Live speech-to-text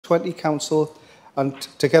20 council and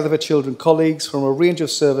Together for Children colleagues from a range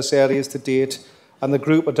of service areas to date, and the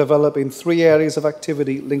group are developing 3 areas of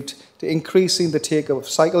activity linked to increasing the take-up of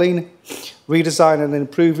cycling, redesigning and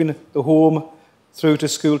improving the home through to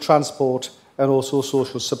school transport, and also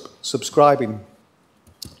social subscribing.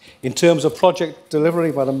 In terms of project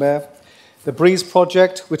delivery, Madam Mayor, the Breeze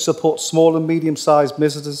project, which supports small and medium-sized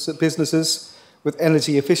businesses with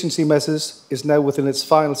energy efficiency measures, is now within its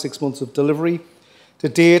final 6 months of delivery. To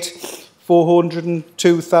date,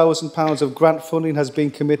 £402,000 of grant funding has been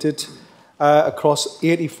committed across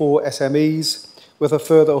 84 SMEs, with a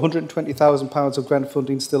further £120,000 of grant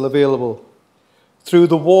funding still available. Through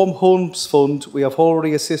the Warm Homes Fund, we have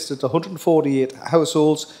already assisted 148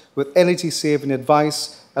 households with energy-saving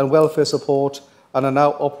advice and welfare support, and are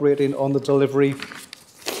now operating on the delivery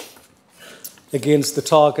against the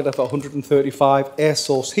target of 135 air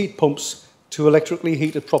source heat pumps to electrically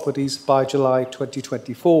heated properties by July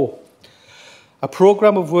 2024. A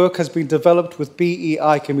programme of work has been developed with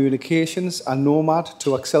BEI Communications and Nomad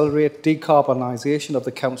to accelerate decarbonisation of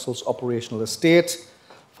the Council's operational estate,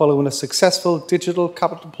 following a successful digital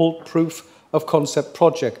capital proof of concept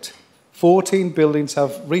project. 14 buildings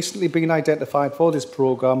have recently been identified for this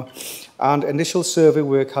programme, and initial survey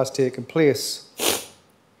work has taken place.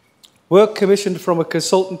 Work commissioned from a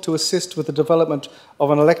consultant to assist with the development of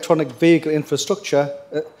an electronic vehicle infrastructure,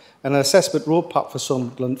 an assessment roadmap for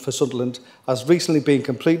Sunderland has recently been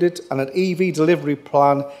completed, and an EV delivery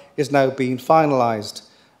plan is now being finalised.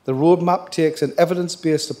 The roadmap takes an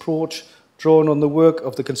evidence-based approach drawn on the work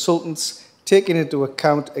of the consultants, taking into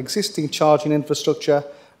account existing charging infrastructure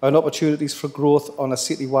and opportunities for growth on a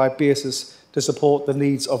citywide basis to support the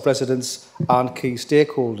needs of residents and key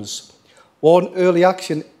stakeholders. One early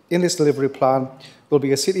action in this delivery plan will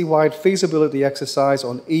be a citywide feasibility exercise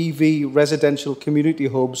on EV residential community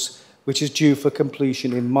hubs, which is due for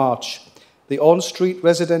completion in March. The on-street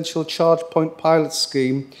residential charge point pilot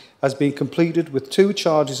scheme has been completed with 2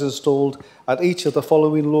 chargers installed at each of the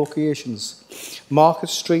following locations: Market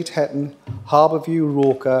Street, Hetton, Harbourview,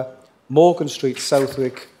 Roker, Morgan Street,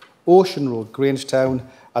 Southwick, Ocean Road, Grangetown,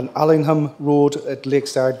 and Allingham Road at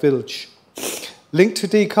Lakeside Village. Linked to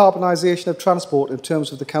decarbonisation of transport in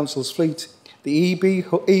terms of the Council's fleet, the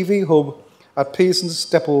EV hub at Pearson's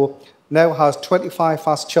Depot now has 25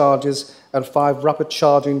 fast chargers and 5 rapid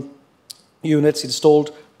charging units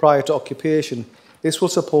installed prior to occupation. This will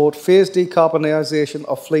support phased decarbonisation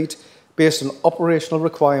of fleet based on operational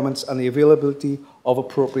requirements and the availability of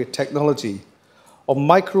appropriate technology. On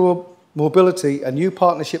micro-mobility, a new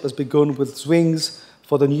partnership has begun with Zwings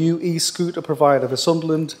for the new e-scooter provider for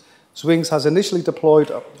Sunderland. Zwings has initially deployed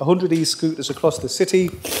 100 e-scooters across the city,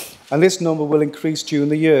 and this number will increase during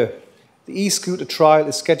the year. The e-scooter trial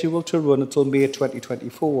is scheduled to run until May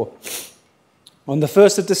 2024. On the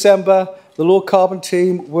 1st of December, the Low Carbon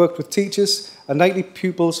team worked with teachers and 90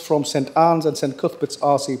 pupils from St Anne's and St Cuthbert's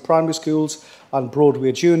RC primary schools and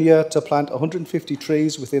Broadway Junior to plant 150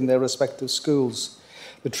 trees within their respective schools.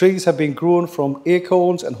 The trees have been grown from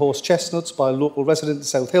acorns and horse chestnuts by a local resident in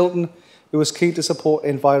South Hilton, who was keen to support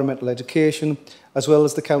environmental education, as well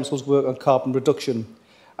as the Council's work on carbon reduction.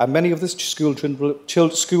 And many of the school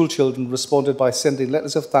children responded by sending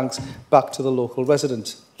letters of thanks back to the local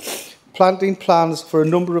resident. Planting plans for a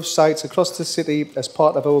number of sites across the city as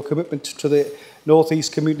part of our commitment to the North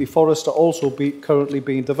East Community Forest are also currently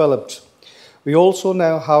being developed. We also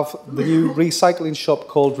now have the new recycling shop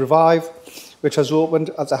called Revive, which has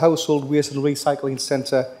opened as a household waste and recycling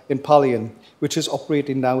centre in Pallion, which is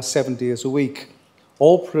operating now 7 days a week.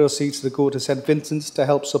 All proceeds go to St Vincent's to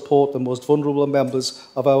help support the most vulnerable members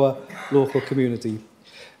of our local community.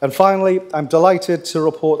 And finally, I'm delighted to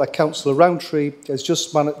report that Councillor Rowntree has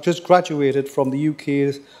just graduated from the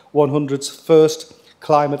UK's 100's first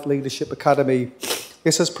Climate Leadership Academy.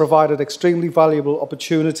 This has provided extremely valuable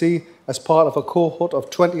opportunity as part of a cohort of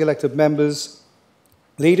 20 elected members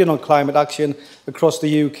leading on climate action across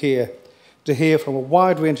the UK, to hear from a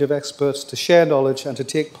wide range of experts, to share knowledge and to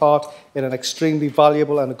take part in an extremely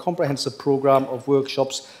valuable and a comprehensive programme of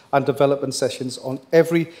workshops and development sessions on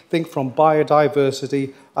everything from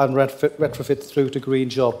biodiversity and retrofit through to green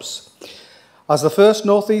jobs. As the first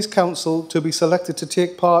North East Council to be selected to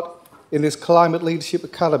take part in this Climate Leadership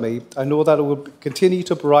Academy, I know that it will continue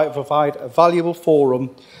to provide a valuable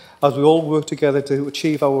forum as we all work together to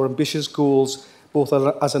achieve our ambitious goals, both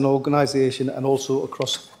as an organisation and also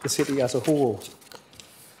across the city as a whole.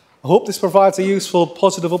 I hope this provides a useful,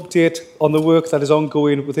 positive update on the work that is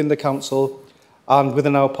ongoing within the Council and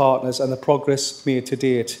within our partners and the progress made to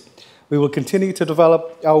date. We will continue to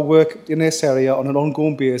develop our work in this area on an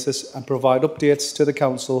ongoing basis and provide updates to the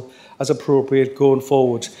Council as appropriate going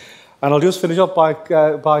forward. And I'll just finish up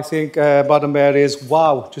by saying, Madam Mayor, is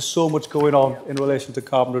wow, just so much going on in relation to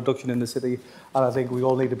carbon reduction in the city, and I think we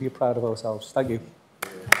all need to be proud of ourselves. Thank you.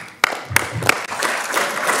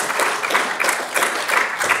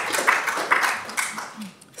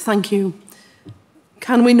 Thank you.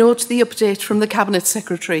 Can we note the update from the Cabinet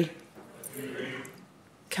Secretary?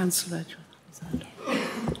 Councillor.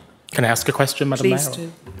 Can I ask a question, Madam Mayor? Please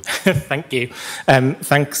do. Thank you.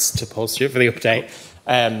 Thanks to Paul Stewart for the update.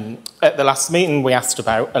 At the last meeting, we asked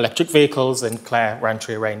about electric vehicles, and Claire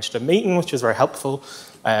Rowntree arranged a meeting, which was very helpful.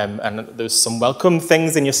 And there was some welcome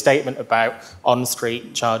things in your statement about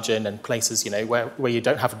on-street charging and places, where you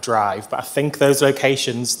don't have a drive. But I think those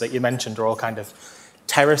locations that you mentioned are all kind of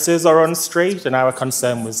terraces or on street, and our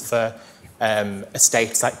concern was for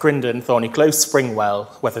estates like Grindon, Thorny Close, Springwell,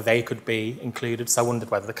 whether they could be included. So I wondered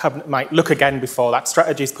whether the Cabinet might look again before that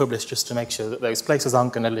strategy is published, just to make sure that those places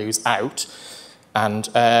aren't going to lose out. And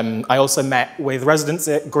I also met with residents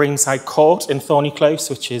at Greenside Court in Thorny Close,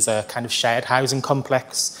 which is a kind of shared housing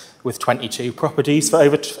complex with 22 properties for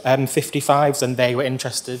over 55s, and they were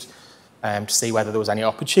interested to see whether there was any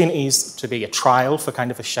opportunities to be a trial for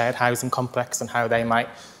kind of a shared housing complex and how they might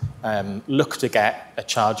look to get a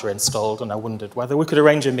charger installed. And I wondered whether we could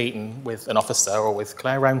arrange a meeting with an officer or with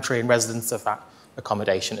Claire Rowntree and residents of that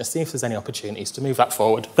accommodation to see if there's any opportunities to move that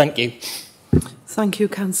forward. Thank you. Thank you,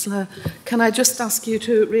 Councillor. Can I just ask you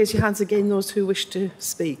to raise your hands again, those who wish to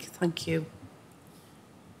speak? Thank you.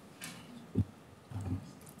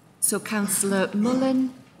 So Councillor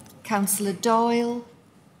Mullen, Councillor Doyle,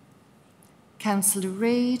 Councillor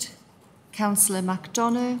Reid, Councillor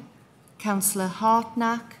MacDonough, Councillor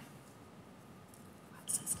Hartnack,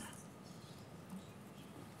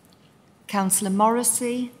 Councillor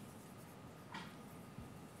Morrissey,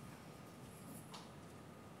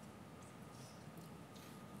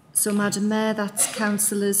 so Madam Mayor, that's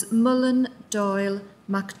Councillors Mullen, Doyle,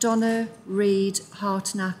 MacDonough, Reid,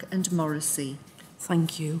 Hartnack and Morrissey.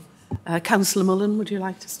 Thank you. Councillor Mullen, would you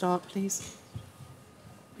like to start, please?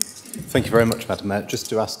 Thank you very much, Madam Mayor. Just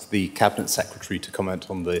to ask the Cabinet Secretary to comment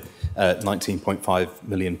on the £19.5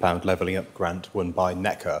 million levelling up grant won by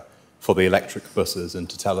Necker for the electric buses, and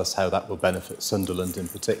to tell us how that will benefit Sunderland in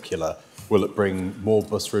particular. Will it bring more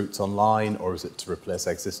bus routes online, or is it to replace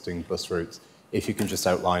existing bus routes? If you can just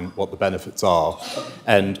outline what the benefits are,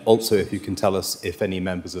 and also if you can tell us if any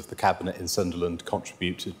members of the Cabinet in Sunderland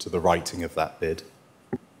contributed to the writing of that bid.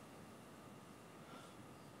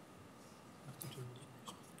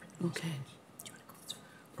 Okay.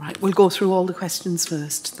 Right, we'll go through all the questions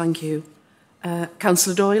first. Thank you.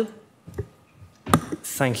 Councillor Doyle.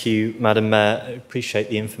 Thank you, Madam Mayor. I appreciate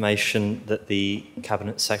the information that the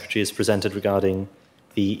Cabinet Secretary has presented regarding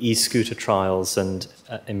the e-scooter trials and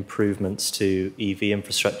improvements to EV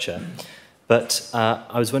infrastructure. But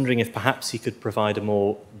I was wondering if perhaps you could provide a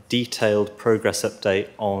more detailed progress update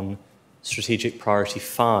on Strategic Priority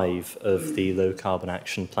 5 of the Low Carbon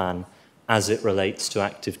Action Plan as it relates to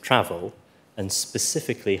active travel, and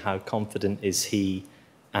specifically how confident is he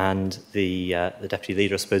and the Deputy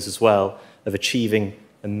Leader, I suppose, as well, of achieving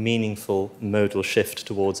a meaningful modal shift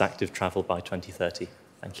towards active travel by 2030.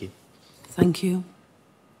 Thank you. Thank you.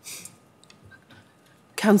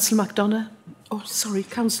 Councillor MacDonough. Oh, sorry,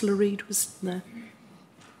 Councillor Reid was there.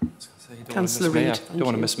 Councillor Reid. Don't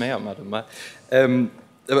want to miss me out, Madam Mayor.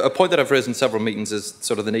 A point that I've raised in several meetings is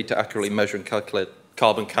sort of the need to accurately measure and calculate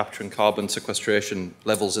carbon capture and carbon sequestration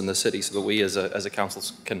levels in the city, so that we as a council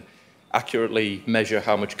can accurately measure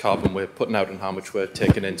how much carbon we're putting out and how much we're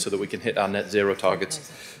taking in, so that we can hit our net zero targets.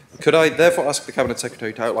 Could I therefore ask the Cabinet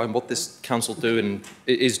Secretary to outline what this council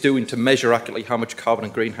is doing to measure accurately how much carbon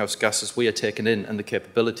and greenhouse gases we are taking in, and the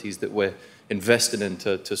capabilities that we're investing in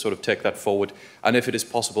to sort of take that forward, and if it is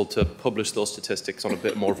possible to publish those statistics on a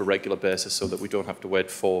bit more of a regular basis, so that we don't have to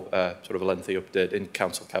wait for sort of a lengthy update in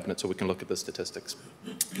Council Cabinet so we can look at the statistics.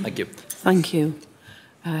 Thank you. Thank you.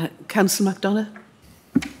 Councillor MacDonough.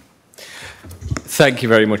 Thank you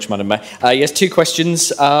very much, Madam Mayor. Yes, two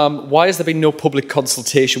questions. Why has there been no public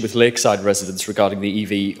consultation with Lakeside residents regarding the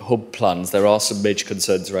EV hub plans? There are some major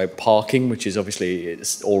concerns around parking, which is obviously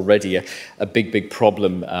already a big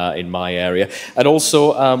problem in my area. And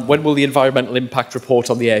also, when will the environmental impact report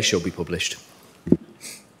on the airshow be published?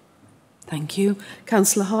 Thank you.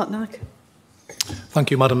 Councillor Hartnack. Thank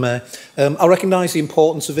you, Madam Mayor. I recognise the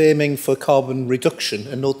importance of aiming for carbon reduction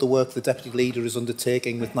and note the work the Deputy Leader is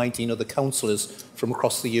undertaking with 19 other councillors from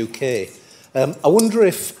across the UK. I wonder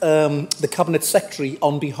if the Cabinet Secretary,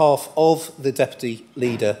 on behalf of the Deputy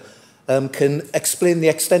Leader, can explain the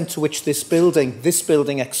extent to which this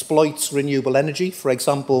building exploits renewable energy, for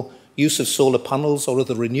example, use of solar panels or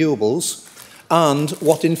other renewables, and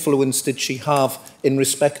what influence did she have in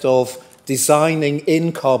respect of designing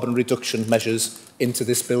in carbon reduction measures into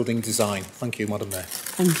this building design? Thank you, Madam Mayor.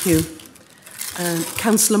 Thank you.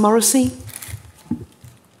 Councillor Morrissey.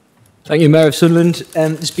 Thank you, Mayor of Sunderland.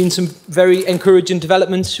 There's been some very encouraging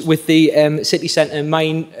developments with the city centre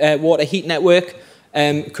mine water heat network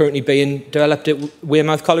currently being developed at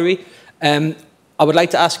Wearmouth Colliery. I would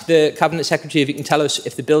like to ask the Cabinet Secretary if he can tell us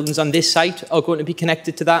if the buildings on this site are going to be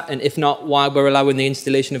connected to that, and if not, why we're allowing the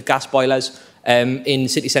installation of gas boilers in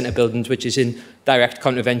city centre buildings, which is in direct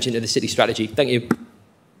contravention to the city strategy. Thank you.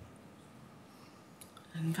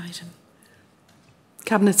 Invite him.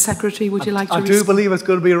 Cabinet Secretary, would you like to... I do believe it's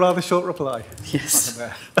going to be a rather short reply. Yes.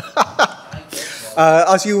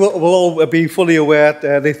 As you will all be fully aware,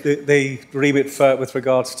 the remit with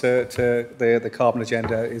regards to the carbon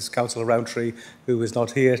agenda is Councillor Rowntree, who is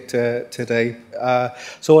not here today.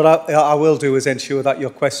 So what I will do is ensure that your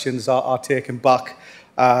questions are taken back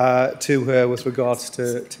to her with regards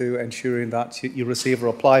to ensuring that you receive a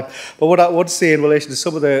reply. But what I would say in relation to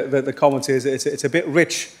some of the comments is it's a bit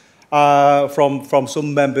rich from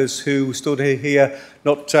some members who stood here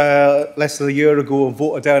not less than a year ago and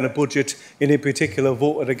voted down a budget, and in particular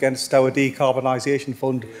voted against our decarbonisation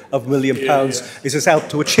fund of £1 million. This has helped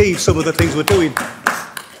to achieve some of the things we're doing.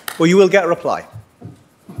 Well, you will get a reply.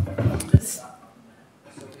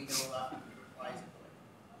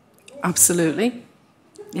 Absolutely.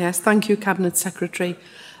 Yes, thank you, Cabinet Secretary.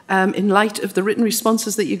 In light of the written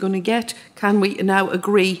responses that you're going to get, can we now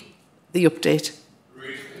agree the update?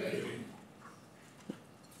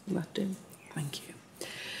 Thank you.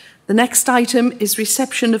 The next item is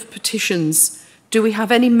reception of petitions. Do we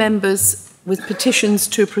have any members with petitions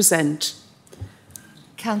to present?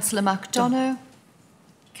 Councillor MacDonough,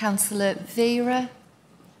 Councillor Vera,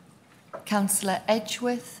 Councillor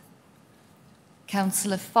Edgeworth,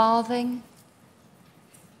 Councillor Farthing,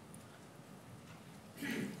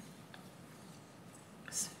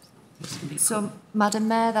 so, Madam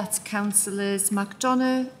Mayor, that's Councillors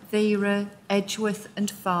MacDonough, Vera, Edgeworth and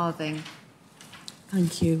Farthing.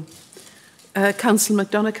 Thank you. Councillor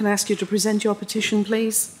MacDonough, can I ask you to present your petition,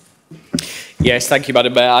 please? Yes, thank you,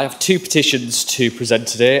 Madam Mayor. I have two petitions to present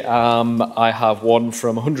today. I have one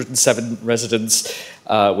from 107 residents,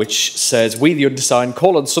 which says, "We, the undersigned,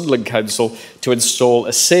 call on Sunderland Council to install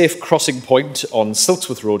a safe crossing point on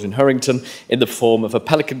Silksworth Road in Harrington in the form of a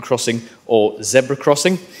pelican crossing or zebra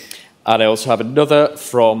crossing." And I also have another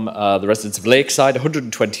from the residents of Lakeside,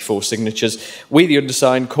 124 signatures. "We, the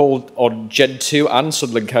undersigned, called on Gen 2 and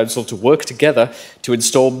Sunderland Council to work together to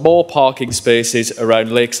install more parking spaces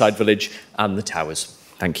around Lakeside Village and the towers."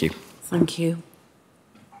 Thank you. Thank you.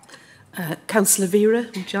 Councillor Vera,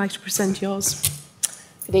 would you like to present yours?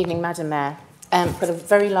 Good evening, Madam Mayor. I've got a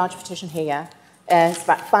very large petition here. It's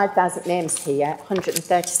about 5,000 names here,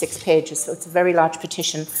 136 pages, so it's a very large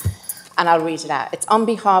petition. And I'll read it out. It's on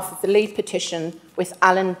behalf of the lead petition with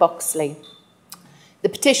Alan Boxley. The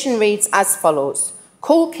petition reads as follows.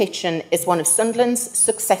 Cool Kitchen is one of Sunderland's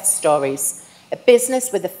success stories, a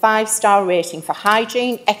business with a 5-star rating for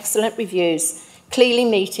hygiene, excellent reviews, clearly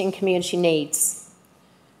meeting community needs.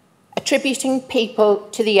 Attributing people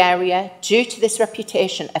to the area due to this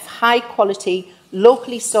reputation of high quality,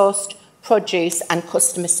 locally sourced produce and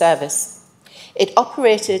customer service. It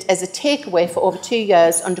operated as a takeaway for over 2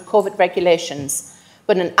 years under COVID regulations,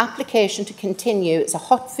 but an application to continue as a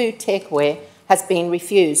hot food takeaway has been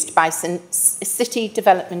refused by city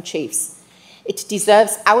development chiefs. It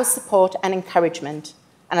deserves our support and encouragement.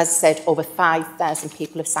 And as I said, over 5,000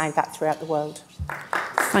 people have signed that throughout the world.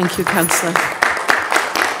 Thank you, Councillor.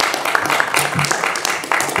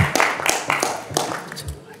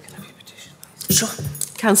 Sure.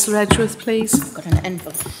 Councillor Edgeworth, please. I've got an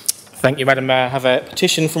envelope. Thank you, Madam Mayor. I have a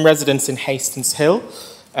petition from residents in Hastings Hill.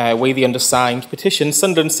 We, the undersigned, petition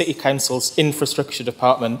Sunderland City Council's Infrastructure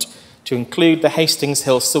Department to include the Hastings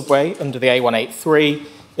Hill subway under the A183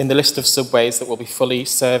 in the list of subways that will be fully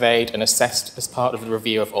surveyed and assessed as part of the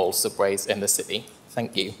review of all subways in the city.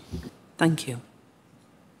 Thank you. Thank you.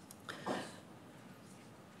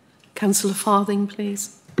 Councillor Farthing,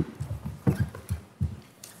 please.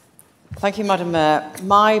 Thank you, Madam Mayor.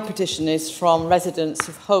 My petition is from residents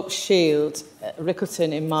of Hope Shield,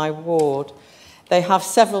 Rickleton, in my ward. They have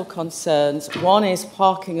several concerns. One is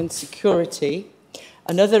parking and security.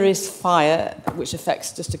 Another is fire, which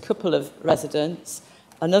affects just a couple of residents.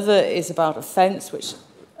 Another is about a fence, which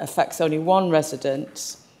affects only one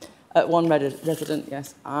resident.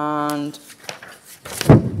 Yes. And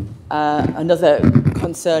another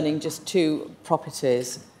concerning just 2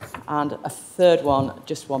 properties, and a third one,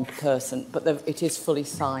 just 1 person. But it is fully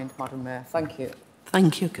signed, Madam Mayor. Thank you.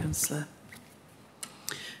 Thank you, Councillor.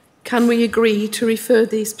 Can we agree to refer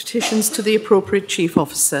these petitions to the appropriate Chief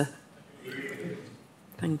Officer?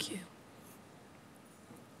 Thank you.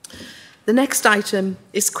 The next item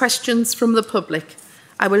is questions from the public.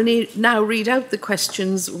 I will now read out the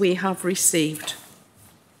questions we have received.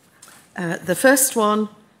 The first one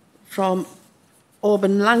from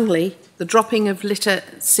Auburn Langley, the dropping of litter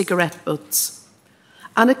cigarette butts.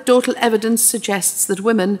 Anecdotal evidence suggests that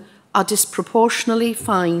women are disproportionately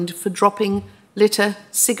fined for dropping litter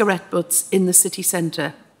cigarette butts in the city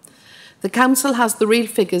centre. The council has the real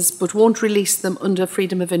figures but won't release them under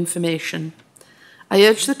freedom of information. I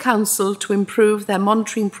urge the council to improve their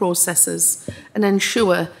monitoring processes and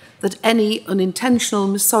ensure that any unintentional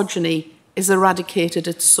misogyny is eradicated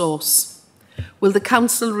at source. Will the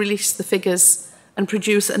council release the figures and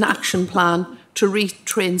produce an action plan to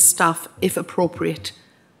retrain staff if appropriate?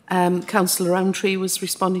 Councillor Rowntree was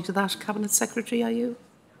responding to that. Cabinet Secretary, are you?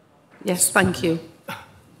 Yes, thank you.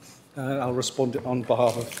 I'll respond on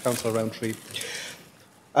behalf of Councillor Rowntree.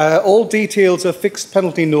 All details of fixed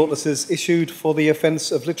penalty notices issued for the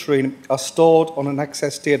offence of littering are stored on an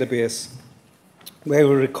access database, where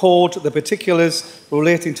we record the particulars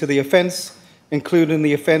relating to the offence, including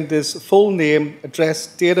the offender's full name, address,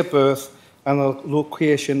 date of birth, and the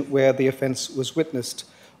location where the offence was witnessed.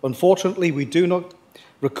 Unfortunately, we do not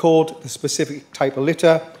record the specific type of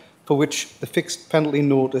litter for which the fixed penalty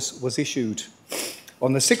notice was issued.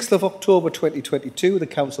 On the 6th of October 2022, the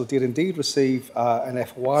Council did indeed receive an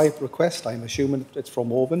FOI request, I'm assuming it's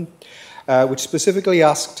from Auburn, which specifically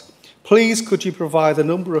asked, please could you provide the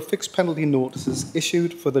number of fixed penalty notices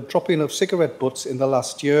issued for the dropping of cigarette butts in the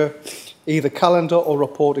last year, either calendar or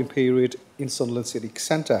reporting period in Sunderland City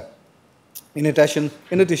Centre. In addition,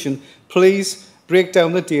 please break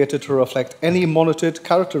down the data to reflect any monitored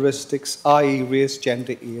characteristics, i.e. race,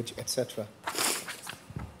 gender, age, etc.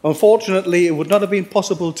 Unfortunately, it would not have been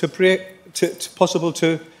possible to break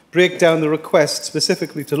down the request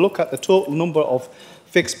specifically to look at the total number of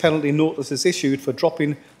fixed penalty notices issued for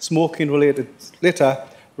dropping smoking-related litter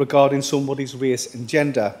regarding somebody's race and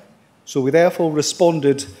gender. So we therefore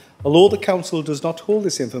responded, although the Council does not hold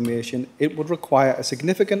this information, it would require a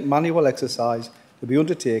significant manual exercise to be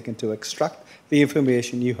undertaken to extract the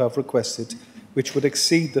information you have requested, which would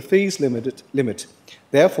exceed the fees limit.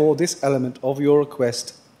 Therefore, this element of your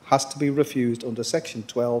request has to be refused under Section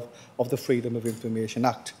 12 of the Freedom of Information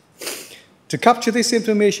Act. To capture this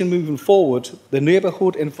information moving forward, the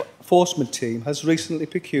Neighbourhood Enforcement Team has recently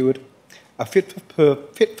procured a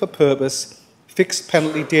fit-for-purpose fixed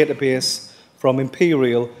penalty database from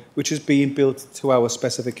Imperial, which is being built to our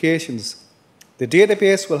specifications. The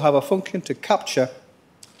database will have a function to capture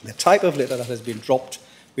the type of litter that has been dropped,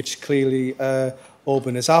 which clearly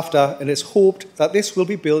Auburn is after, and it's hoped that this will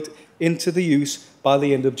be built into the use by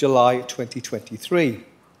the end of July 2023.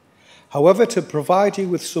 However, to provide you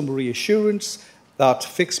with some reassurance that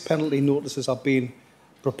fixed penalty notices are being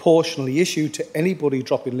proportionally issued to anybody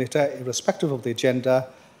dropping litter, irrespective of their gender,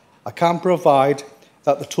 I can provide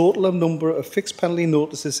that the total number of fixed penalty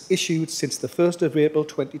notices issued since the 1st of April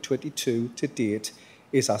 2022 to date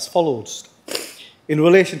is as follows. In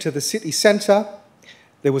relation to the city centre,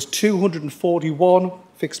 there was 241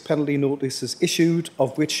 fixed penalty notices issued,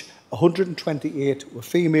 of which 128 were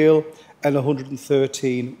female and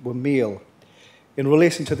 113 were male. In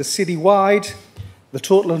relation to the citywide, the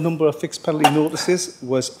total number of fixed penalty notices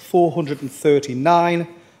was 439,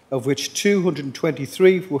 of which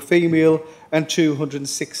 223 were female and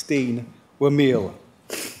 216 were male.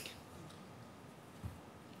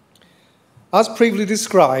 As previously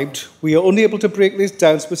described, we are unable to break this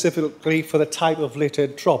down specifically for the type of litter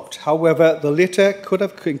dropped. However, the litter could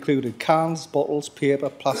have included cans, bottles, paper,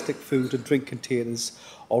 plastic, food and drink containers,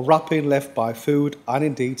 or wrapping left by food, and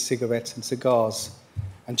indeed cigarettes and cigars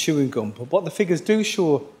and chewing gum. But what the figures do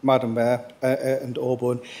show, Madam Mayor and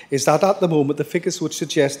Auburn, is that at the moment the figures would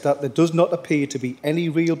suggest that there does not appear to be any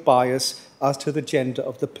real bias as to the gender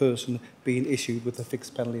of the person being issued with the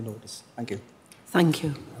fixed penalty notice. Thank you. Thank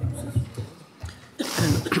you.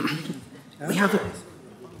 We have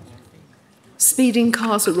speeding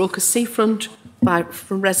cars at Roker Seafront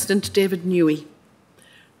from resident David Newey.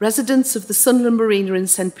 Residents of the Sunderland Marina in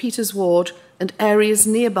St Peter's Ward and areas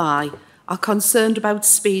nearby are concerned about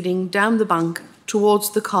speeding down the bank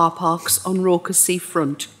towards the car parks on Roker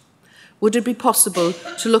Seafront. Would it be possible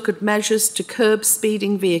to look at measures to curb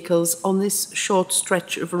speeding vehicles on this short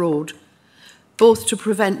stretch of road, both to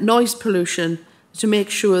prevent noise pollution to make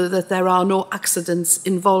sure that there are no accidents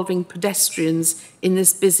involving pedestrians in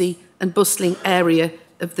this busy and bustling area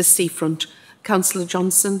of the seafront? Councillor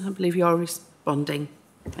Johnson, I believe you're responding.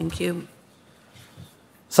 Thank you.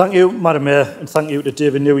 Thank you, Madam Mayor, and thank you to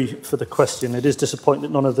David Newey for the question. It is disappointing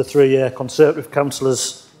that none of the three Conservative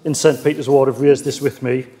councillors in St Peter's Ward have raised this with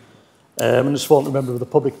me. And it's for a member of the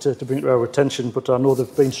public to bring it to our attention, but I know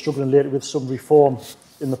they've been struggling lately with some reform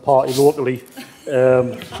in the party locally.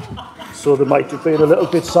 So they might have been a little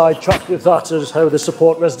bit sidetracked with that, as how they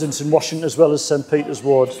support residents in Washington as well as St Peter's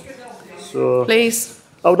Ward. So, please.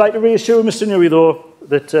 I would like to reassure Mr Newey, though,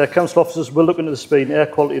 that council officers will look into the speed and air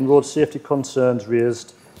quality and road safety concerns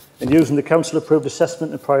raised, and using the council-approved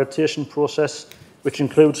assessment and prioritisation process, which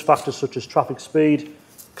includes factors such as traffic speed,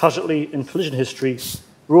 casualty and collision history,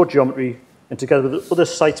 road geometry, and together with other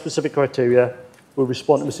site-specific criteria, will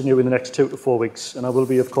respond to Mr Newey in the next 2 to 4 weeks. And I will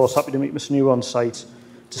be, of course, happy to meet Mr Newey on site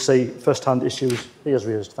to see first-hand issues he has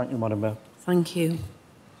raised. Thank you, Madam Mayor. Thank you.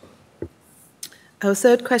 Our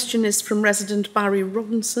third question is from resident Barry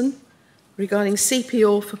Robinson regarding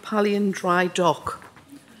CPO for Pallion Dry Dock.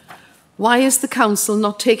 Why is the council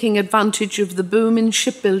not taking advantage of the boom in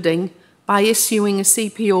shipbuilding by issuing a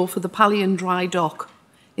CPO for the Pallion Dry Dock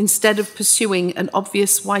instead of pursuing an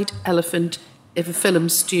obvious white elephant of a film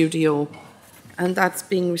studio? And that's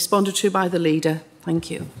being responded to by the leader.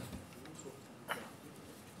 Thank you.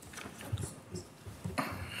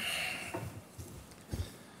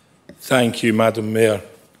 Thank you, Madam Mayor.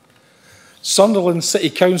 Sunderland City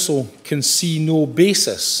Council can see no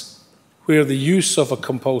basis where the use of a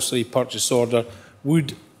compulsory purchase order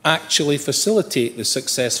would actually facilitate the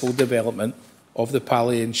successful development of the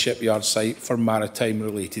Pallion shipyard site for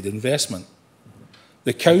maritime-related investment.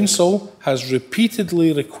 The Council has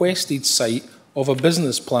repeatedly requested sight of a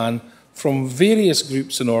business plan from various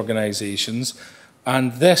groups and organisations,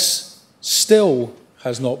 and this still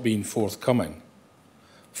has not been forthcoming.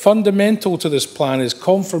 Fundamental to this plan is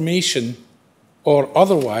confirmation or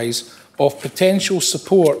otherwise of potential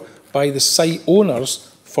support by the site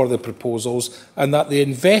owners for the proposals, and that the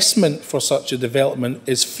investment for such a development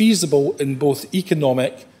is feasible in both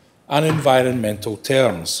economic and environmental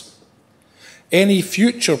terms. Any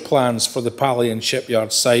future plans for the Pallion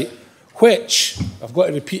shipyard site, which, I've got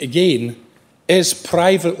to repeat again, is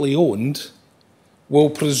privately owned, will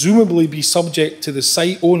presumably be subject to the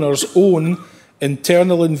site owner's own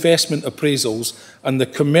internal investment appraisals and the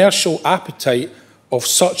commercial appetite of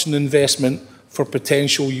such an investment for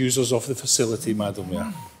potential users of the facility, Madam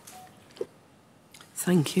Mayor.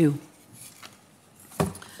 Thank you.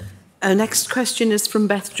 Our next question is from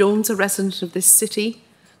Beth Jones, a resident of this city.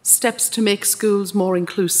 Steps to make schools more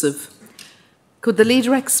inclusive. Could the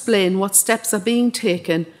leader explain what steps are being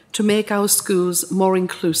taken to make our schools more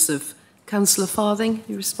inclusive? Councillor Farthing,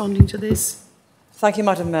 you responding to this? Thank you,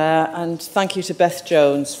 Madam Mayor, and thank you to Beth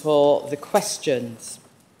Jones for the questions.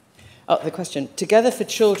 Together for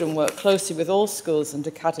Children work closely with all schools and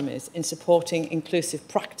academies in supporting inclusive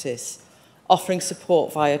practice, offering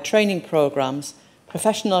support via training programmes,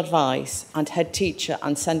 professional advice and head teacher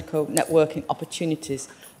and SENCO networking opportunities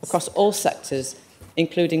across all sectors,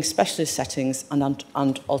 including specialist settings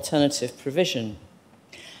and alternative provision.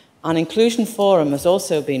 An inclusion forum has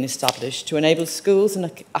also been established to enable schools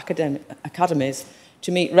and academies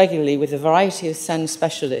to meet regularly with a variety of SEN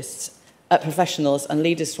specialists, professionals and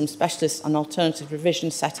leaders from specialist and alternative provision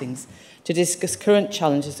settings to discuss current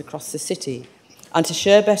challenges across the city and to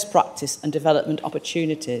share best practice and development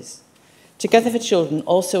opportunities. Together for Children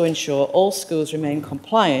also ensure all schools remain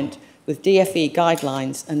compliant with DFE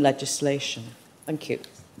guidelines and legislation. Thank you.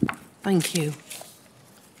 Thank you.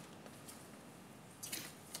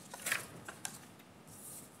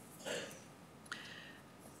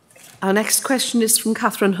 Our next question is from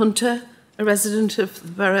Catherine Hunter, a resident of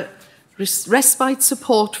the borough. Respite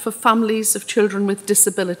support for families of children with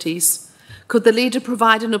disabilities. Could the leader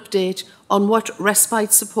provide an update on what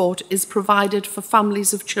respite support is provided for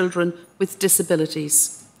families of children with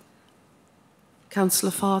disabilities?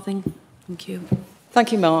 Councillor Farthing, thank you.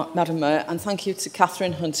 Thank you, Madam Mayor, and thank you to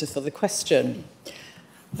Catherine Hunter for the question.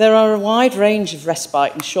 There are a wide range of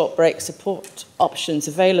respite and short break support options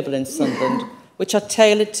available in Sunderland, which are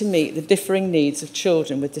tailored to meet the differing needs of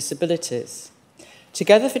children with disabilities.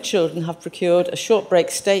 Together for Children have procured a short break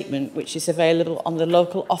statement which is available on the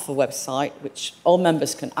Local Offer website, which all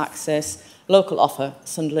members can access, Local Offer,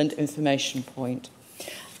 Sunderland Information Point.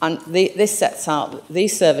 And this sets out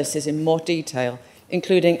these services in more detail,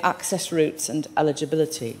 including access routes and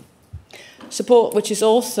eligibility. Support which is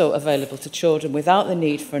also available to children without the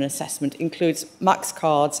need for an assessment includes Max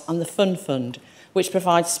Cards and the Fun Fund, which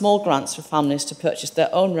provides small grants for families to purchase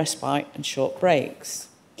their own respite and short breaks.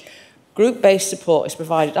 Group-based support is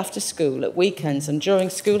provided after school, at weekends and during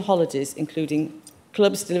school holidays, including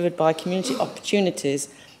clubs delivered by Community Opportunities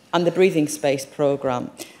and the Breathing Space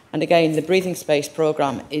programme. And again, the Breathing Space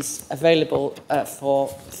programme is available for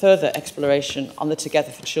further exploration on the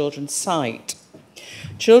Together for Children site.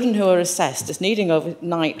 Children who are assessed as needing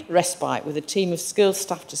overnight respite with a team of skilled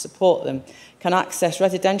staff to support them can access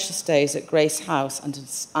residential stays at Grace House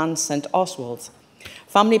and St Oswald's.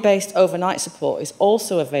 Family-based overnight support is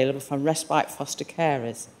also available from respite foster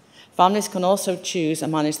carers. Families can also choose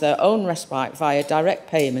and manage their own respite via direct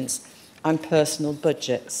payments and personal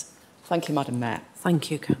budgets. Thank you, Madam Mayor.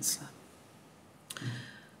 Thank you, Councillor.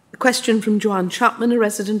 A question from Joanne Chapman, a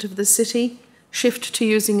resident of the city. Shift to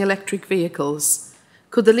using electric vehicles.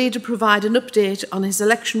 Could the leader provide an update on his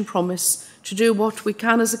election promise to do what we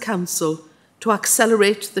can as a council to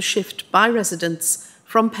accelerate the shift by residents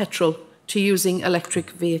from petrol to using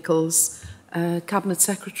electric vehicles? Cabinet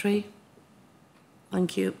Secretary.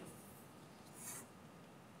 Thank you.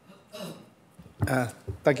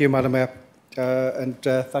 Thank you, Madam Mayor, and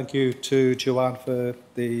thank you to Joanne for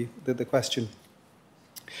the question.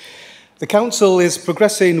 The Council is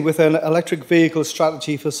progressing with an electric vehicle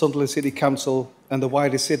strategy for Sunderland City Council and the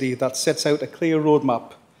wider city that sets out a clear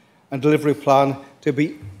roadmap and delivery plan to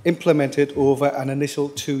be implemented over an initial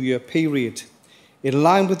 2-year period, in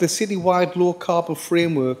line with the citywide low-carbon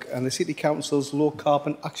framework and the City Council's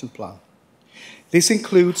low-carbon action plan. This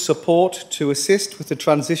includes support to assist with the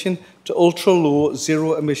transition to ultra-low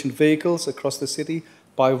zero-emission vehicles across the city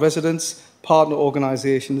by residents, partner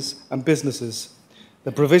organisations and businesses,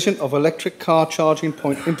 the provision of electric car charging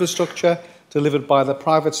point infrastructure delivered by the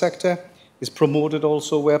private sector is promoted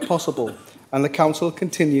also where possible, and the Council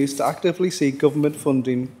continues to actively seek government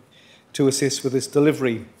funding to assist with this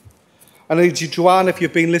delivery. And Joanne, if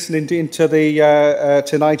you've been listening into the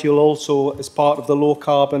tonight, you'll also, as part of the low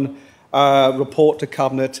carbon report to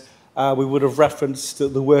Cabinet, we would have referenced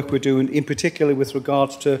the work we're doing, in particular with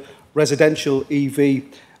regards to residential EV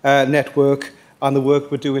network and the work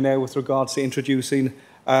we're doing now with regards to introducing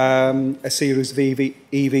a series of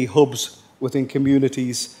EV hubs within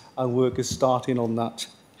communities, and work is starting on that.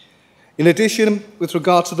 In addition, with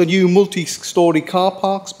regards to the new multi-storey car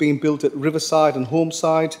parks being built at Riverside and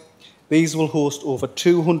Homeside, these will host over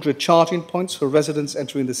 200 charging points for residents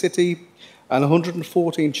entering the city, and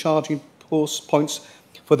 114 charging points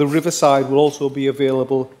for the Riverside will also be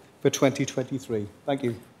available for 2023. Thank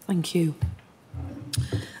you. Thank you.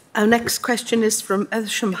 Our next question is from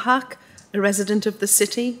Elsham Hack, a resident of the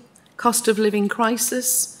city. Cost of living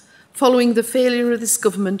crisis. Following the failure of this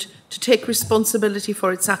government to take responsibility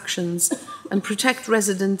for its actions and protect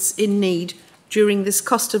residents in need during this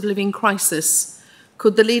cost of living crisis,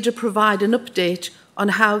 could the leader provide an update on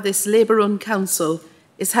how this Labour-run council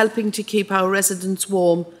is helping to keep our residents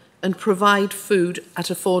warm and provide food at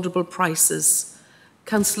affordable prices?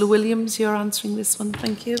 Councillor Williams, you're answering this one.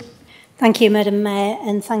 Thank you. Thank you, Madam Mayor,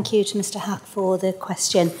 and thank you to Mr Hack for the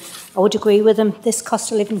question. I would agree with him. This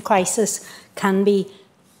cost of living crisis can be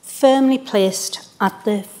firmly placed at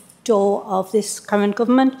the door of this current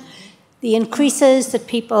government. The increases that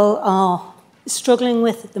people are struggling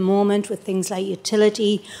with at the moment, with things like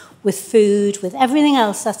utility, with food, with everything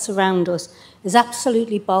else that's around us, is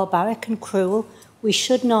absolutely barbaric and cruel. We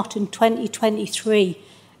should not in 2023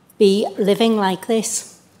 be living like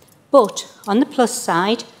this. But on the plus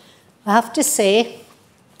side, I have to say,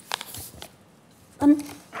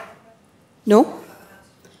 no,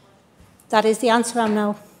 that is the answer. I'm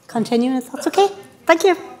now continuing, if that's okay. Thank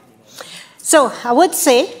you. So I would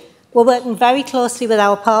say we're working very closely with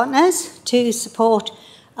our partners to support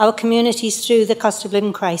our communities through the cost of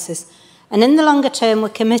living crisis. And in the longer term, we're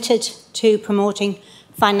committed to promoting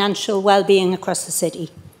financial well-being across the city.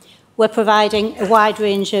 We're providing a wide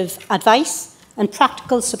range of advice and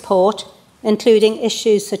practical support, including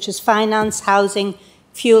issues such as finance, housing,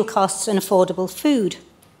 fuel costs and affordable food.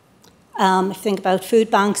 If you think about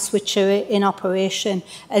food banks which are in operation,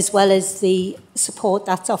 as well as the support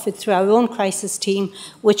that's offered through our own crisis team,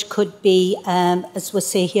 which could be, as we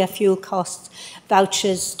say here, fuel costs,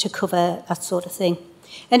 vouchers to cover that sort of thing.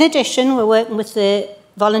 In addition, we're working with the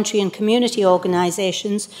voluntary and community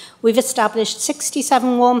organisations. We've established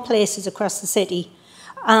 67 warm places across the city,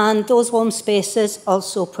 and those warm spaces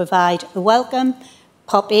also provide a welcome,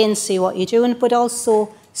 pop in, see what you're doing, but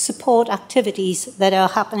also support activities that are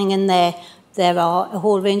happening in there. There are a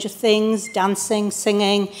whole range of things, dancing,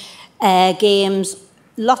 singing, games,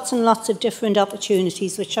 lots and lots of different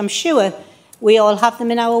opportunities, which I'm sure we all have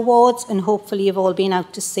them in our wards, and hopefully you've all been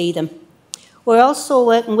out to see them. We're also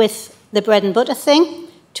working with the bread and butter thing,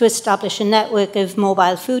 to establish a network of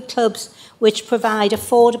mobile food clubs which provide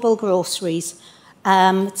affordable groceries.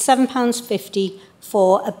 £7.50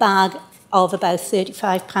 for a bag of about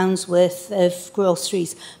 £35 worth of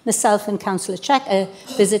groceries. Myself and Councillor Checker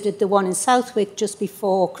visited the one in Southwick just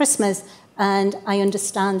before Christmas, and I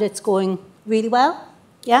understand it's going really well.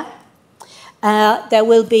 Yeah? There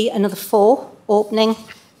will be another 4 opening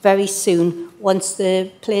very soon once the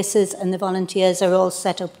places and the volunteers are all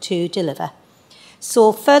set up to deliver.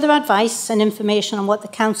 So further advice and information on what the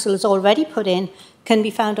council has already put in can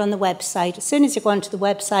be found on the website. As soon as you go onto the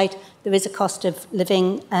website, there is a cost of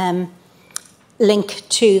living link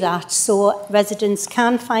to that. So residents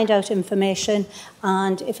can find out information,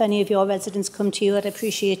 and if any of your residents come to you, I'd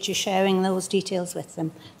appreciate you sharing those details with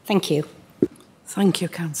them. Thank you. Thank you,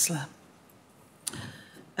 Councillor.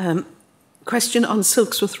 Question on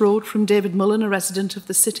Silksworth Road from David Mullen, a resident of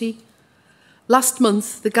the city. Last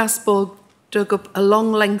month, the gas board dug up a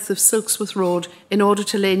long length of Silksworth Road in order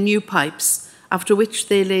to lay new pipes, after which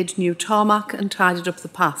they laid new tarmac and tidied up the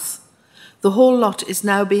path. The whole lot is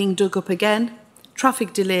now being dug up again,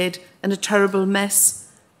 traffic delayed, and a terrible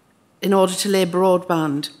mess in order to lay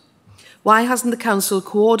broadband. Why hasn't the council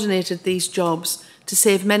coordinated these jobs to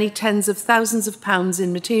save many tens of thousands of pounds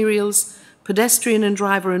in materials, pedestrian and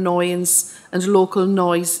driver annoyance, and local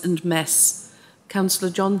noise and mess?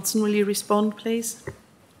 Councillor Johnson, will you respond, please?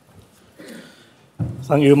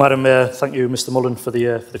 Thank you, Madam Mayor. Thank you, Mr Mullen, for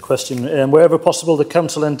the question. Wherever possible, the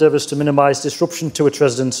Council endeavours to minimise disruption to its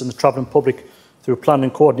residents and the travelling public through planning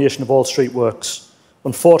and coordination of all street works.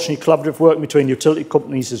 Unfortunately, collaborative work between utility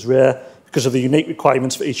companies is rare because of the unique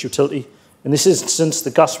requirements for each utility. In this instance,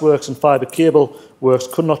 the gasworks and fibre cable works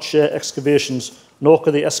could not share excavations, nor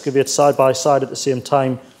could they excavate side by side at the same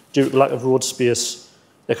time due to the lack of road space.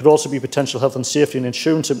 There could also be potential health and safety and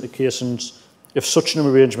insurance implications if such an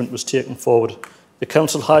arrangement was taken forward. The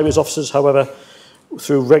Council Highways officers, however,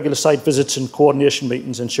 through regular site visits and coordination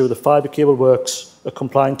meetings, ensure the fibre cable works are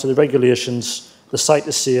compliant to the regulations, the site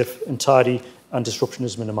is safe and tidy, and disruption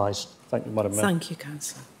is minimised. Thank you, Madam Mayor. Thank you,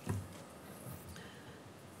 Councillor.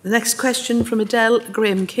 The next question from Adele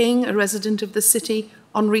Graham King, a resident of the city,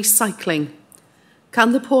 on recycling.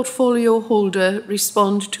 Can the portfolio holder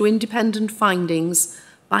respond to independent findings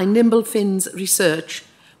by Nimblefin's research,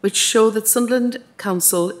 which show that Sunderland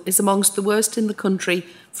Council is amongst the worst in the country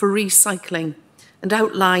for recycling, and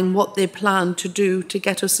outline what they plan to do to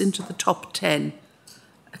get us into the top 10?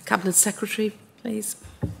 Cabinet Secretary, please.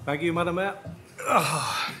 Thank you, Madam Mayor.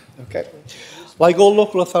 Okay. Like all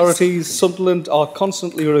local authorities, Sunderland are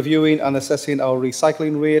constantly reviewing and assessing our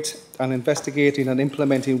recycling rate and investigating and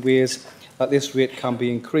implementing ways that this rate can be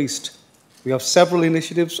increased. We have several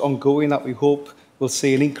initiatives ongoing that we hope will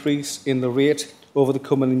see an increase in the rate over the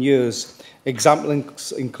coming years.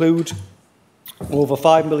 Examples include over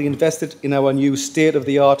 £5 million invested in our new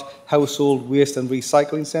state-of-the-art household waste and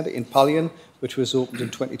recycling centre in Pallion, which was opened in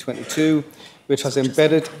 2022, which has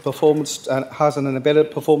embedded performance and has an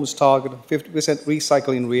embedded performance target of 50%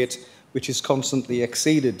 recycling rate, which is constantly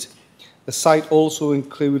exceeded. The site also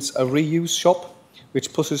includes a reuse shop,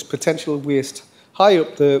 which pushes potential waste higher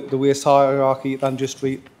up the waste hierarchy than just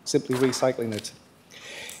simply recycling it.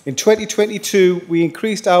 In 2022, we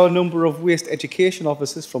increased our number of waste education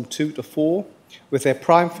officers from 2 to 4, with their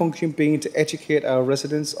prime function being to educate our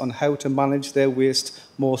residents on how to manage their waste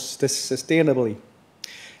more sustainably.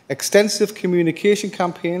 Extensive communication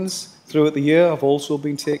campaigns throughout the year have also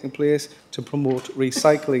been taking place to promote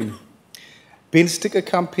recycling. Bin sticker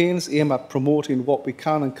campaigns aimed at promoting what we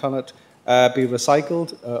can and cannot be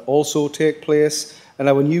recycled also take place, and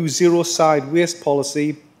our new zero-side waste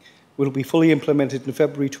policy will be fully implemented in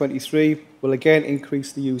February 23, will again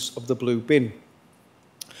increase the use of the blue bin.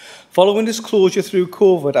 Following this closure through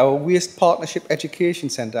COVID, our Waste Partnership Education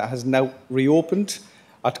Centre has now reopened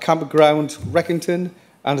at Campground Reckington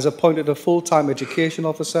and has appointed a full-time education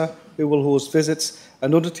officer who will host visits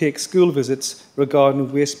and undertake school visits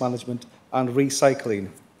regarding waste management and recycling.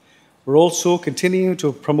 We're also continuing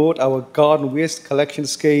to promote our garden waste collection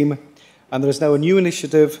scheme, and there is now a new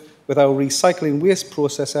initiative with our recycling waste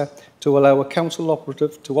processor to allow a council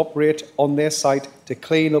operative to operate on their site to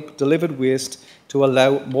clean up delivered waste to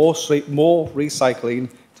allow more recycling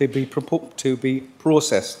to be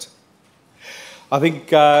processed. I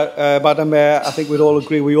think, Madam Mayor, I think we'd all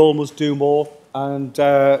agree we all must do more and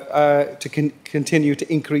to continue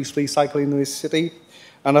to increase recycling in this city.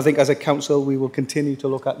 And I think as a council, we will continue to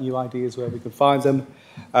look at new ideas where we can find them,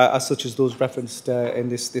 as such as those referenced in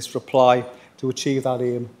this reply, to achieve that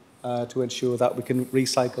aim, to ensure that we can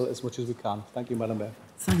recycle as much as we can. Thank you, Madam Mayor.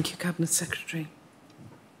 Thank you, Cabinet Secretary.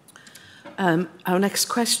 Our next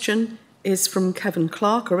question is from Kevin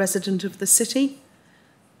Clark, a resident of the city.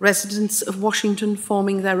 Residents of Washington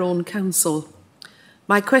forming their own council.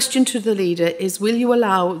 My question to the leader is, will you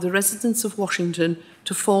allow the residents of Washington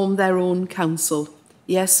to form their own council?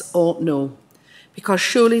 Yes or no? Because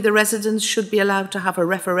surely the residents should be allowed to have a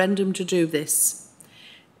referendum to do this.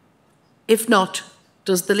 If not,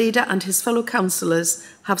 does the leader and his fellow councillors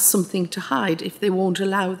have something to hide if they won't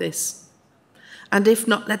allow this? And if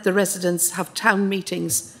not, let the residents have town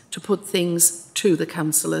meetings to put things to the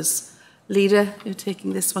councillors. Leader, you're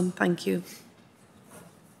taking this one. Thank you.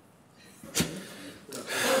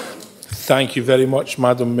 Thank you very much,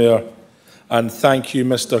 Madam Mayor, and thank you,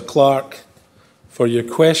 Mr. Clark, for your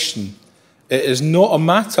question. It is not a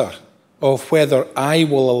matter of whether I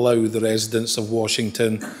will allow the residents of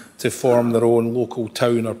Washington to form their own local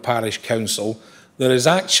town or parish council. There is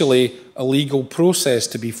actually a legal process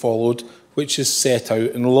to be followed which is set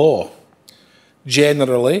out in law.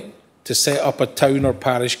 Generally, to set up a town or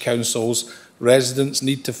parish councils, residents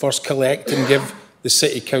need to first collect and give the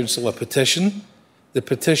City Council a petition. The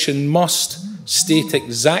petition must state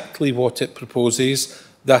exactly what it proposes,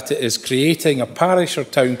 that it is creating a parish or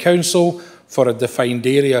town council for a defined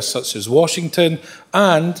area such as Washington,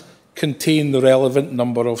 and contain the relevant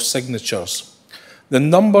number of signatures. The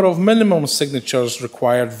number of minimum signatures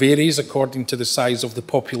required varies according to the size of the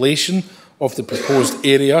population of the proposed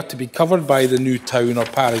area to be covered by the new town or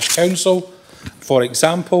parish council. For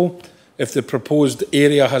example, if the proposed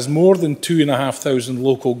area has more than 2,500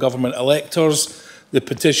 local government electors, the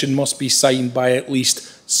petition must be signed by at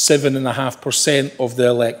least 7.5% of the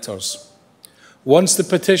electors. Once the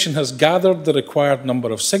petition has gathered the required number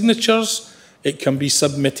of signatures, it can be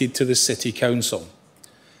submitted to the City Council.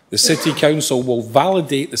 The City Council will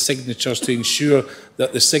validate the signatures to ensure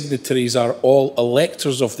that the signatories are all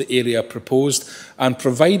electors of the area proposed, and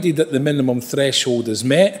provided that the minimum threshold is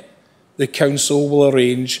met, the Council will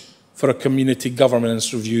arrange for a community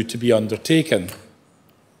governance review to be undertaken.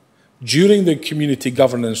 During the community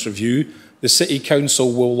governance review, the City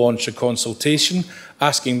Council will launch a consultation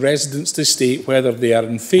asking residents to state whether they are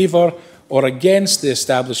in favour or against the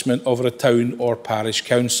establishment of a town or parish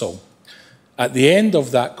council. At the end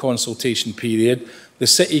of that consultation period, the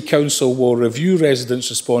City Council will review residents'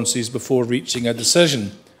 responses before reaching a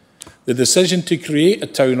decision. The decision to create a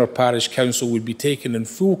town or parish council would be taken in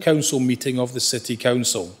full council meeting of the City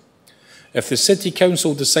Council. If the City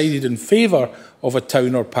Council decided in favour of a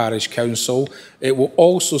town or parish council, it will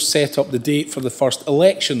also set up the date for the first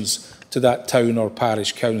elections to that town or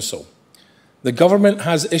parish council. The Government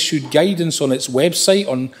has issued guidance on its website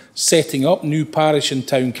on setting up new parish and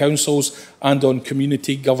town councils and on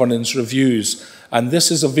community governance reviews, and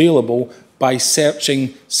this is available by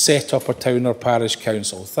searching Set Up a Town or Parish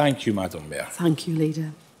Council. Thank you, Madam Mayor. Thank you,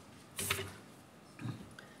 Leader.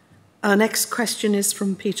 Our next question is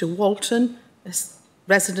from Peter Walton, a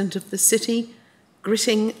resident of the city,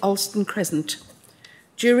 Gritting, Alston Crescent.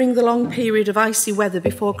 During the long period of icy weather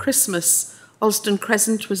before Christmas, Alston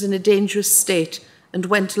Crescent was in a dangerous state and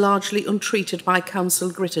went largely untreated by council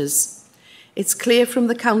gritters. It's clear from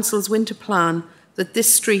the council's winter plan that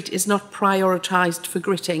this street is not prioritised for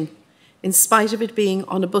gritting, in spite of it being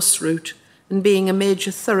on a bus route and being a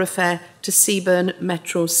major thoroughfare to Seaburn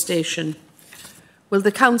Metro Station. Will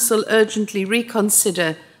the council urgently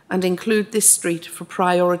reconsider and include this street for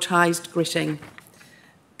prioritised gritting?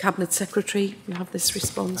 Cabinet Secretary, you have this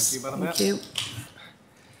response. Thank you, Madam Mayor. Thank you.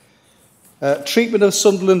 Treatment of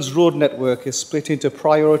Sunderland's road network is split into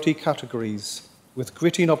priority categories, with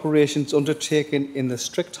gritting operations undertaken in the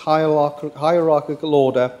strict hierarchical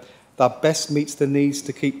order that best meets the needs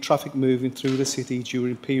to keep traffic moving through the city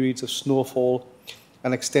during periods of snowfall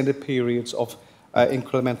and extended periods of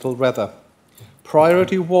inclemental weather.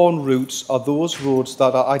 Priority 1 routes are those roads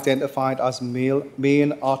that are identified as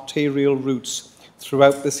main arterial routes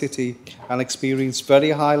throughout the city and experience very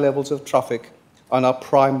high levels of traffic and are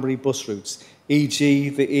primary bus routes, e.g.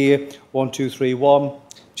 the A1231,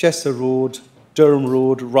 Chester Road, Durham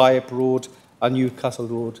Road, Ripe Road and Newcastle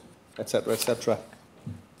Road, etc., etc.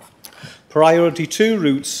 Priority 2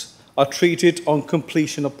 routes are treated on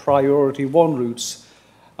completion of Priority 1 routes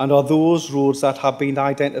and are those roads that have been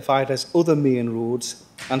identified as other main roads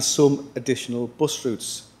and some additional bus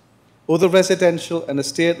routes. Other residential and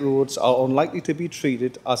estate roads are unlikely to be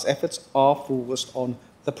treated as efforts are focused on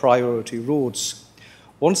the priority roads.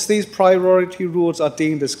 Once these priority roads are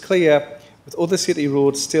deemed as clear, with other city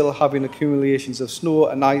roads still having accumulations of snow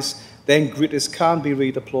and ice, then gritters can be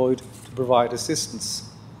redeployed to provide assistance.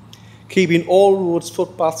 Keeping all roads,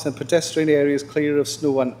 footpaths and pedestrian areas clear of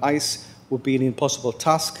snow and ice would be an impossible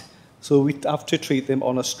task, so we have to treat them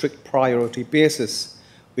on a strict priority basis.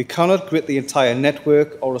 We cannot grid the entire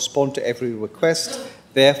network or respond to every request.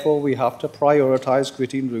 Therefore, we have to prioritise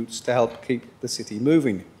gridding routes to help keep the city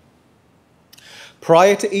moving.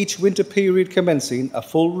 Prior to each winter period commencing, a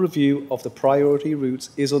full review of the priority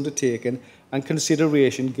routes is undertaken and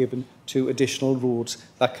consideration given to additional roads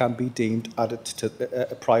that can be deemed added to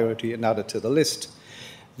a priority and added to the list.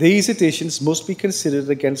 These additions must be considered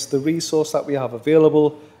against the resource that we have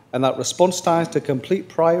available, and that response times to complete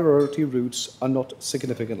priority routes are not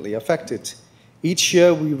significantly affected. Each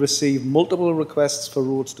year we receive multiple requests for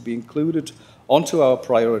roads to be included onto our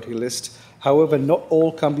priority list. However, not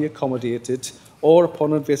all can be accommodated or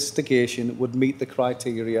upon investigation would meet the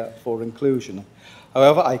criteria for inclusion.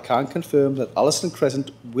 However, I can confirm that Allison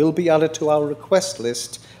Crescent will be added to our request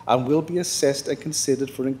list and will be assessed and considered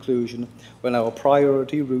for inclusion when our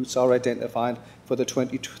priority routes are identified for the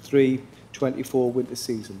 23-24 winter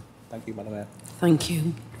season. Thank you, Madam Mayor. Thank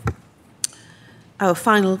you. Our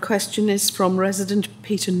final question is from resident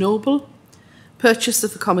Peter Noble. Purchase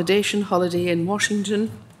of accommodation Holiday Inn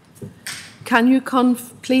Washington. Can you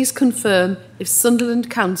please confirm if Sunderland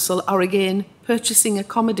Council are again purchasing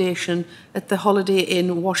accommodation at the Holiday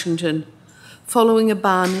Inn Washington, following a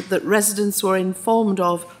ban that residents were informed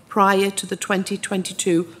of prior to the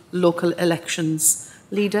 2022 local elections?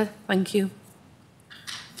 Leader, thank you.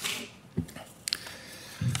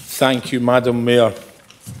 Thank you, Madam Mayor.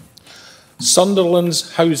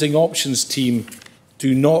 Sunderland's housing options team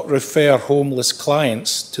do not refer homeless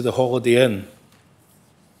clients to the Holiday Inn.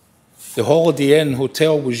 The Holiday Inn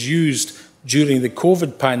hotel was used during the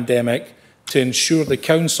COVID pandemic to ensure the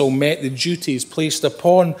council met the duties placed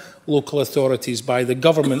upon local authorities by the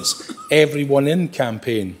government's Everyone In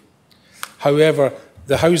campaign. However,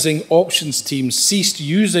 the housing options team ceased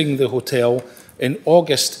using the hotel in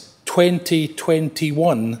August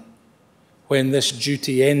 2021 when this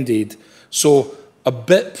duty ended, so a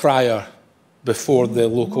bit prior before the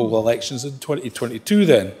local elections in 2022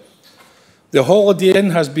 then. The Holiday Inn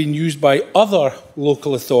has been used by other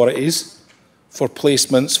local authorities for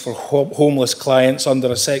placements for homeless clients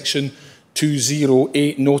under a Section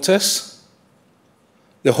 208 notice.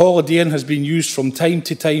 The Holiday Inn has been used from time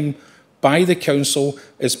to time by the council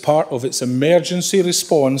as part of its emergency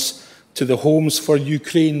response to the Homes for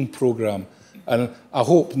Ukraine programme, and I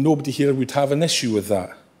hope nobody here would have an issue with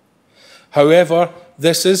that. However,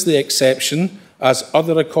 this is the exception, as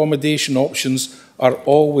other accommodation options are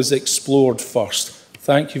always explored first.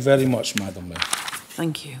 Thank you very much, Madam Mayor.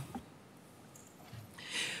 Thank you.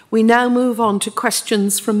 We now move on to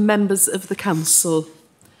questions from members of the Council.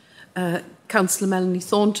 Councillor Melanie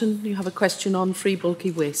Thornton, you have a question on free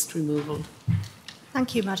bulky waste removal.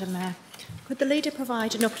 Thank you, Madam Mayor. Could the Leader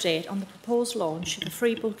provide an update on the proposed launch of the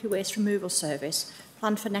free bulky waste removal service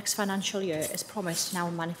planned for next financial year as promised in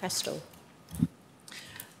our manifesto?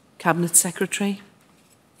 Cabinet Secretary.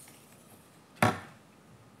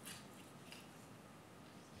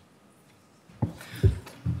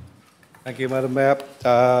 Thank you, Madam Mayor.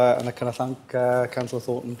 And I can thank Councillor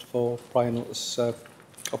Thornton for prior notice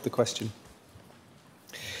of the question.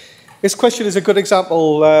 This question is a good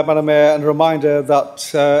example, Madam Mayor, and a reminder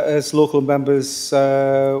that as local members,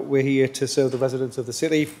 we're here to serve the residents of the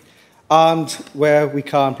city and where we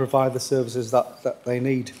can provide the services that they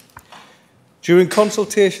need. During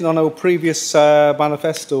consultation on our previous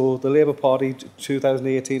manifesto, the Labour Party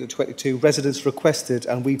 2018 to 22, residents requested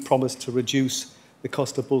and we promised to reduce the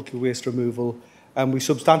cost of bulky waste removal, and we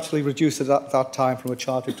substantially reduced it at that time from a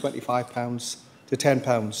charge of £25 to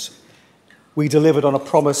 £10. We delivered on a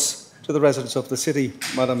promise to the residents of the city,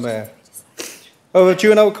 Madam Mayor. However,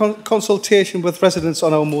 during our consultation with residents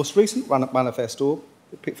on our most recent manifesto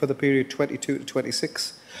for the period 22 to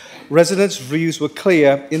 26, residents' views were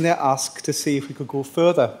clear in their ask to see if we could go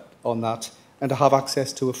further on that and to have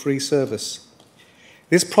access to a free service.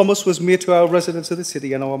 This promise was made to our residents of the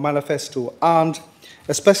city in our manifesto, and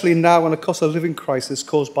especially now in a cost of living crisis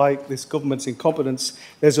caused by this government's incompetence,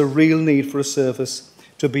 there's a real need for a service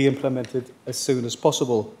to be implemented as soon as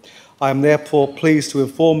possible. I am therefore pleased to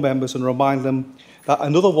inform members and remind them that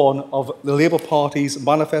another one of the Labour Party's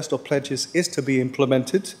manifesto pledges is to be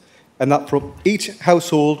implemented, and that from each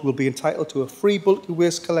household will be entitled to a free bulky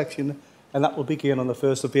waste collection, and that will begin on the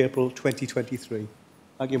 1st of April 2023.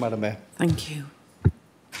 Thank you, Madam Mayor. Thank you.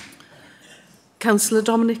 Councillor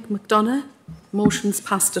Dominic McDonough, motions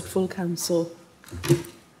passed at full council.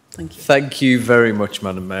 Thank you. Thank you very much,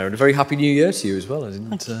 Madam Mayor, and a very happy New Year to you as well. I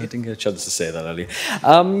didn't get a chance to say that earlier.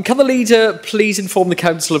 Can the Leader please inform the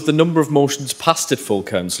Council of the number of motions passed at full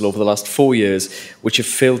council over the last 4 years which have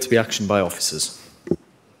failed to be actioned by officers?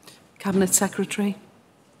 Cabinet Secretary.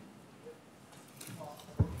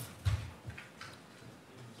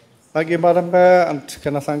 Thank you, Madam Mayor, and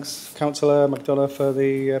can I thank Councillor McDonough for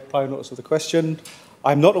the prior notice of the question.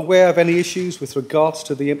 I'm not aware of any issues with regards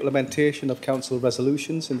to the implementation of Council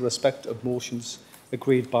resolutions in respect of motions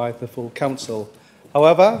agreed by the full Council.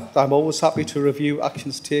 However, I'm always happy to review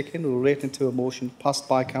actions taken relating to a motion passed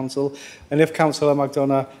by Council, and if Councillor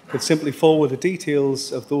McDonough could simply forward the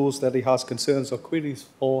details of those that he has concerns or queries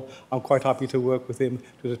for, I'm quite happy to work with him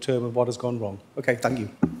to determine what has gone wrong. Okay, thank you.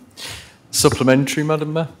 Supplementary,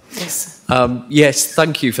 Madam Mayor? Yes. Yes,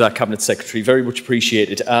 thank you for that, Cabinet Secretary. Very much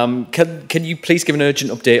appreciated. Can you please give an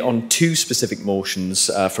urgent update on two specific motions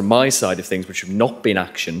from my side of things which have not been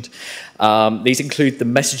actioned? These include the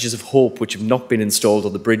messages of hope which have not been installed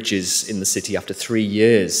on the bridges in the city after 3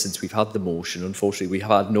 years since we've had the motion. Unfortunately, we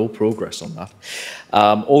have had no progress on that.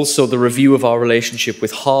 Also, the review of our relationship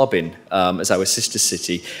with Harbin as our sister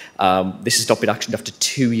city. This has not been actioned after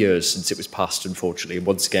 2 years since it was passed, unfortunately. And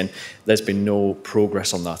once again, there's been no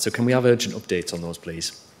progress on that. So can we have urgent updates on those,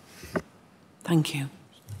 please? Thank you.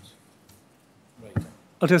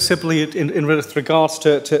 I'll just simply, in regards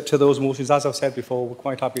to those motions, as I've said before, we're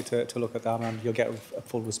quite happy to look at that and you'll get a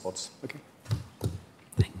full response. Okay.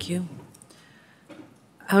 Thank you.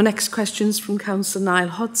 Our next question is from Councillor Niall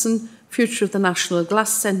Hodson, future of the National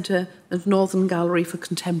Glass Centre and Northern Gallery for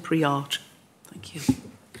Contemporary Art. Thank you.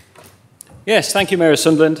 Yes, thank you, Mayor of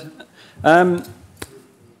Sunderland.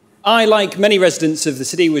 I, like many residents of the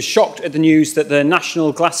city, was shocked at the news that the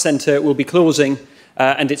National Glass Centre will be closing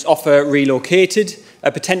and its offer relocated,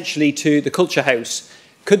 potentially to the Culture House.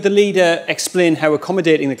 Could the leader explain how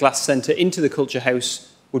accommodating the Glass Centre into the Culture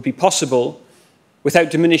House would be possible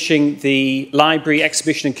without diminishing the library,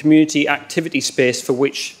 exhibition and community activity space for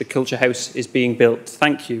which the Culture House is being built?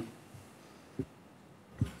 Thank you.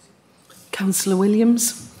 Councillor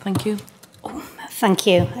Williams, thank you. Thank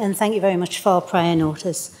you, and thank you very much for prior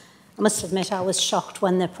notice. I must admit I was shocked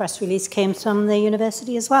when the press release came from the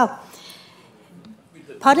university as well.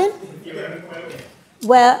 Pardon?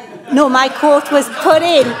 Well, no, my quote was put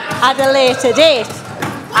in at a later date.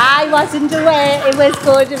 I wasn't aware it was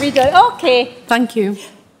going to be done. Okay. Thank you.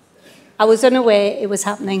 I was unaware it was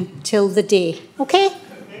happening till the day. Okay?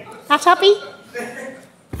 That happy?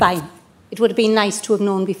 Fine. It would have been nice to have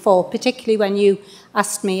known before, particularly when you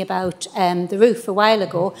asked me about the roof a while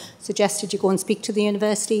ago, suggested you go and speak to the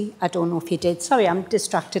university. I don't know if you did. Sorry, I'm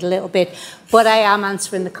distracted a little bit, but I am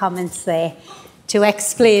answering the comments there to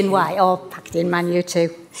explain why. Oh, packed in Manu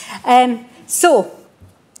too. So,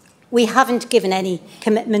 we haven't given any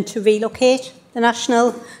commitment to relocate the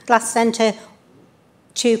National Glass Centre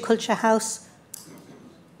to Culture House.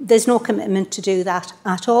 There's no commitment to do that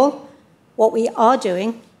at all. What we are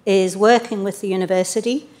doing is working with the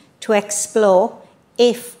university to explore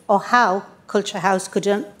if or how Culture House could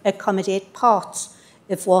accommodate parts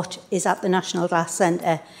of what is at the National Glass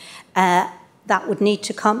Centre. That would need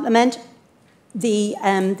to complement the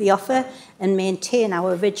offer and maintain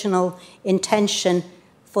our original intention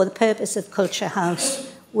for the purpose of Culture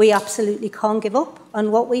House. We absolutely can't give up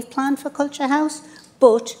on what we've planned for Culture House,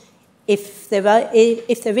 but if there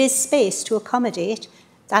is space to accommodate,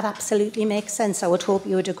 that absolutely makes sense. I would hope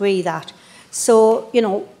you would agree that. So, you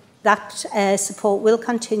know, that support will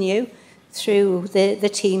continue through the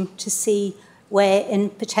team to see where in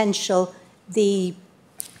potential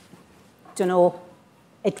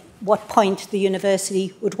at what point the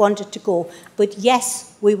university would want it to go. But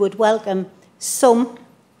yes, we would welcome some,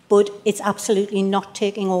 but it's absolutely not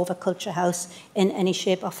taking over Culture House in any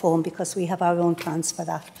shape or form because we have our own plans for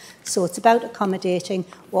that. So it's about accommodating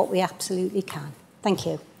what we absolutely can. Thank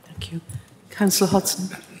you. Thank you. Councillor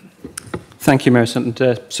Hodson. Thank you, Mayor Sutton.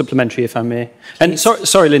 Supplementary, if I may. And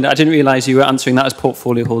sorry, Linda, I didn't realise you were answering that as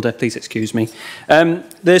portfolio holder. Please excuse me.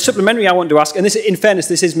 The supplementary I want to ask, and this, in fairness,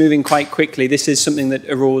 this is moving quite quickly. This is something that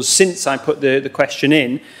arose since I put the question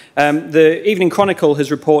in. The Evening Chronicle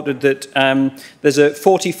has reported that there's a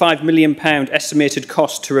 £45 million estimated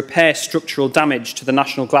cost to repair structural damage to the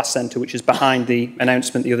National Glass Centre, which is behind the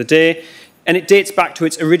announcement the other day. And it dates back to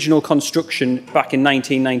its original construction back in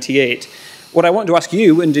 1998. What I want to ask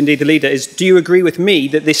you, and indeed the leader, is do you agree with me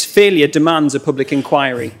that this failure demands a public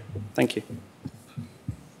inquiry? Thank you.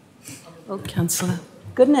 Oh, Councillor.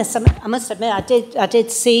 Goodness, I must admit, I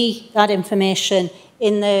did see that information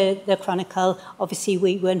in the Chronicle. Obviously,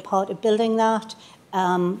 we weren't part of building that.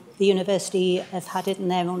 The university has had it in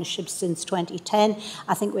their ownership since 2010.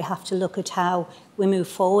 I think we have to look at how we move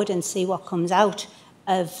forward and see what comes out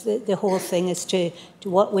of the whole thing as to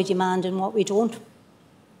what we demand and what we don't.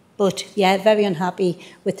 But, yeah, very unhappy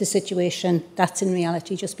with the situation that's in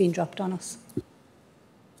reality just been dropped on us.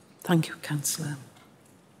 Thank you, Councillor.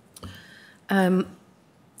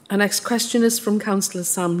 Our next question is from Councillor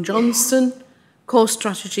Sam Johnston, Core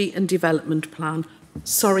Strategy and Development Plan.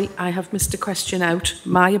 Sorry, I have missed a question out.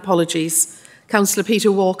 My apologies. Councillor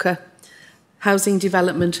Peter Walker, Housing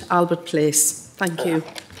Development, Albert Place. Thank you.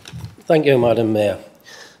 Thank you, Madam Mayor.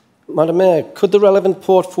 Madam Mayor, could the relevant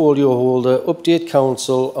portfolio holder update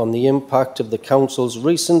Council on the impact of the Council's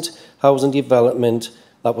recent housing development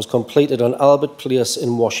that was completed on Albert Place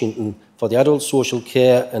in Washington for the adult social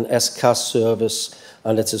care and SCAS service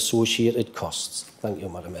and its associated costs? Thank you,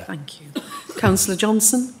 Madam Mayor. Thank you. Councillor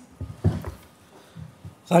Johnson.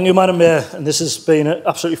 Thank you, Madam Mayor. And this has been an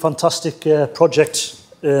absolutely fantastic project.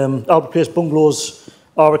 Albert Place Bungalows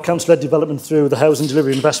are a council-led development through the Housing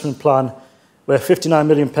Delivery Investment Plan, where £59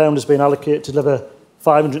 million has been allocated to deliver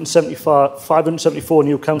 574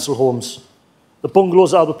 new council homes. The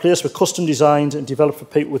bungalows at Albert Place were custom designed and developed for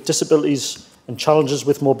people with disabilities and challenges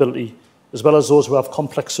with mobility, as well as those who have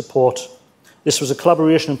complex support. This was a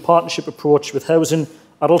collaboration and partnership approach with Housing,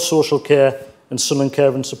 Adult Social Care and Sunderland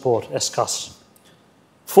Care and Support, SCAS.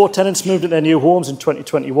 4 tenants moved into their new homes in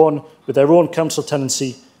 2021 with their own council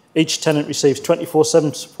tenancy. Each tenant receives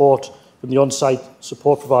 24/7 support from the on-site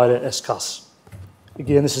support provider, SCAS.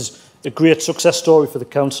 Again, this is a great success story for the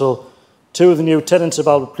council. 2 of the new tenants of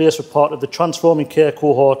Albert Place were part of the Transforming Care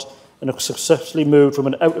cohort and have successfully moved from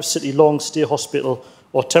an out-of-city long-stay hospital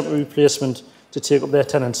or temporary placement to take up their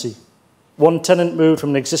tenancy. 1 tenant moved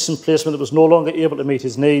from an existing placement that was no longer able to meet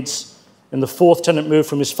his needs, and the 4th tenant moved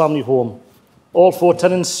from his family home. All 4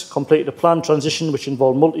 tenants completed a planned transition which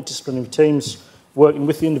involved multidisciplinary teams working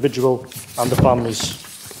with the individual and the families.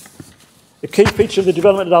 A key feature of the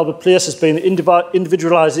development at Albert Place has been the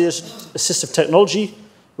individualised assistive technology,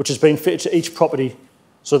 which has been fitted to each property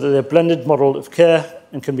so that they're a blended model of care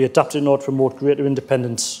and can be adapted in order to promote greater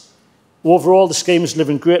independence. Overall, the scheme is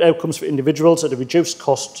delivering great outcomes for individuals at a reduced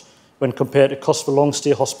cost when compared to costs for long-stay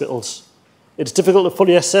hospitals. It's difficult to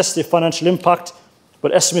fully assess the financial impact,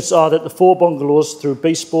 but estimates are that the 4 bungalows through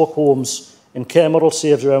bespoke homes and care model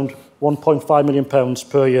saves around £1.5 million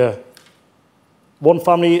per year. One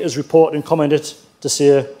family has reported and commented to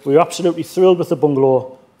say, "We're absolutely thrilled with the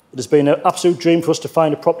bungalow. It has been an absolute dream for us to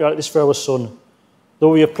find a property like this for our son. Though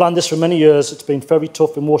we have planned this for many years, it's been very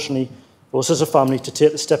tough emotionally for us as a family to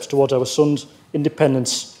take the steps towards our son's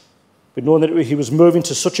independence. But knowing that he was moving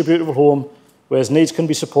to such a beautiful home where his needs can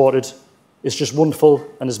be supported is just wonderful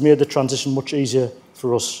and has made the transition much easier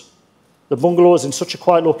for us. The bungalow is in such a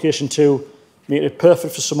quiet location too, making it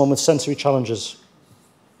perfect for someone with sensory challenges.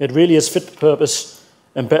 It really is fit for purpose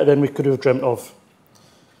and better than we could have dreamt of.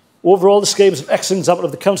 Overall, the scheme is an excellent example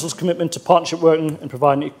of the Council's commitment to partnership working and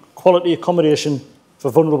providing quality accommodation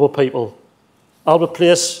for vulnerable people. Albert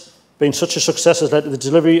Place, being such a success, has led to the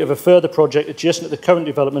delivery of a further project adjacent to the current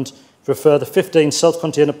development for a further 15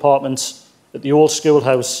 self-contained apartments at the old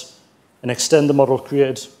schoolhouse and extend the model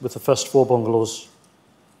created with the first 4 bungalows.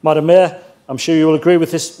 Madam Mayor, I'm sure you will agree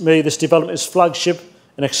with me, this development is flagship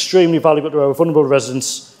and extremely valuable to our vulnerable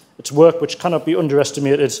residents. It's work which cannot be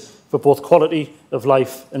underestimated for both quality of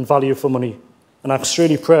life and value for money. And I'm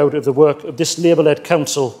extremely proud of the work of this Labour-led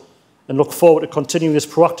council and look forward to continuing this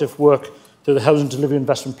proactive work through the Housing Delivery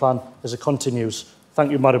Investment Plan as it continues.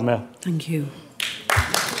 Thank you, Madam Mayor. Thank you.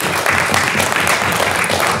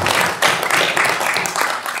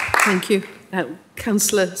 Thank you.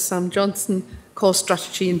 Councillor Sam Johnson, Core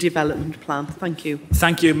Strategy and Development Plan. Thank you.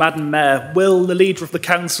 Thank you, Madam Mayor. Will the Leader of the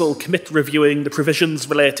Council commit to reviewing the provisions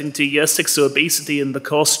relating to Year 6 obesity in the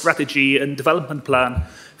Core Strategy and Development Plan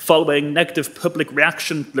following negative public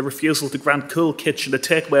reaction to the refusal to grant Cool Kitchen a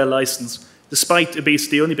takeaway licence, despite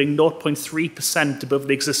obesity only being 0.3% above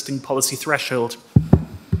the existing policy threshold?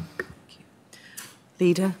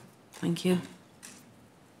 Leader, thank you.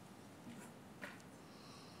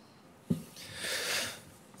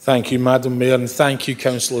 Thank you, Madam Mayor, and thank you,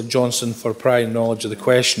 Councillor Johnson, for prior knowledge of the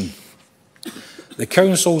question. The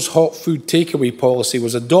Council's hot food takeaway policy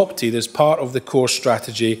was adopted as part of the Core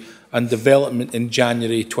Strategy and Development in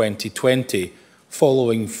January 2020,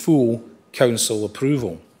 following full Council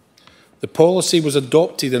approval. The policy was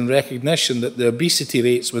adopted in recognition that the obesity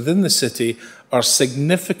rates within the city are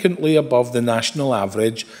significantly above the national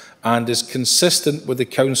average and is consistent with the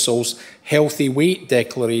Council's Healthy Weight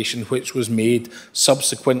Declaration, which was made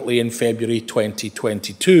subsequently in February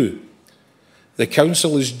 2022. The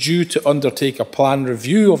Council is due to undertake a plan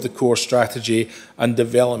review of the Core Strategy and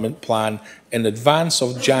Development Plan in advance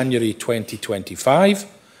of January 2025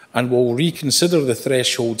 and will reconsider the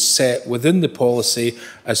thresholds set within the policy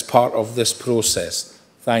as part of this process.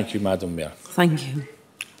 Thank you, Madam Mayor. Thank you.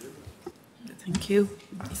 Thank you.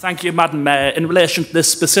 Thank you, Madam Mayor. In relation to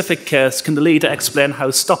this specific case, can the leader explain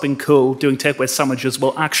how stopping coal doing takeaway sandwiches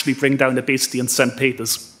will actually bring down obesity in St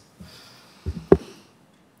Peters?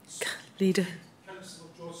 Leader.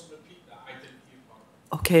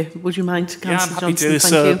 Okay, would you mind, Councillor Yeah, I'm happy Johnson? to.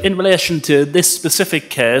 Thank So, you. in relation to this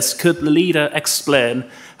specific case, could the leader explain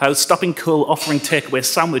how stopping coal offering takeaway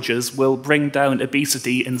sandwiches will bring down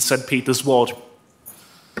obesity in St Peters ward?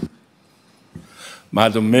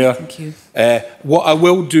 Madam Mayor. Thank you. What I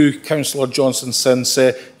will do, Councillor Johnson, since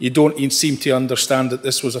you don't even seem to understand that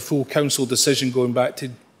this was a full council decision going back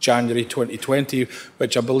to January 2020,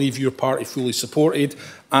 which I believe your party fully supported,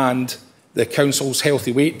 and the Council's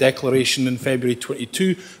Healthy Weight Declaration in February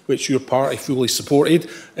 22, which your party fully supported,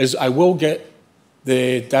 is I will get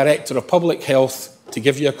the Director of Public Health to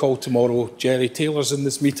give you a call tomorrow. Jerry Taylor's in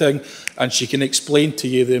this meeting, and she can explain to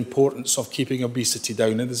you the importance of keeping obesity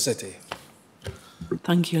down in the city.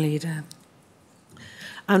 Thank you, Leader.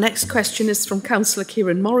 Our next question is from Councillor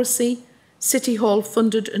Kieran Morrissey. City Hall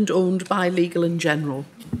funded and owned by Legal & General.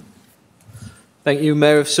 Thank you,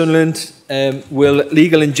 Mayor of Sunderland. Will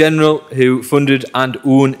Legal & General, who funded and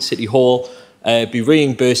own City Hall, be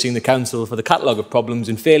reimbursing the council for the catalogue of problems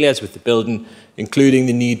and failures with the building, including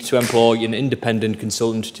the need to employ an independent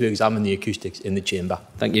consultant to examine the acoustics in the chamber?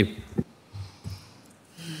 Thank you.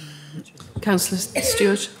 Councillor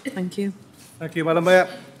Stewart, thank you. Thank you, Madam Mayor.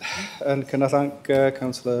 And can I thank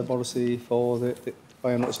Councillor Morrissey for the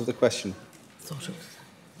notice of the question.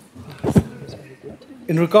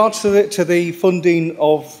 In regards to the funding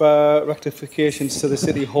of rectifications to the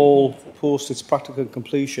City Hall post its practical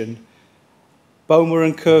completion, Bowmer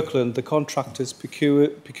and Kirkland, the contractors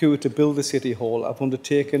procured to build the City Hall, have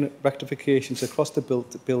undertaken rectifications across the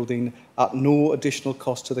building at no additional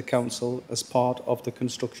cost to the council as part of the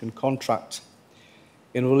construction contract.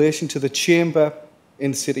 In relation to the chamber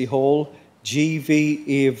in City Hall,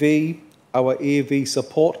 GVAV, our AV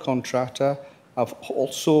support contractor, have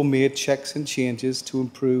also made checks and changes to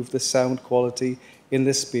improve the sound quality in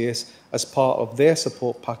this space as part of their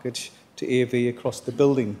support package to AV across the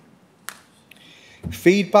building.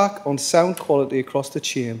 Feedback on sound quality across the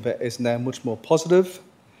chamber is now much more positive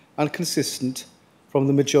and consistent from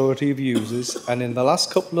the majority of users, and in the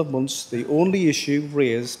last couple of months the only issue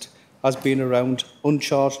raised has been around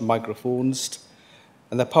uncharged microphones,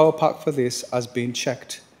 and the power pack for this has been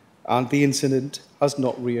checked and the incident has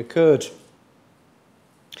not reoccurred.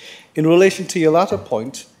 In relation to your latter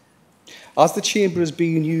point, as the chamber is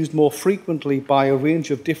being used more frequently by a range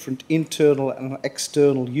of different internal and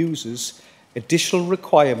external users, additional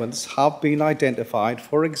requirements have been identified,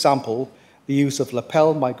 for example, the use of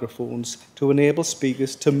lapel microphones to enable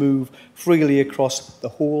speakers to move freely across the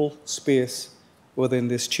whole space within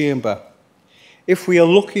this chamber. If we are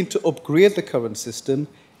looking to upgrade the current system,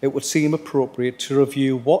 it would seem appropriate to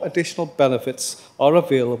review what additional benefits are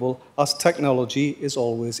available, as technology is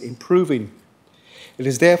always improving. It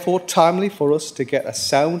is therefore timely for us to get a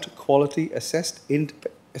sound quality assessed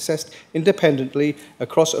independently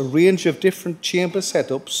across a range of different chamber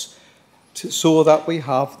setups so that we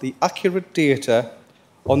have the accurate data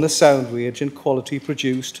on the sound range and quality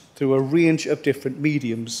produced through a range of different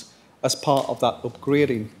mediums as part of that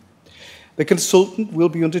upgrading. The consultant will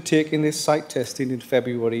be undertaking this site testing in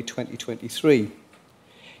February 2023.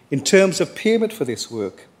 In terms of payment for this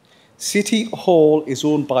work, City Hall is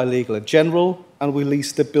owned by Legal & General and we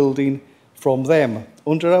lease the building from them.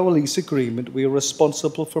 Under our lease agreement, we are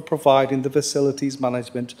responsible for providing the facilities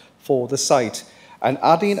management for the site, and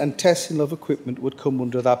adding and testing of equipment would come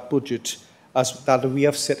under that budget that we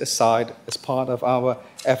have set aside as part of our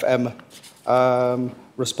FM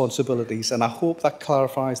responsibilities, and I hope that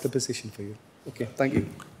clarifies the position for you. Okay, thank you.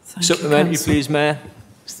 Supplementary, please, Mayor.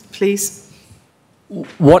 Please.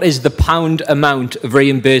 What is the pound amount of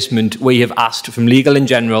reimbursement we have asked from Legal &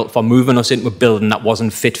 General for moving us into a building that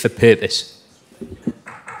wasn't fit for purpose? I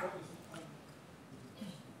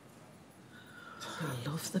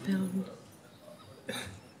love the building.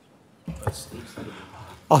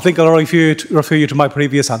 I think I'll refer you to my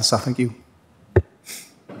previous answer. Thank you.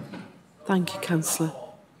 Thank you, Councillor.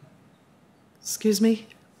 Excuse me?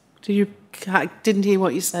 I didn't hear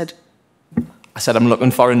what you said. I said I'm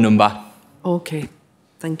looking for a number. Okay,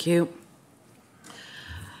 thank you.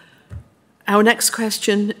 Our next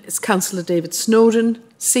question is Councillor David Snowden,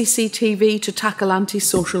 CCTV to tackle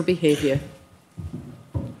antisocial behaviour.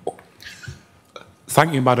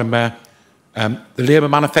 Thank you, Madam Mayor. The Labour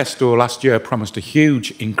manifesto last year promised a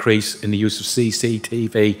huge increase in the use of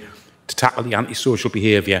CCTV to tackle the antisocial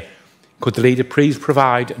behaviour. Could the leader please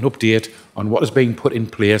provide an update on what is being put in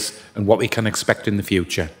place and what we can expect in the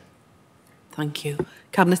future? Thank you.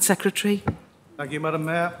 Cabinet Secretary. Thank you, Madam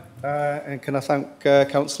Mayor. And can I thank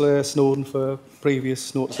Councillor Snowden for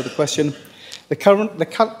previous notice of the question. The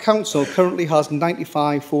Council currently has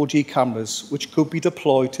 95 4G cameras which could be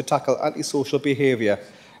deployed to tackle antisocial behaviour.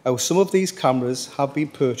 Some of these cameras have been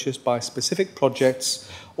purchased by specific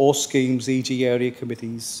projects or schemes, e.g. area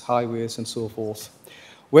committees, highways and so forth.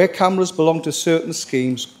 Where cameras belong to certain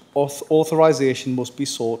schemes, authorisation must be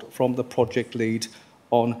sought from the project lead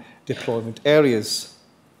on deployment areas.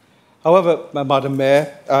 However, Madam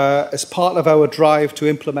Mayor, as part of our drive to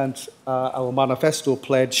implement our manifesto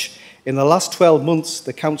pledge, in the last 12 months,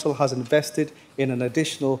 the Council has invested in an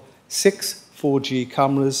additional 6 4G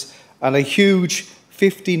cameras and a huge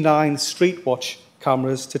 59 street watch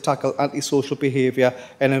cameras to tackle antisocial behaviour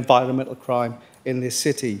and environmental crime in this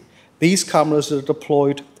city. These cameras are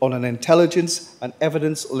deployed on an intelligence and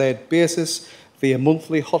evidence-led basis via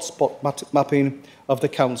monthly hotspot mapping of the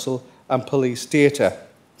Council and police data.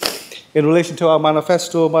 In relation to our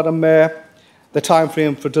manifesto, Madam Mayor, the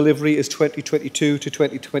timeframe for delivery is 2022 to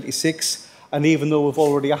 2026, and even though we've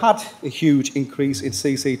already had a huge increase in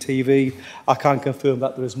CCTV, I can confirm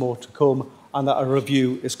that there is more to come and that a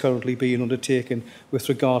review is currently being undertaken with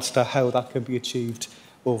regards to how that can be achieved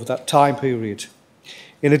over that time period.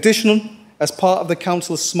 In addition, as part of the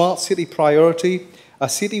Council's Smart City priority, a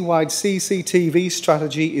citywide CCTV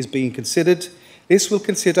strategy is being considered. This will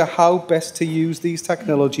consider how best to use these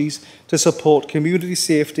technologies to support community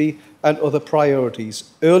safety and other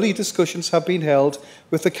priorities. Early discussions have been held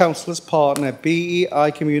with the Council's partner,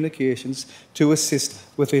 BEI Communications, to assist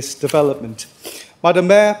with this development. Madam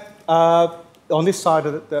Mayor, on this side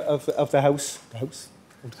of the house,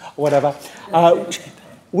 whatever,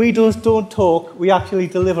 we just don't talk, we actually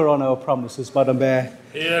deliver on our promises, Madam Mayor.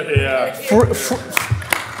 Here, here.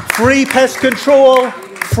 Free pest control,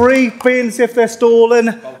 free bins if they're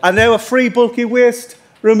stolen, and now a free bulky waste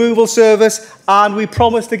removal service, and we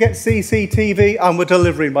promise to get CCTV, and we're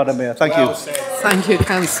delivering, Madam Mayor. Thank you. Thank you,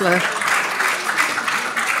 Councillor.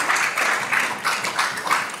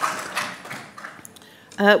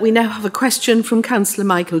 We now have a question from Councillor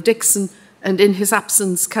Michael Dixon, and in his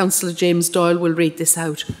absence, Councillor James Doyle will read this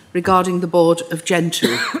out regarding the board of Gen 2.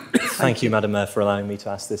 Thank you, Madam Mayor, for allowing me to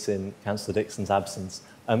ask this in Councillor Dixon's absence.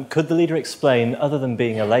 Could the leader explain, other than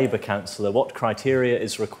being a Labour councillor, what criteria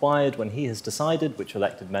is required when he has decided which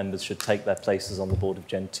elected members should take their places on the board of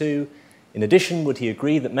Gen 2? In addition, would he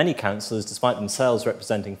agree that many councillors, despite themselves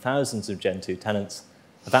representing thousands of Gen 2 tenants,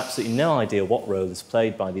 have absolutely no idea what role is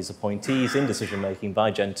played by these appointees in decision-making by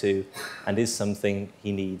Gen 2 and is something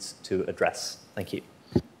he needs to address? Thank you.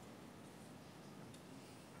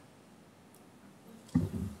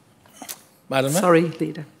 Madam Mayor? Sorry,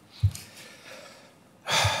 Leader.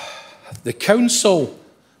 The Council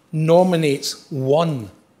nominates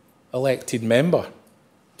one elected member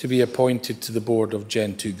to be appointed to the board of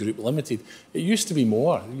Gen 2 Group Limited. It used to be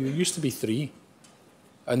more. It used to be 3.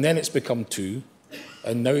 And then it's become 2.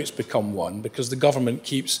 And now it's become 1 because the government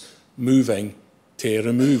keeps moving to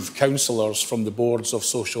remove councillors from the boards of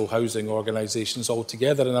social housing organisations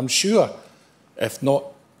altogether. And I'm sure, if not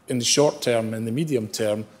in the short term, in the medium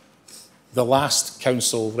term, the last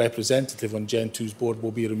council representative on Gen 2's board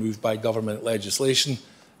will be removed by government legislation,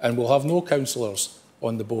 and we'll have no councillors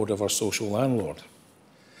on the board of our social landlord.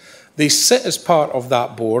 They sit as part of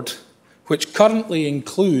that board, which currently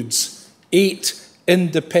includes 8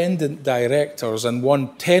 independent directors and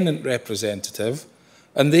 1 tenant representative,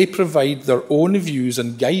 and they provide their own views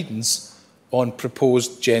and guidance on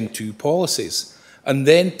proposed Gen 2 policies, and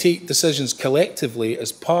then take decisions collectively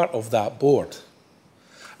as part of that board.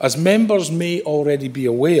 As members may already be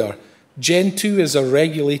aware, Gen 2 is a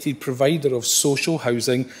regulated provider of social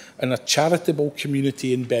housing and a charitable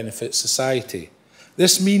community and benefit society.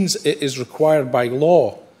 This means it is required by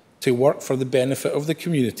law to work for the benefit of the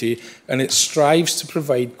community, and it strives to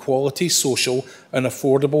provide quality social and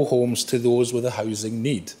affordable homes to those with a housing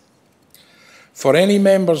need. For any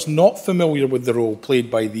members not familiar with the role played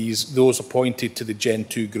by those appointed to the Gen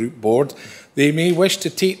 2 Group Board, they may wish to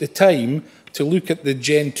take the time to look at the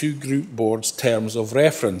Gen 2 Group Board's terms of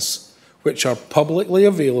reference, which are publicly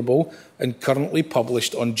available and currently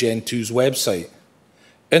published on Gen 2's website.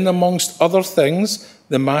 In amongst other things,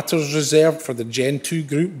 the matters reserved for the Gen 2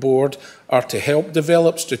 Group Board are to help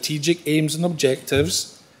develop strategic aims and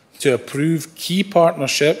objectives, to approve key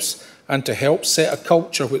partnerships, and to help set a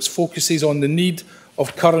culture which focuses on the need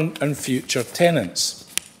of current and future tenants.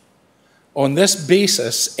 On this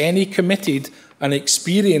basis, any committed and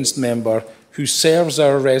experienced member who serves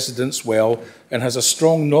our residents well and has a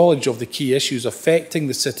strong knowledge of the key issues affecting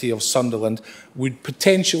the City of Sunderland would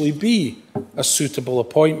potentially be a suitable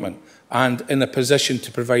appointment and in a position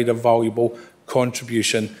to provide a valuable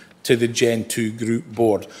contribution to the Gen 2 Group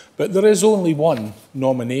Board. But there is only one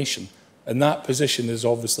nomination, and that position is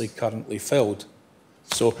obviously currently filled.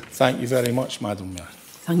 So thank you very much, Madam Mayor.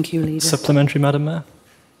 Thank you, Leader. Supplementary, Madam Mayor?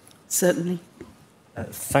 Certainly.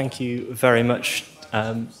 Thank you very much.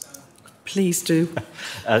 Please do.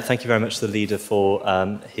 Thank you very much to the Leader for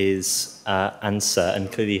his answer,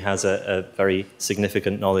 and clearly has a very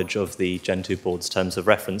significant knowledge of the Gen 2 Board's terms of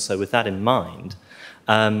reference. So with that in mind,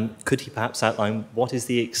 could he perhaps outline what is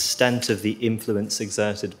the extent of the influence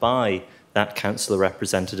exerted by that councillor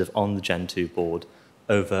representative on the Gen 2 Board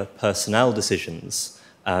over personnel decisions,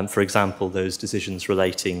 for example, those decisions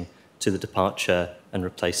relating to the departure and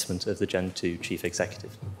replacement of the Gen 2 Chief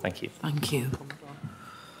Executive? Thank you. Thank you.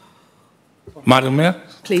 Madam Mayor?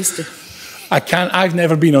 Please do. I've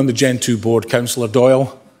never been on the Gen 2 Board, Councillor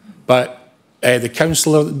Doyle, but the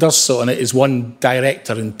councillor that does sit on it is one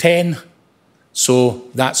director in 10, so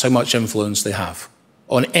that's how much influence they have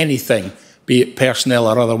on anything, be it personnel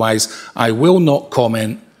or otherwise. I will not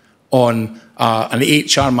comment on an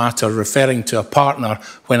HR matter referring to a partner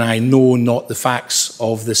when I know not the facts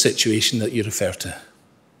of the situation that you refer to.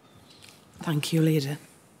 Thank you, Leader.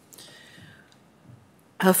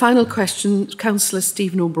 Our final question, Councillor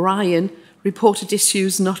Stephen O'Brien, reported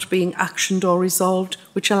issues not being actioned or resolved,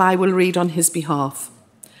 which I will read on his behalf.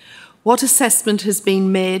 What assessment has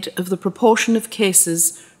been made of the proportion of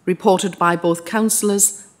cases reported by both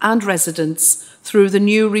councillors and residents through the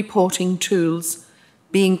new reporting tools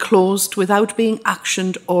being closed without being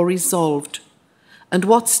actioned or resolved? And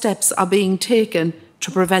what steps are being taken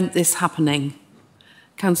to prevent this happening?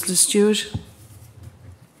 Councillor Stewart.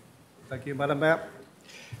 Thank you, Madam Mayor.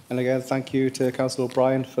 And again, thank you to Councillor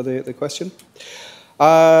O'Brien for the question.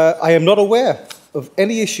 I am not aware of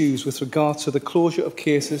any issues with regard to the closure of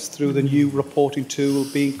cases through the new reporting tool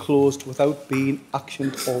being closed without being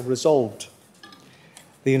actioned or resolved.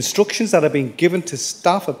 The instructions that have been given to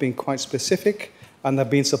staff have been quite specific, and they've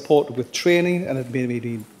been supported with training, and have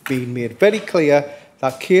been made very clear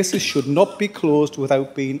that cases should not be closed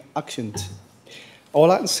without being actioned. All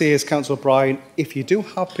I can say is, Councillor O'Brien, if you do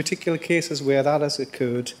have particular cases where that has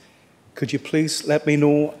occurred, could you please let me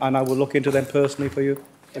know, and I will look into them personally for you.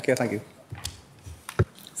 Okay, thank you.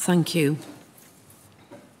 Thank you.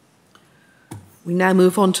 We now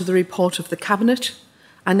move on to the report of the Cabinet.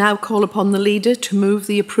 I now call upon the Leader to move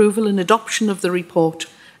the approval and adoption of the report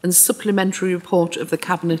and supplementary report of the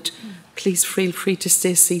Cabinet. Please feel free to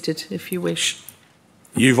stay seated if you wish.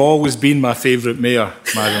 You've always been my favourite mayor,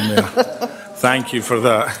 Madam Mayor. Thank you for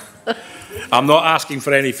that. I'm not asking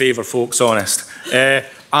for any favour, folks, honest.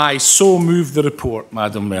 I so move the report,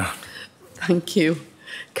 Madam Mayor. Thank you.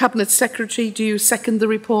 Cabinet Secretary, do you second the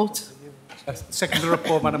report? Second the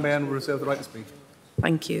report, Madam Mayor, and will reserve the right to speak.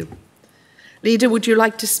 Thank you. Leader, would you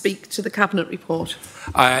like to speak to the Cabinet report?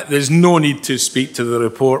 There's no need to speak to the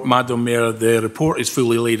report, Madam Mayor. The report is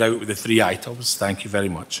fully laid out with the 3 items. Thank you very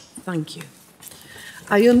much. Thank you.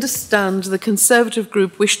 I understand the Conservative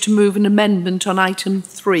group wish to move an amendment on item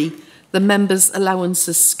 3, the Members'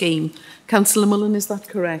 Allowances Scheme. Councillor Mullen, is that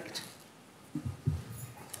correct?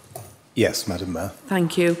 Yes, Madam Mayor.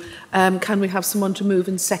 Thank you. Can we have someone to move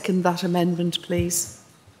and second that amendment, please?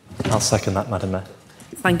 I'll second that, Madam Mayor.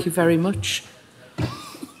 Thank you very much.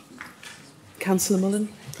 Councillor Mullen,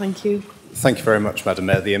 thank you. Thank you very much, Madam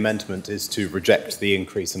Mayor. The amendment is to reject the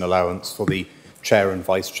increase in allowance for the Chair and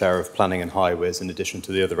Vice Chair of Planning and Highways, in addition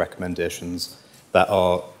to the other recommendations that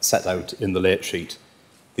are set out in the late sheet.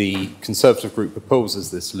 The Conservative group opposes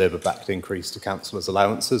this Labour-backed increase to councillors'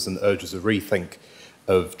 allowances and urges a rethink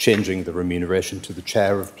of changing the remuneration to the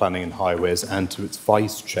Chair of Planning and Highways and to its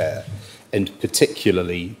Vice Chair, and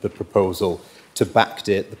particularly the proposal to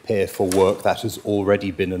backdate the pay for work that has already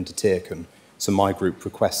been undertaken. So my group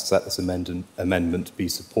requests that this amendment be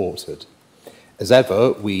supported. As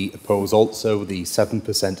ever, we oppose also the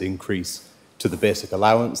 7% increase to the basic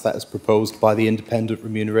allowance that is proposed by the Independent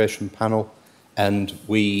Remuneration Panel, and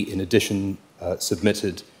we, in addition,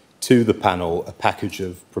 submitted to the panel a package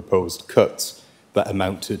of proposed cuts that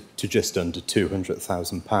amounted to just under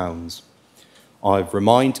 £200,000. I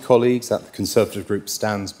remind colleagues that the Conservative group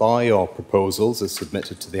stands by our proposals as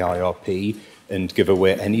submitted to the IRP and give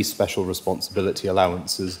away any special responsibility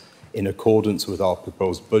allowances in accordance with our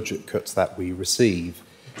proposed budget cuts that we receive.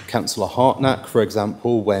 Councillor Hartnack, for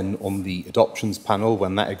example, when on the adoptions panel,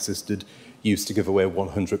 when that existed, used to give away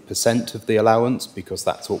 100% of the allowance because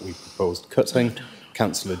that's what we proposed cutting.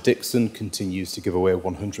 Councillor Dixon continues to give away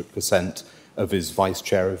 100% of his Vice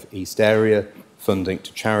Chair of East Area funding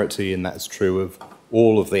to charity, and that's true of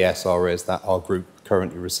all of the SRAs that our group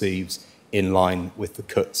currently receives in line with the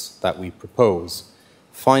cuts that we propose.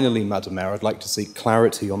 Finally, Madam Mayor, I'd like to seek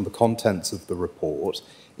clarity on the contents of the report.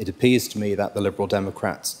 It appears to me that the Liberal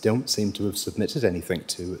Democrats don't seem to have submitted anything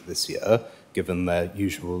to it this year, given their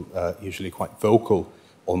usually quite vocal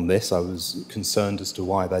on this. I was concerned as to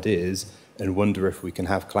why that is, and wonder if we can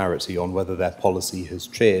have clarity on whether their policy has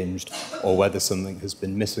changed or whether something has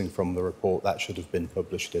been missing from the report that should have been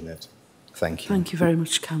published in it. Thank you. Thank you very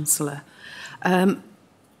much, Councillor.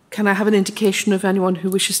 Can I have an indication of anyone who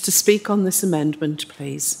wishes to speak on this amendment,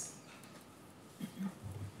 please?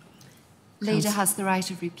 Leader has the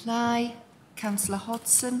right of reply. Councillor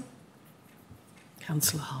Hodson.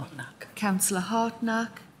 Councillor Hartnack. Councillor Hartnack.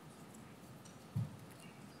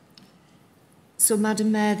 So,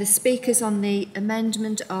 Madam Mayor, the speakers on the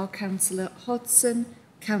amendment are Councillor Hodson,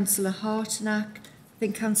 Councillor Hartnack. I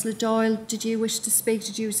think Councillor Doyle, did you wish to speak?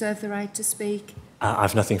 Did you reserve the right to speak?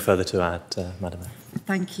 I've nothing further to add, Madam Mayor.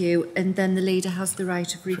 Thank you. And then the leader has the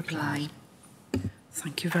right of reply.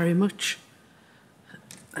 Thank you very much.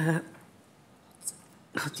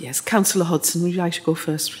 Yes, Councillor Hodson, would you like to go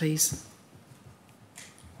first, please?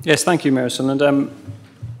 Yes, thank you, Mayor Sunderland.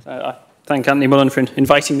 I thank Anthony Mullen for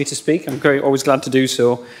inviting me to speak. I'm always glad to do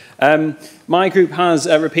so. My group has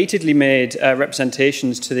repeatedly made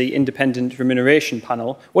representations to the Independent Remuneration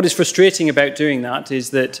Panel. What is frustrating about doing that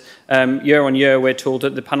is that year on year we're told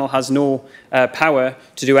that the panel has no power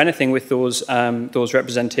to do anything with those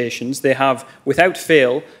representations. They have, without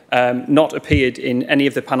fail, not appeared in any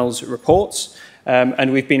of the panel's reports.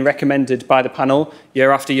 And we've been recommended by the panel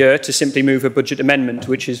year after year to simply move a budget amendment,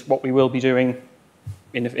 which is what we will be doing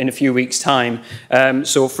in a few weeks' time.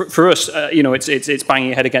 So for us, you know, it's banging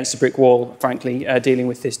your head against a brick wall, frankly, dealing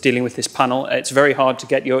with this panel. It's very hard to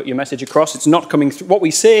get your message across. It's not coming through. What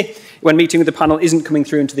we say when meeting with the panel isn't coming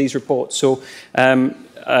through into these reports. So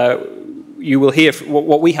you will hear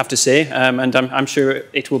what we have to say, and I'm sure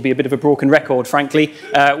it will be a bit of a broken record, frankly,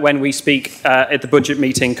 when we speak at the budget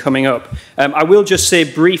meeting coming up. I will just say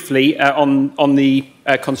briefly on the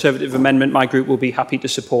Conservative amendment, my group will be happy to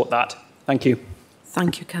support that. Thank you.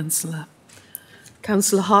 Thank you, Councillor.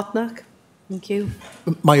 Councillor Hartnack, thank you.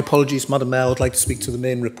 My apologies, Madam Mayor. I'd like to speak to the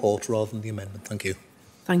main report rather than the amendment. Thank you.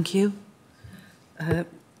 Thank you.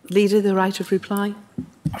 Leader, the right of reply.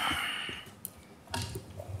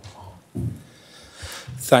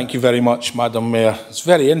 Thank you very much, Madam Mayor. It's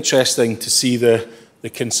very interesting to see the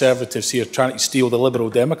Conservatives here trying to steal the Liberal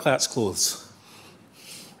Democrats' clothes.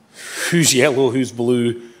 Who's yellow, who's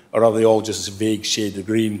blue, or are they all just a vague shade of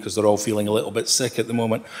green because they're all feeling a little bit sick at the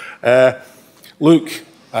moment?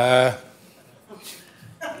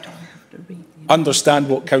 Understand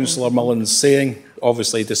what Councillor Mullen's saying.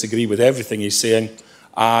 Obviously disagree with everything he's saying.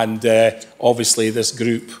 And obviously this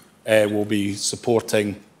group will be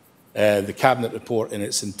supporting the Cabinet report in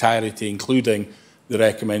its entirety, including the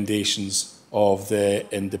recommendations of the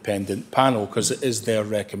independent panel, because it is their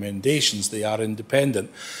recommendations. They are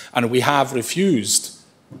independent. And we have refused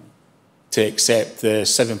to accept the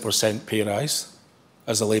 7% pay rise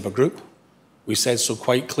as a Labour group. We said so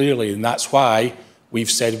quite clearly, and that's why we've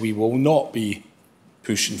said we will not be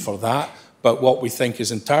pushing for that. But what we think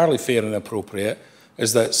is entirely fair and appropriate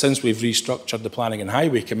is that since we've restructured the Planning and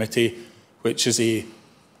Highway Committee, which is a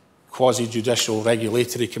quasi-judicial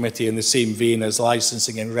regulatory committee in the same vein as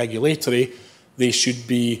licensing and regulatory, they should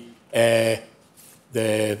be the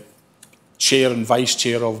chair and vice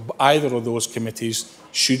chair of either of those committees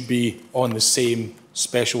should be on the same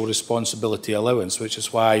special responsibility allowance, which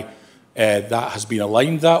is why that has been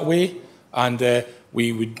aligned that way. And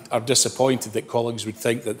we are disappointed that colleagues would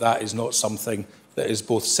think that that is not something that is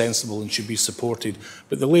both sensible and should be supported.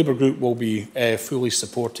 But the Labour group will be fully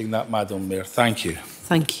supporting that, Madam Mayor. Thank you.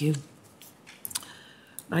 Thank you.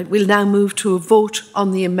 Right, we'll now move to a vote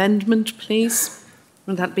on the amendment, please.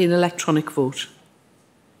 Will that be an electronic vote?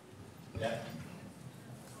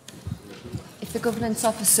 If the governance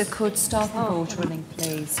officer could start the vote running,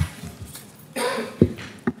 please. Right.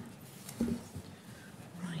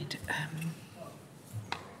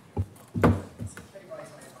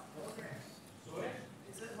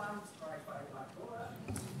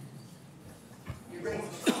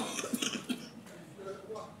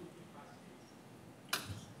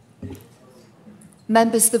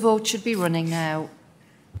 Members, the vote should be running now.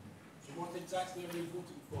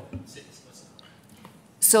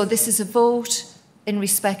 So this is a vote in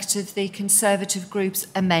respect of the Conservative group's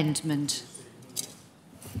amendment.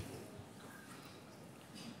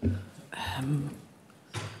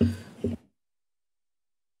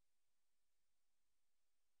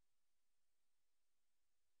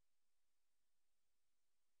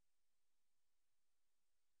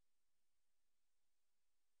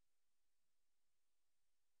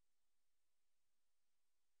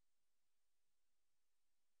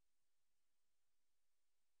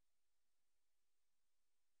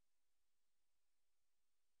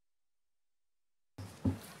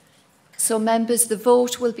 So members, the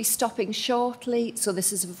vote will be stopping shortly. So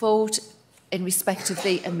this is a vote in respect of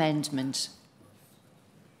the amendment.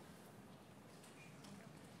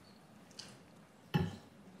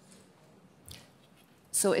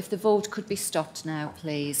 So if the vote could be stopped now,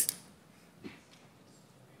 please.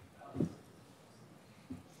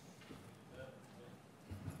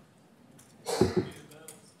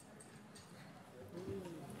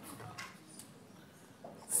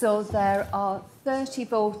 So there are 30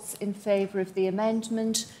 votes in favour of the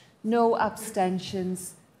amendment, no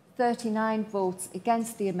abstentions, 39 votes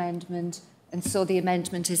against the amendment, and so the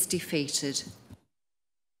amendment is defeated.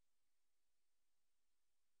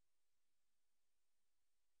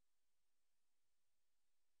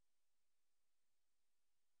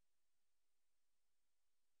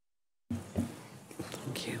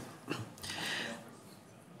 Thank you.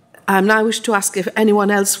 I now wish to ask if anyone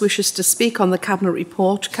else wishes to speak on the Cabinet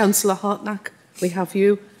report. Councillor Hartnack, we have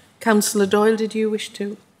you. Councillor Doyle, did you wish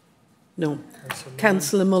to? No.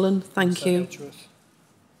 Councillor Mullen, thank you.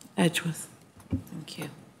 Edgeworth. Thank you.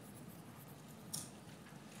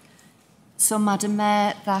 So, Madam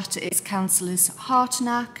Mayor, that is Councillors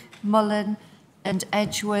Hartnack, Mullen and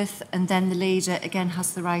Edgeworth, and then the Leader again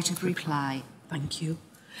has the right of reply. Thank you.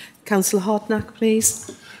 Councillor Hartnack,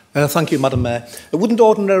 please. Thank you, Madam Mayor. It wouldn't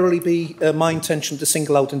ordinarily be my intention to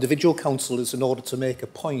single out individual councillors in order to make a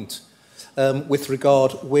point with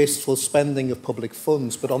regard wasteful spending of public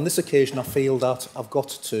funds, but on this occasion I feel that I've got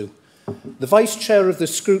to. The Vice Chair of the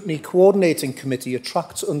Scrutiny Coordinating Committee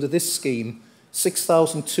attracts under this scheme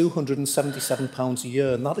 £6,277 a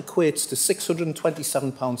year, and that equates to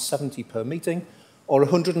 £627.70 per meeting, or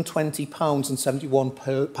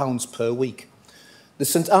 £120.71 per week. The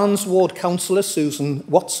St Anne's Ward Councillor, Susan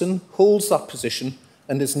Watson, holds that position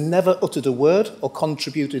and has never uttered a word or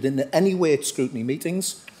contributed in any way at scrutiny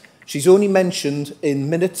meetings. She's only mentioned in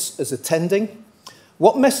minutes as attending.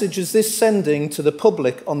 What message is this sending to the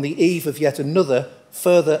public on the eve of yet another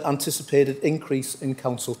further anticipated increase in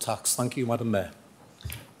council tax? Thank you, Madam Mayor.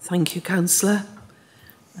 Thank you, Councillor.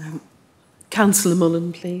 Councillor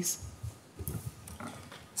Mullen, please.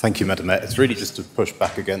 Thank you, Madam Mayor. It's really just to push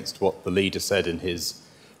back against what the Leader said in his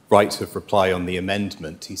right of reply on the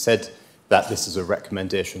amendment. He said that this is a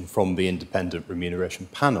recommendation from the Independent Remuneration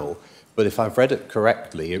Panel, but if I've read it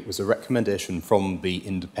correctly, it was a recommendation from the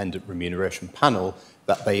Independent Remuneration Panel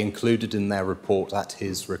that they included in their report at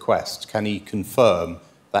his request. Can he confirm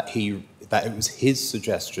that it was his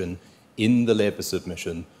suggestion in the Labour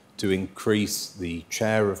submission to increase the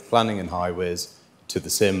Chair of Planning and Highways to the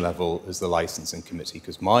same level as the Licensing Committee?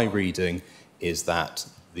 Because my reading is that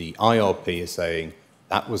the IRP is saying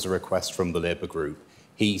that was a request from the Labour group.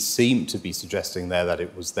 He seemed to be suggesting there that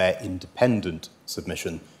it was their independent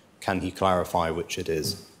submission. Can he clarify which it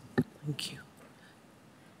is? Thank you.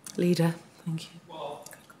 Leader, thank you.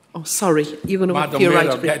 Oh, sorry, you're going to Madam have your Mayor, right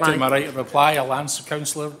I'll of get reply. to my right of reply. I'll answer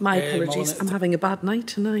Councillor My apologies, I'm having a bad night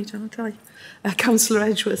tonight, aren't I? Councillor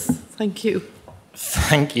Edgeworth, thank you.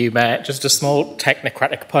 Thank you, Mayor. Just a small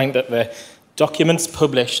technocratic point that the documents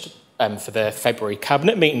published for the February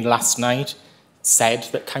Cabinet meeting last night said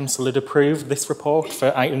that Council had approved this report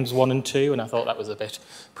for items 1 and 2, and I thought that was a bit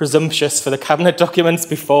presumptuous for the Cabinet documents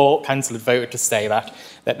before Council had voted to say that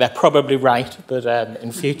they're probably right, but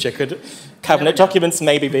in future could Cabinet documents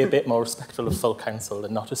maybe be a bit more respectful of full Council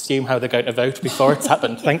and not assume how they're going to vote before it's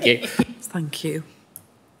happened. Thank you. Thank you.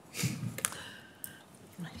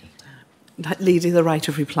 Leader, the right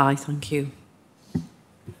of reply, thank you.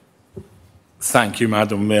 Thank you,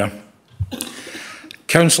 Madam Mayor.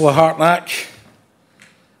 Councillor Hartnack,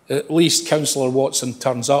 at least Councillor Watson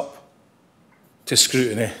turns up to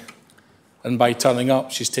scrutiny, and by turning up,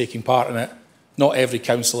 she's taking part in it. Not every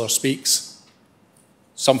councillor speaks.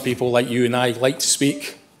 Some people like you and I like to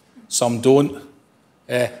speak, some don't.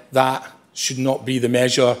 That should not be the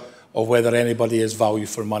measure of whether anybody is value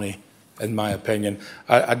for money, in my opinion.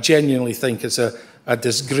 I genuinely think it's a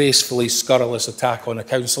disgracefully scurrilous attack on a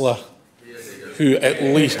councillor who at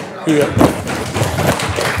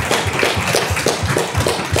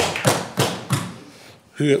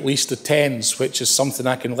least attends, which is something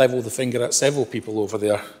I can level the finger at several people over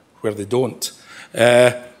there where they don't.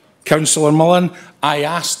 Councillor Mullen, I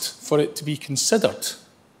asked for it to be considered,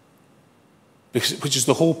 which is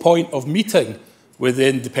the whole point of meeting with the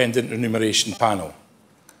Independent Remuneration Panel.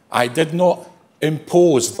 I did not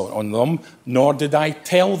impose on them, nor did I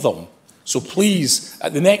tell them. So please,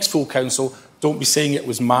 at the next full council, don't be saying it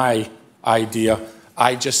was my idea.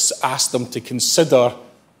 I just asked them to consider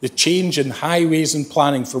the change in highways and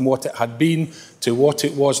planning from what it had been to what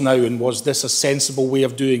it was now, and was this a sensible way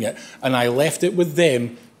of doing it? And I left it with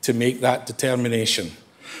them to make that determination.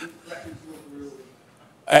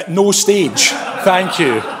 At no stage. Thank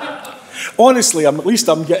you. Honestly, at least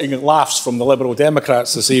I'm getting laughs from the Liberal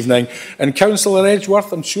Democrats this evening. And Councillor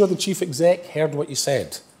Edgeworth, I'm sure the Chief Exec heard what you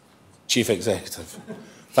said. Chief Executive.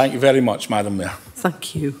 Thank you very much, Madam Mayor.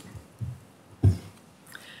 Thank you.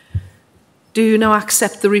 Do you now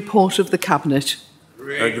accept the report of the Cabinet?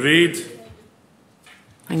 Agreed.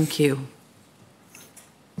 Thank you.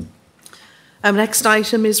 Our next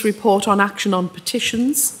item is report on action on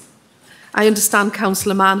petitions. I understand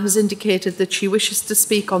Councillor Mann has indicated that she wishes to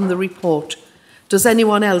speak on the report. Does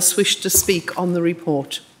anyone else wish to speak on the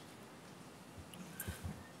report?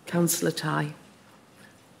 Councillor Ty.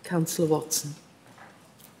 Councillor Watson.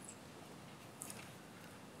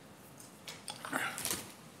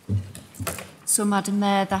 So, Madam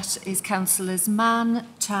Mayor, that is Councillors Mann,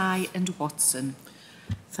 Ty and Watson.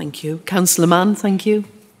 Thank you. Councillor Mann, thank you.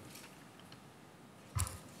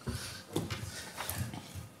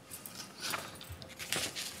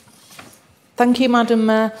 Thank you, Madam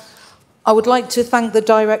Mayor. I would like to thank the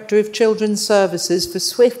Director of Children's Services for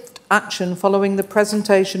swift action following the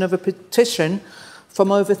presentation of a petition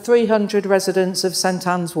from over 300 residents of St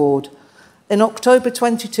Anne's Ward. In October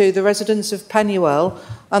 22, the residents of Pennywell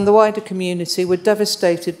and the wider community were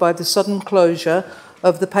devastated by the sudden closure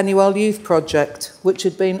of the Pennywell Youth Project, which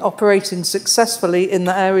had been operating successfully in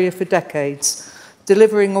the area for decades,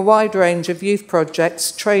 delivering a wide range of youth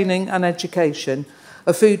projects, training and education,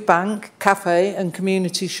 a food bank, cafe and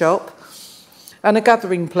community shop, and a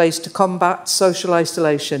gathering place to combat social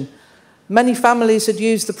isolation. Many families had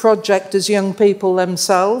used the project as young people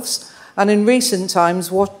themselves, and in recent times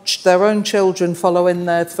watched their own children follow in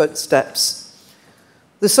their footsteps.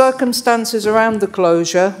 The circumstances around the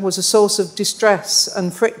closure was a source of distress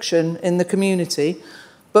and friction in the community,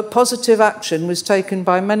 but positive action was taken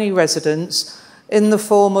by many residents in the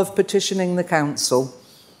form of petitioning the council.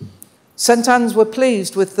 St Anne's were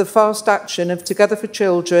pleased with the fast action of Together for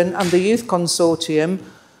Children and the Youth Consortium,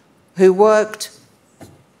 who worked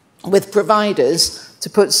with providers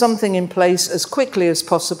to put something in place as quickly as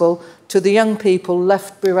possible to the young people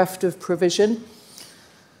left bereft of provision.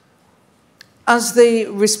 As the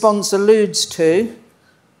response alludes to,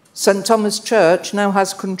 St Thomas Church now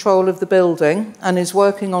has control of the building and is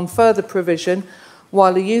working on further provision,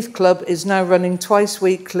 while a youth club is now running twice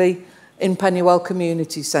weekly in Pennywell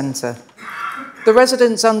Community Centre. The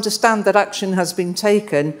residents understand that action has been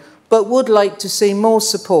taken, but would like to see more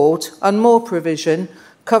support and more provision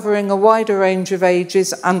covering a wider range of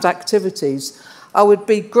ages and activities. I would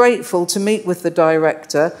be grateful to meet with the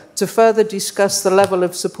Director to further discuss the level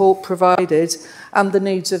of support provided and the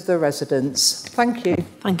needs of the residents. Thank you.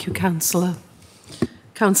 Thank you, Councillor.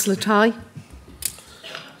 Councillor Ty.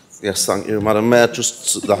 Yes, thank you, Madam Mayor.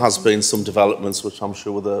 Just there has been some developments which I'm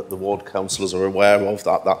sure the ward councillors are aware of.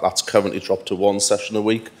 That's currently dropped to one session a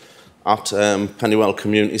week at Pennywell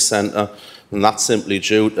Community Centre, and that's simply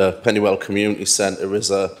due to Pennywell Community Centre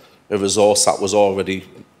is a resource that was already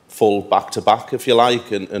full back-to-back, if you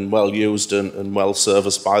like, and well used and well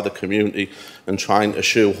serviced by the community, and trying to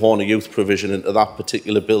shoehorn a youth provision into that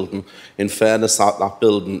particular building. In fairness, that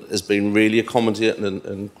building has been really accommodating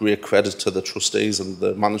and great credit to the trustees and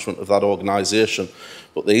the management of that organisation.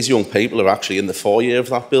 But these young people are actually in the foyer of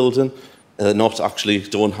that building. They're not actually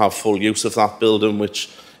don't have full use of that building, which,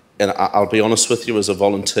 and I'll be honest with you, as a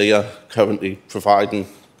volunteer currently providing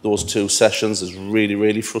those 2 sessions is really,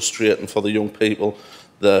 really frustrating for the young people.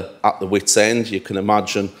 At the wit's end. You can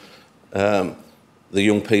imagine the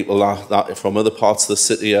young people that from other parts of the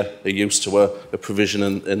city are used to a provision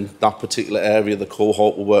in that particular area. The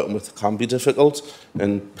cohort we're working with can be difficult,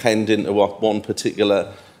 and penned into what one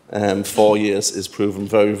particular 4 years is proven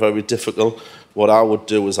very, very difficult. What I would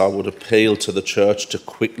do is I would appeal to the church to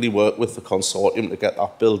quickly work with the consortium to get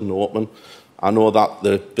that building open. I know that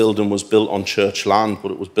the building was built on church land,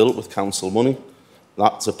 but it was built with council money.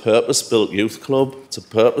 That's a purpose-built youth club. It's a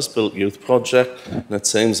purpose-built youth project. And it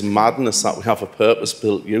seems madness that we have a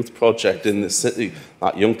purpose-built youth project in this city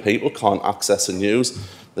that young people can't access and use.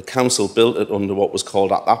 The council built it under what was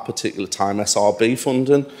called at that particular time SRB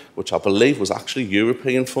funding, which I believe was actually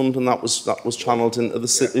European funding that was channeled into the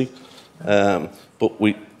city. But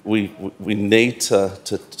we need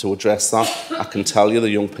to address that. I can tell you the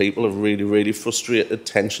young people are really, really frustrated.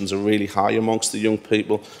 Tensions are really high amongst the young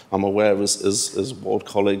people. I'm aware, as ward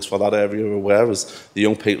colleagues for that area are aware, as the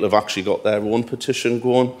young people have actually got their own petition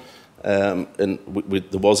going. And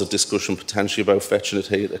there was a discussion potentially about fetching it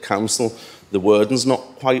here at the council. The wording's not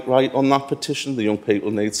quite right on that petition. The young people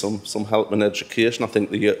need some help and education. I think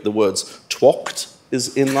the words twocked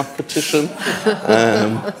is in that petition.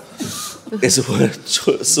 Is a word.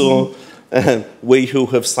 So we who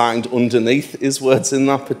have signed underneath his words in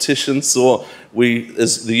that petition. So we,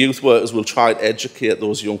 as the youth workers, will try to educate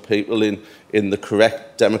those young people in the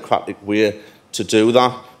correct democratic way to do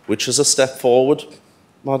that, which is a step forward,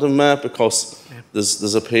 Madam Mayor, because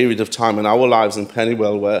there's a period of time in our lives in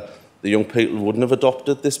Pennywell where the young people wouldn't have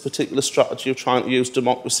adopted this particular strategy of trying to use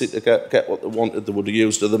democracy to get what they wanted. They would have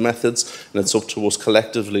used other methods, and it's up to us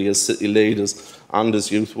collectively as city leaders and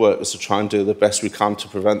as youth workers to try and do the best we can to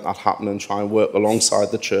prevent that happening and try and work alongside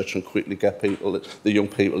the church and quickly get people, the young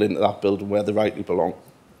people into that building where they rightly belong.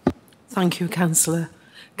 Thank you, Councillor.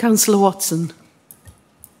 Councillor Watson.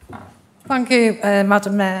 Thank you,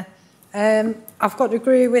 Madam Mayor. I've got to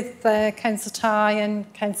agree with Councillor Ty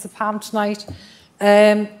and Councillor Pam tonight.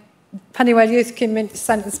 Pennywell Youth Community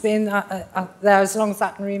Centre's been there as long as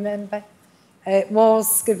I can remember. It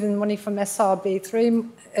was given money from SRB3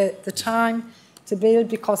 at the time to build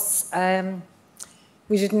because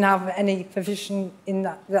we didn't have any provision in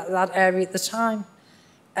that area at the time.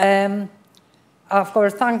 I've got to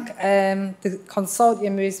thank the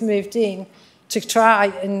consortium who's moved in to try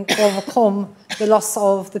and overcome the loss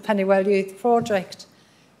of the Pennywell Youth Project.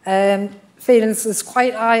 Feelings is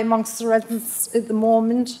quite high amongst the residents at the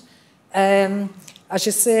moment. As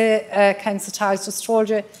you say, Councillor Ty's just told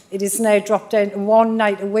you, it is now dropped down to one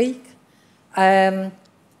night a week.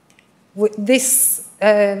 This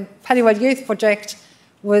Pennywell Youth Project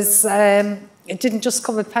was, it didn't just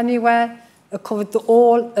cover Pennywell, it covered the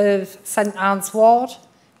whole of St Anne's Ward,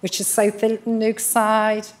 which is South Hilton,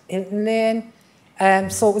 Nookside, Hilton Lane.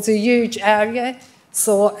 So it was a huge area.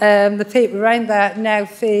 So the people around there now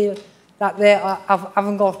feel that they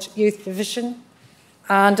haven't got youth provision.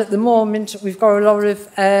 And at the moment, we've got a lot of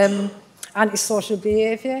antisocial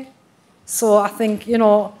behaviour. So I think, you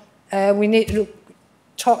know, we need to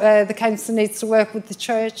the council needs to work with the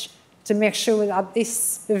church to make sure that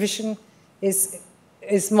this provision is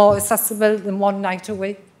more accessible than one night a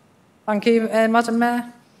week. Thank you, Madam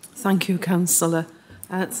Mayor. Thank you, Councillor.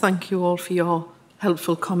 Thank you all for your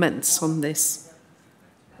helpful comments on this.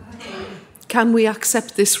 Can we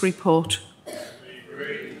accept this report?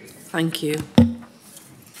 Thank you.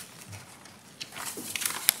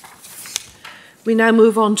 We now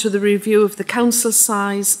move on to the review of the council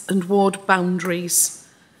size and ward boundaries.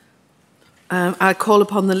 I call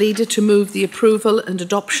upon the leader to move the approval and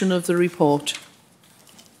adoption of the report.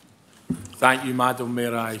 Thank you, Madam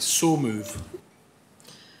Mayor. I so move.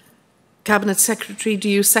 Cabinet Secretary, do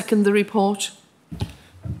you second the report?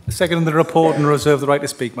 Second the report and reserve the right to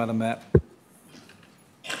speak, Madam Mayor.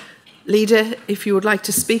 Leader, if you would like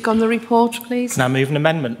to speak on the report, please. Can I move an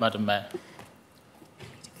amendment, Madam Mayor?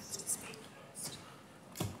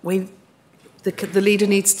 The leader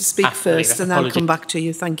needs to speak first and then I'll come back to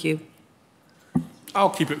you. Thank you. I'll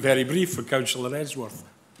keep it very brief for Councillor Edgeworth.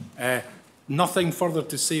 Nothing further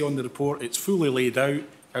to say on the report. It's fully laid out,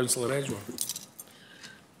 Councillor Edgeworth.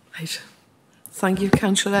 Right. Thank you,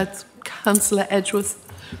 Councillor Edgeworth.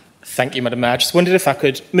 Thank you, Madam Mayor. I just wondered if I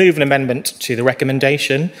could move an amendment to the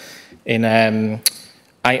recommendation in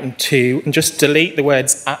item 2 and just delete the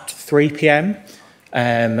words at 3 p.m.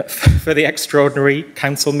 For the extraordinary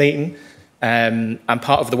council meeting. I'm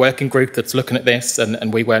part of the working group that's looking at this,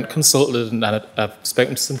 and we weren't consulted, and I've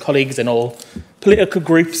spoken to some colleagues in all political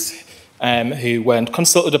groups who weren't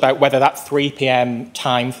consulted about whether that 3 p.m.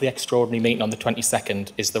 time for the extraordinary meeting on the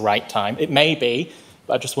 22nd is the right time. It may be,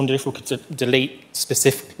 but I just wondered if we could delete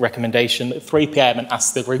specific recommendation at 3 p.m. and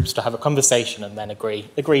ask the groups to have a conversation and then agree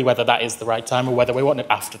whether that is the right time or whether we want it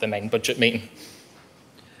after the main budget meeting.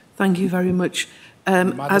 Thank you very much.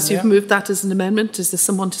 As you've moved that as an amendment, is there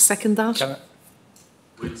someone to second that?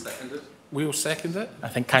 We'll second it. We'll second it. I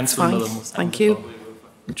think Councillor Mullen will second it. Thank you.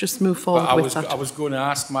 Just move forward with that. I was going to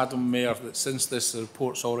ask Madam Mayor that since this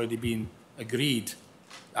report's already been agreed,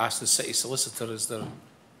 ask the City Solicitor,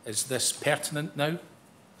 is this pertinent now?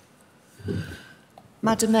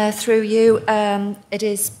 Madam Mayor, through you, it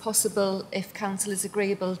is possible, if Council is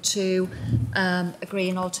agreeable, to agree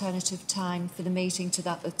an alternative time for the meeting to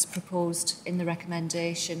that that's proposed in the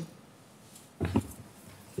recommendation. I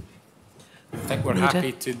think we're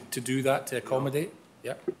happy to do that, to accommodate.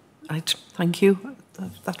 Yeah. Right, thank you.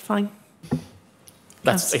 That's fine.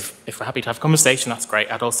 That's, if we're happy to have a conversation, that's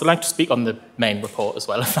great. I'd also like to speak on the main report as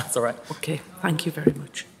well, if that's all right. Okay, thank you very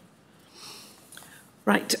much.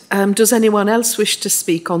 Right, does anyone else wish to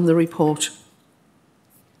speak on the report?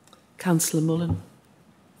 Councillor Mullen.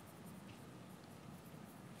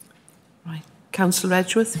 Right, Councillor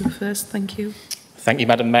Edgeworth, you first, thank you. Thank you,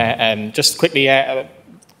 Madam Mayor. Just quickly,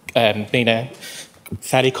 been a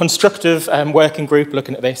fairly constructive working group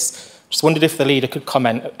looking at this. Just wondered if the leader could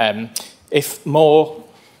comment if more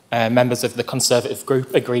members of the Conservative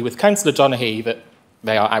group agree with Councillor Donaghy that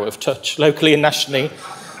they are out of touch locally and nationally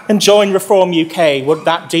and join Reform UK, would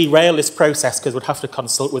that derail this process because we'd have to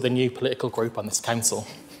consult with a new political group on this council?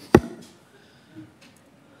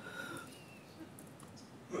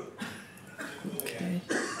 Okay.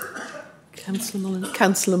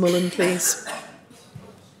 Councillor Mullen, please.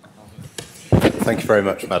 Thank you very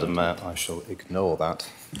much, Madam Mayor. I shall ignore that.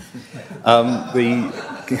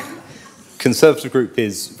 The Conservative group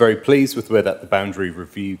is very pleased with the way that the Boundary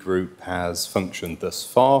Review Group has functioned thus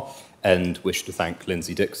far and wish to thank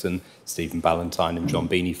Lindsay Dixon, Stephen Ballantyne and John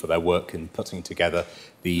Beanie for their work in putting together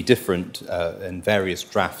the different and various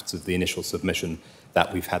drafts of the initial submission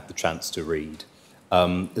that we've had the chance to read.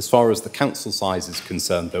 As far as the council size is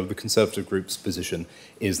concerned, though, the Conservative group's position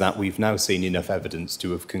is that we've now seen enough evidence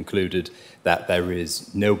to have concluded that there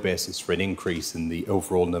is no basis for an increase in the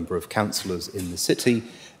overall number of councillors in the city,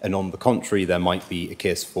 and on the contrary, there might be a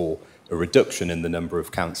case for a reduction in the number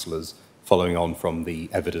of councillors following on from the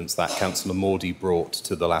evidence that Councillor Mordy brought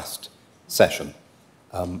to the last session.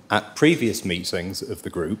 At previous meetings of the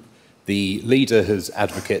group, the leader has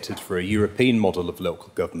advocated for a European model of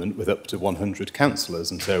local government with up to 100 councillors,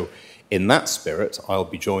 and so in that spirit, I'll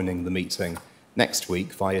be joining the meeting next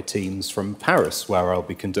week via Teams from Paris, where I'll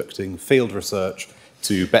be conducting field research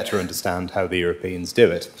to better understand how the Europeans do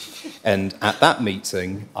it. And at that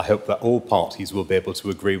meeting, I hope that all parties will be able to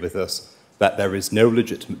agree with us that there is no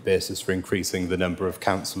legitimate basis for increasing the number of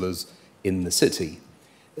councillors in the city.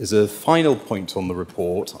 As a final point on the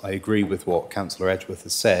report, I agree with what Councillor Edgeworth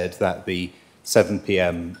has said, that the 3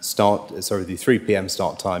 p.m. start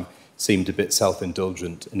time seemed a bit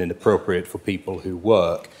self-indulgent and inappropriate for people who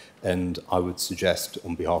work, and I would suggest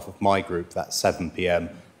on behalf of my group that 7 p.m.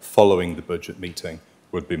 following the budget meeting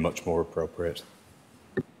would be much more appropriate.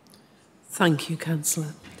 Thank you,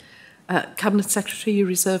 Councillor. Cabinet Secretary, you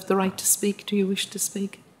reserve the right to speak. Do you wish to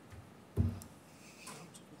speak?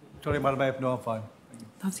 Sorry, Madam Mayor, no, I'm fine.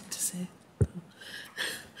 Nothing to say.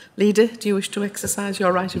 Leader, do you wish to exercise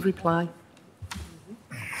your right of reply?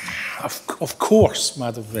 Of course,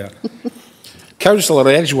 Madam Mayor. Councillor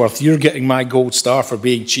Edgeworth, you're getting my gold star for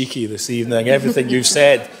being cheeky this evening. Everything you've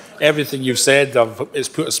said, it's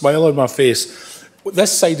put a smile on my face.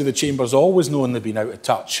 This side of the chamber's always known they've been out of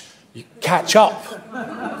touch. You catch up.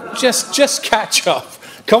 Just catch up.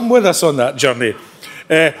 Come with us on that journey.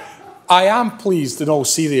 I am pleased, in all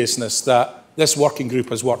seriousness, that this working group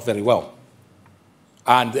has worked very well.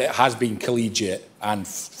 And it has been collegiate and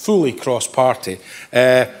fully cross-party.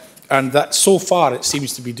 And that so far it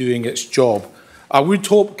seems to be doing its job. I would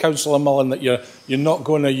hope, Councillor Mullen, that you're not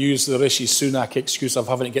going to use the Rishi Sunak excuse of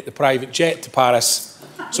having to get the private jet to Paris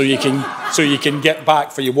so you can get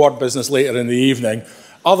back for your ward business later in the evening.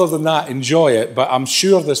 Other than that, enjoy it. But I'm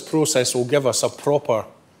sure this process will give us a proper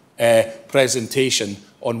presentation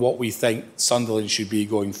on what we think Sunderland should be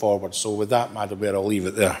going forward. So with that, Madam Mayor, I'll leave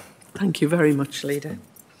it there. Thank you very much, Leader.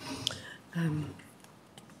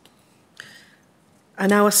 I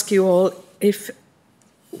now ask you all if,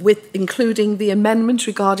 with including the amendment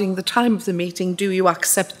regarding the time of the meeting, do you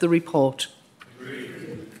accept the report?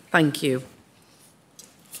 Agreed. Thank you.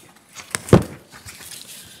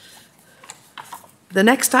 The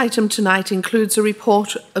next item tonight includes a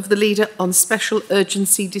report of the Leader on special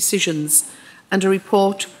urgency decisions and a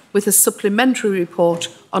report with a supplementary report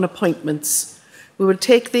on appointments. We will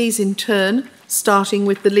take these in turn, starting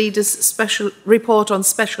with the Leader's special report on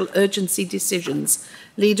special urgency decisions.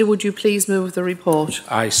 Leader, would you please move the report?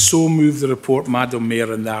 I so move the report, Madam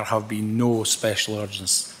Mayor, and there have been no special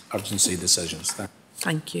urgency decisions.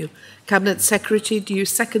 Thank you. Cabinet Secretary, do you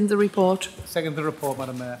second the report? Second the report,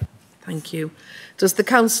 Madam Mayor. Thank you. Does the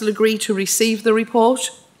Council agree to receive the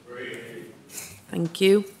report? Agree. Thank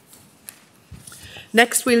you.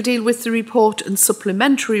 Next, we'll deal with the report and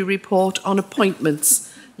supplementary report on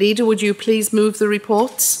appointments. Leader, would you please move the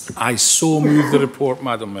reports? I so move the report,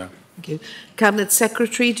 Madam Mayor. Thank you. Cabinet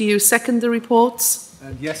Secretary, do you second the reports?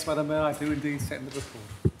 Yes, Madam Mayor, I do indeed second the report.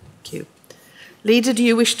 Thank you. Leader, do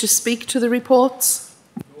you wish to speak to the reports?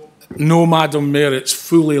 No, Madam Mayor, it's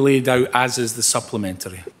fully laid out, as is the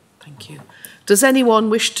supplementary. Thank you. Does anyone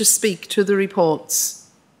wish to speak to the reports?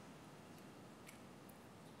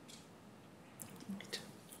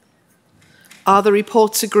 Are the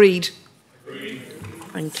reports agreed? Agreed.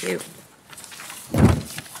 Thank you.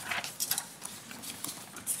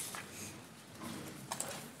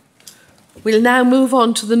 We'll now move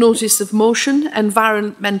on to the notice of motion,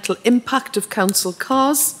 environmental impact of council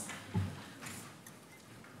cars.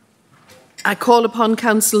 I call upon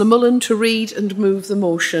Councillor Mullen to read and move the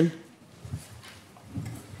motion.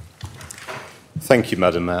 Thank you,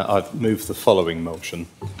 Madam Mayor. I've moved the following motion.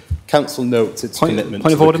 Council notes its commitment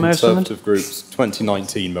to the Conservative Group's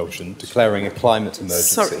 2019 motion declaring a climate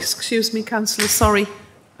emergency. Sorry, excuse me, Councillor, sorry,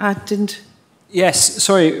 I didn't... Yes,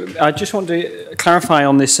 sorry. I just want to clarify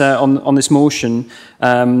on this motion.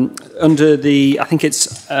 Under the, I think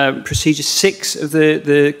it's procedure 6 of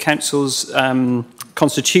the council's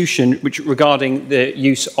constitution, which regarding the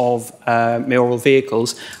use of mayoral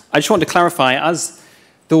vehicles, I just want to clarify, as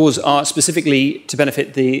those are specifically to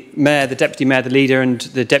benefit the mayor, the deputy mayor, the leader, and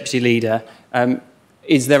the deputy leader.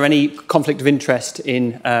 Is there any conflict of interest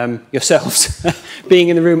in yourselves being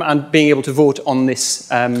in the room and being able to vote on this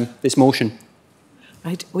this motion?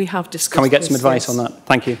 We have discussed. Can we get some advice on that?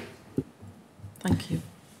 Thank you. Thank you.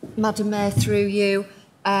 Madam Mayor, through you,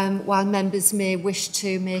 while members may wish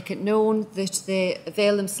to make it known that they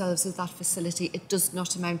avail themselves of that facility, it does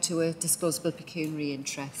not amount to a disclosable pecuniary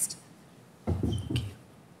interest. Thank you.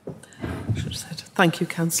 Should have said. Thank you,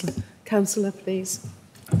 Councillor. Councillor, please.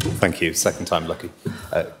 Thank you. Second time lucky.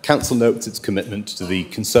 Council notes its commitment to the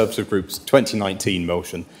Conservative Group's 2019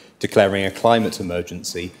 motion declaring a climate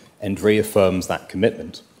emergency and reaffirms that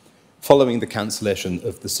commitment. Following the cancellation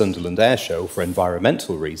of the Sunderland Air Show for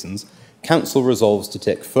environmental reasons, Council resolves to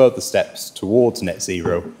take further steps towards net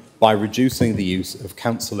zero by reducing the use of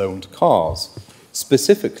council-owned cars.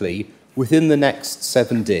 Specifically, within the next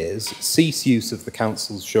 7 days, cease use of the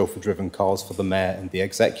Council's chauffeur-driven cars for the Mayor and the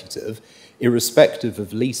Executive, irrespective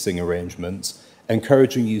of leasing arrangements,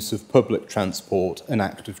 encouraging use of public transport and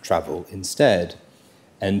active travel instead,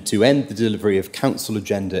 and to end the delivery of council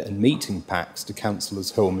agenda and meeting packs to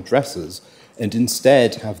councillors' home addresses, and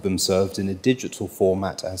instead have them served in a digital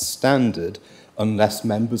format as standard, unless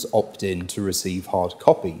members opt in to receive hard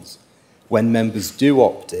copies. When members do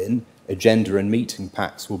opt in, agenda and meeting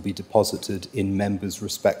packs will be deposited in members'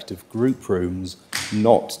 respective group rooms,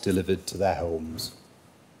 not delivered to their homes.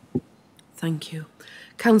 Thank you.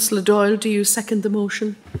 Councillor Doyle, do you second the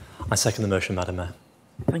motion? I second the motion, Madam Mayor.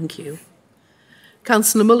 Thank you.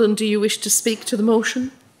 Councillor Mullen, do you wish to speak to the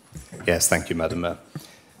motion? Yes, thank you, Madam Mayor.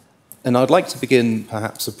 And I'd like to begin,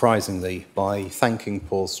 perhaps surprisingly, by thanking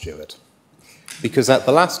Paul Stewart, because at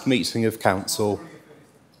the last meeting of Council,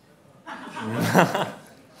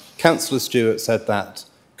 Councillor Stewart said that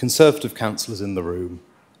Conservative councillors in the room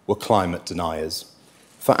were climate deniers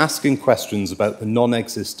for asking questions about the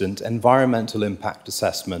non-existent environmental impact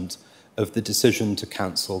assessment of the decision to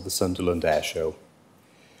cancel the Sunderland Air Show.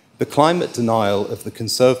 The climate denial of the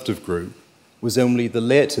Conservative group was only the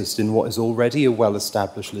latest in what is already a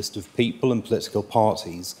well-established list of people and political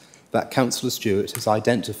parties that Councillor Stewart has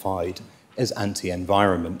identified as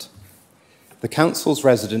anti-environment. The Council's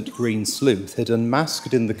resident Green Sleuth had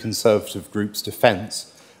unmasked in the Conservative group's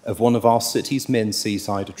defence of one of our city's main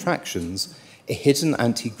seaside attractions a hidden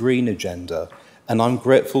anti-green agenda, and I'm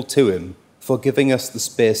grateful to him for giving us the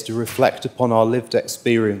space to reflect upon our lived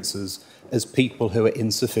experiences as people who are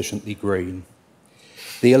insufficiently green.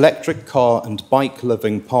 The electric car and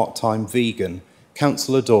bike-loving part-time vegan,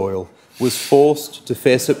 Councillor Doyle, was forced to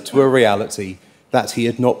face up to a reality that he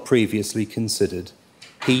had not previously considered.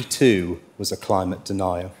 He too was a climate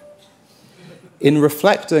denier. In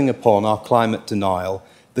reflecting upon our climate denial,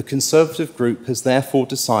 the Conservative group has therefore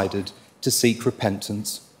decided to seek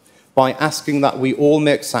repentance by asking that we all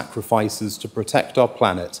make sacrifices to protect our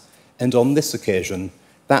planet, and on this occasion,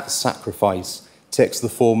 that sacrifice takes the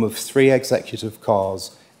form of 3 executive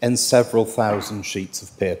cars and several thousand sheets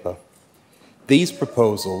of paper. These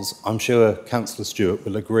proposals, I'm sure Councillor Stewart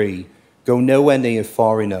will agree, go nowhere near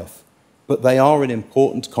far enough, but they are an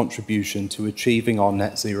important contribution to achieving our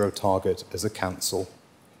net zero target as a council.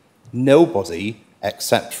 Nobody,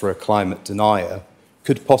 except for a climate denier,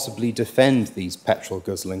 could possibly defend these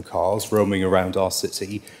petrol-guzzling cars roaming around our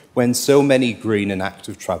city when so many green and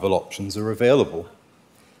active travel options are available.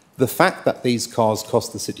 The fact that these cars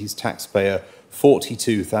cost the city's taxpayer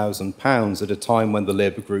 £42,000 at a time when the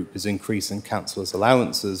Labour group is increasing councillors'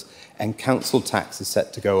 allowances and council tax is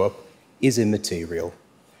set to go up is immaterial.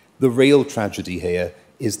 The real tragedy here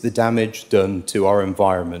is the damage done to our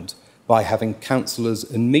environment by having councillors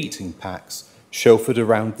and meeting packs chauffeured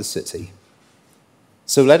around the city.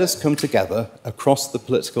 So let us come together across the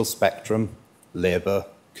political spectrum, Labour,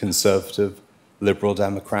 Conservative, Liberal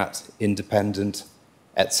Democrat, Independent,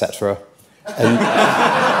 etc.,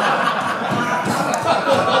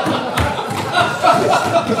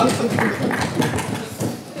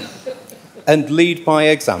 and lead by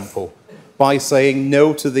example by saying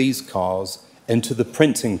no to these cars and to the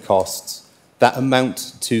printing costs that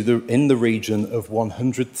amount to in the region of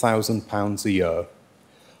 £100,000 a year.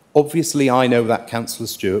 Obviously, I know that Councillor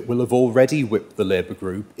Stewart will have already whipped the Labour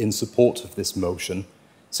group in support of this motion,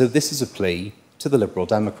 so this is a plea to the Liberal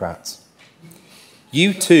Democrats.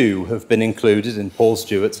 You too have been included in Paul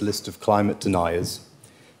Stewart's list of climate deniers.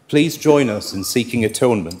 Please join us in seeking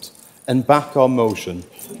atonement and back our motion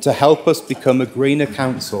to help us become a greener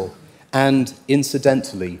council and,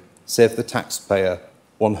 incidentally, save the taxpayer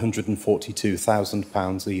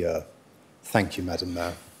 £142,000 a year. Thank you, Madam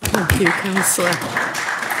Mayor. Thank you, Councillor.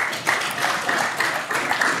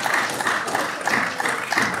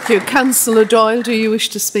 Thank you. Councillor Doyle, do you wish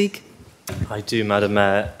to speak? I do, Madam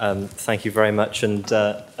Mayor. Thank you very much. And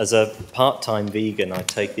as a part-time vegan, I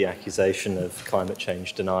take the accusation of climate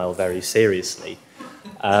change denial very seriously.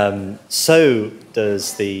 So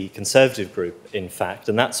does the Conservative group, in fact,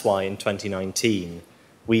 and that's why in 2019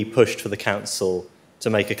 we pushed for the Council to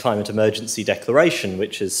make a climate emergency declaration,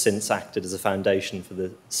 which has since acted as a foundation for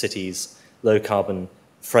the city's low-carbon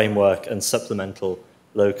framework and supplemental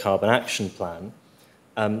low-carbon action plan.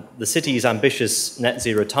 The city's ambitious net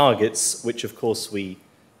zero targets, which of course we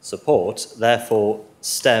support, therefore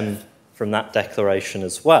stem from that declaration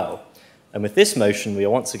as well. And with this motion, we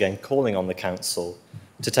are once again calling on the Council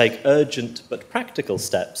to take urgent but practical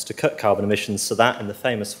steps to cut carbon emissions so that, in the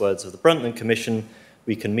famous words of the Brundtland Commission,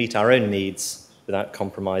 we can meet our own needs without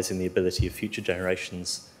compromising the ability of future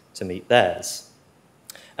generations to meet theirs.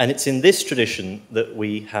 And it's in this tradition that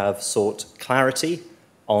we have sought clarity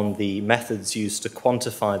on the methods used to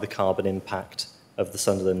quantify the carbon impact of the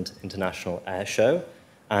Sunderland International Air Show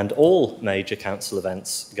and all major council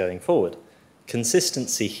events going forward.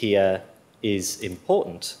 Consistency here is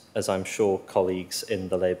important, as I'm sure colleagues in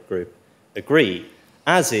the Labour group agree,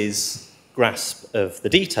 as is grasp of the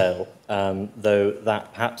detail, though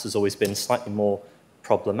that perhaps has always been slightly more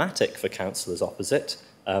problematic for councillors opposite,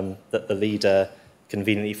 that the leader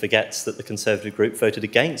conveniently forgets that the Conservative group voted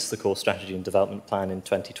against the core strategy and development plan in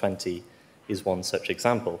 2020 is one such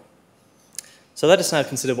example. So let us now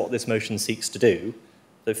consider what this motion seeks to do.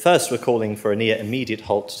 So first, we're calling for a near immediate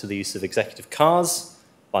halt to the use of executive cars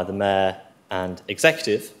by the Mayor and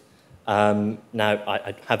Executive. Now,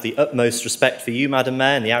 I have the utmost respect for you, Madam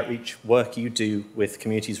Mayor, and the outreach work you do with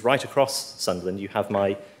communities right across Sunderland. You have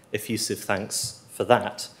my effusive thanks for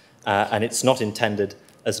that. And it's not intended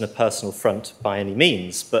as a personal front by any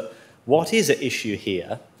means. But what is at issue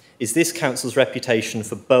here is this council's reputation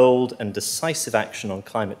for bold and decisive action on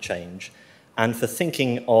climate change and for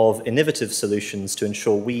thinking of innovative solutions to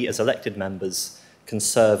ensure we as elected members can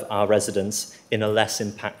serve our residents in a less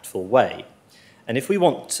impactful way. And if we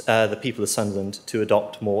want the people of Sunderland to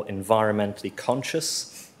adopt more environmentally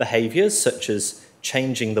conscious behaviours, such as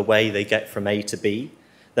changing the way they get from A to B,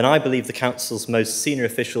 then I believe the council's most senior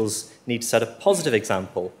officials need to set a positive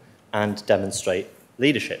example and demonstrate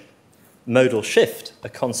leadership. Modal shift, a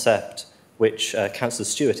concept which Councillor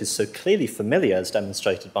Stewart is so clearly familiar, as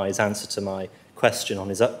demonstrated by his answer to my question on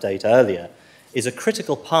his update earlier, is a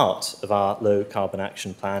critical part of our low carbon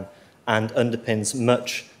action plan and underpins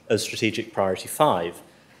much of Strategic Priority 5.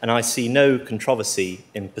 And I see no controversy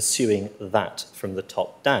in pursuing that from the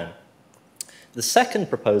top down. The second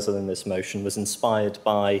proposal in this motion was inspired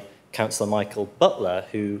by Councillor Michael Butler,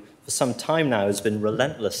 who for some time now has been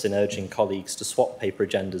relentless in urging colleagues to swap paper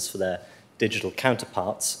agendas for their digital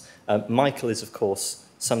counterparts. Michael is, of course,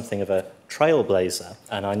 something of a trailblazer,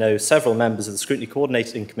 and I know several members of the Scrutiny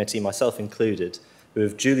Coordinating Committee, myself included, who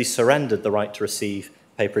have duly surrendered the right to receive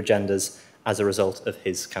paper agendas as a result of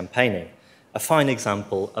his campaigning. A fine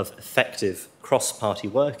example of effective cross-party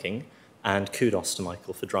working, and kudos to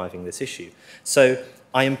Michael for driving this issue. So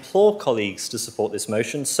I implore colleagues to support this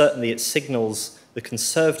motion. Certainly it signals the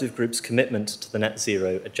Conservative group's commitment to the net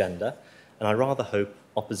zero agenda, and I rather hope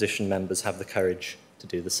opposition members have the courage to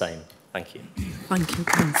do the same. Thank you. Thank you,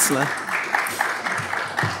 Councillor.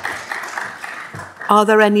 Are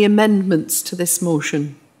there any amendments to this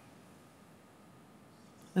motion?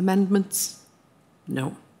 Amendments?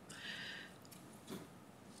 No.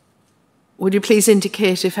 Would you please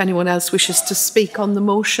indicate if anyone else wishes to speak on the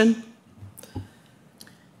motion?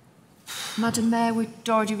 Madam Mayor, we've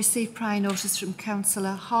already received prior notice from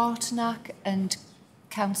Councillor Hartnack and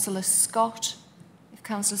Councillor Scott. If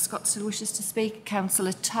Councillor Scott still wishes to speak,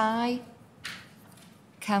 Councillor Tye,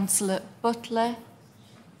 Councillor Butler,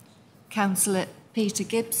 Councillor Peter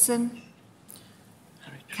Gibson,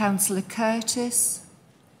 Councillor Curtis,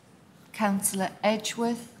 Councillor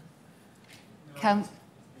Edgeworth,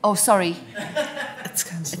 oh, sorry. It's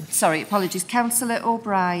Councillor. Sorry, apologies. Councillor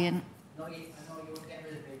O'Brien.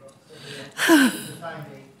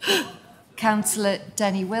 Councillor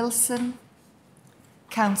Denny Wilson.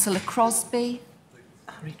 Councillor Crosby.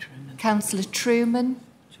 Councillor Truman.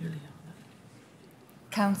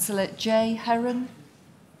 Councillor Jay Heron.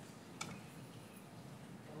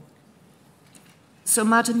 So,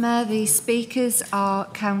 Madam Mayor, the speakers are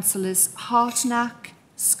Councillors Hartnack,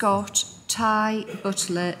 Scott, Tighe,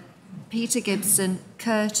 Butler, Peter Gibson,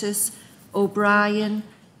 Curtis, O'Brien,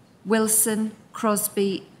 Wilson,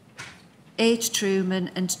 Crosby, H.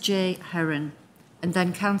 Truman and J. Heron. And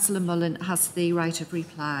then Councillor Mullen has the right of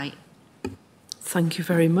reply. Thank you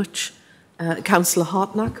very much. Councillor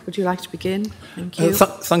Hartnack, would you like to begin? Thank you.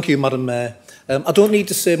 Thank you, Madam Mayor. I don't need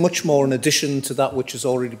to say much more in addition to that which has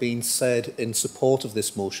already been said in support of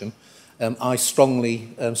this motion. I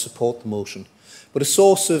strongly support the motion. But a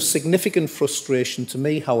source of significant frustration to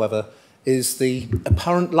me, however, is the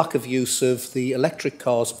apparent lack of use of the electric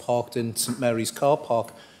cars parked in St Mary's car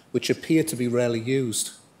park, which appear to be rarely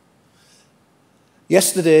used.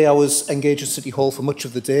 Yesterday, I was engaged at City Hall for much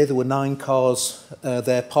of the day. There were 9 cars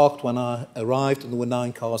there parked when I arrived, and there were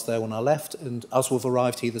 9 cars there when I left. And as we've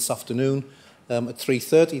arrived here this afternoon at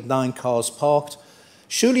 3:30, 9 cars parked.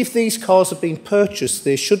 Surely if these cars have been purchased,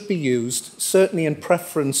 they should be used, certainly in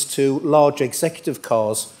preference to large executive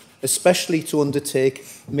cars, especially to undertake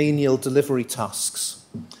menial delivery tasks.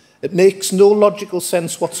 It makes no logical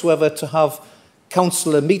sense whatsoever to have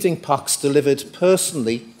councillor meeting packs delivered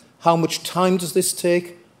personally. How much time does this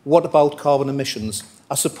take? What about carbon emissions?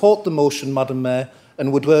 I support the motion, Madam Mayor,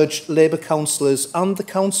 and would urge Labour councillors and the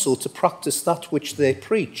council to practice that which they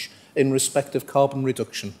preach in respect of carbon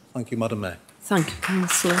reduction. Thank you, Madam Mayor. Thank you,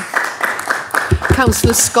 Councillor.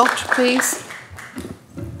 Councillor Scott, please.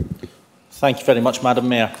 Thank you very much, Madam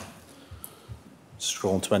Mayor.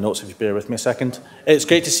 Scrolling to my notes if you bear with me a second. It's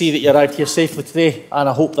great to see that you arrived here safely today, and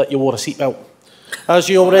I hope that you wore a seatbelt. As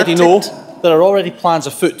you already know, there are already plans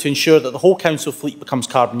afoot to ensure that the whole council fleet becomes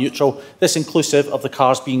carbon neutral, this inclusive of the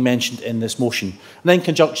cars being mentioned in this motion, and in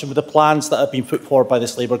conjunction with the plans that have been put forward by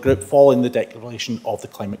this Labour group following the declaration of the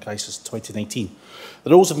climate crisis in 2019. The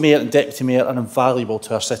roles of Mayor and Deputy Mayor are invaluable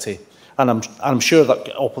to our city, and I'm sure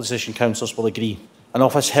that opposition councillors will agree. An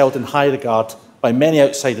office held in high regard by many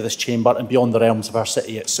outside of this chamber and beyond the realms of our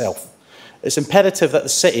city itself. It's imperative that the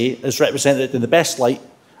city is represented in the best light,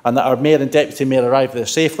 and that our Mayor and Deputy Mayor arrive there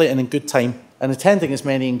safely and in good time, and attending as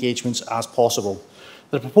many engagements as possible.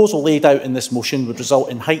 The proposal laid out in this motion would result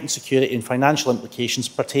in heightened security and financial implications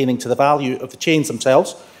pertaining to the value of the chains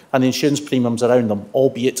themselves and the insurance premiums around them,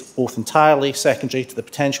 albeit both entirely secondary to the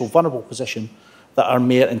potential vulnerable position that our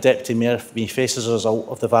Mayor and Deputy Mayor may face as a result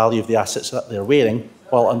of the value of the assets that they are wearing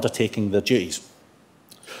while undertaking their duties.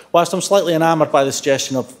 Whilst I'm slightly enamoured by the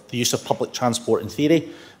suggestion of the use of public transport in theory,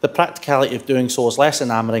 the practicality of doing so is less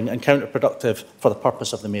enamouring and counterproductive for the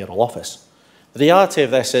purpose of the mayoral office. The reality of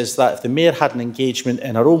this is that if the Mayor had an engagement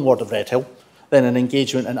in her own ward of Redhill, then an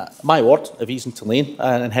engagement in my ward of Easington Lane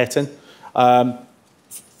and in Hetton,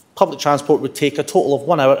 public transport would take a total of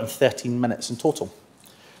 1 hour and 13 minutes in total.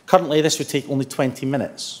 Currently, this would take only 20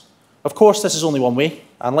 minutes. Of course, this is only one way,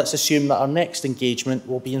 and let's assume that our next engagement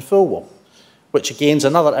will be in Fulwell, which again is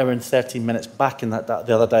another hour and 13 minutes back in the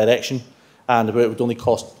other direction, and it would only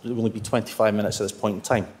be 25 minutes at this point in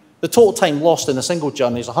time. The total time lost in a single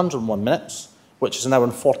journey is 101 minutes, which is an hour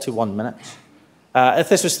and 41 minutes. If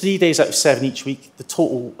this was 3 days out of 7 each week, the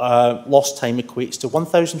total lost time equates to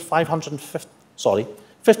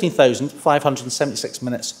 15,576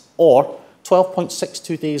 minutes, or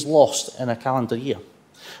 12.62 days lost in a calendar year.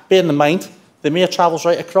 Bearing in mind, the Mayor travels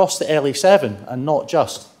right across the LA7 and not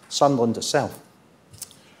just Sunderland itself.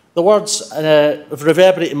 The words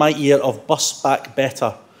reverberate in my ear of bus back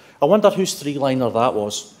better. I wonder whose three-liner that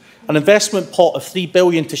was. An investment pot of £3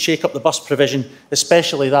 billion to shake up the bus provision,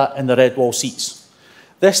 especially that in the red wall seats.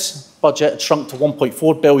 This budget shrunk to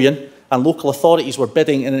 £1.4 billion, and local authorities were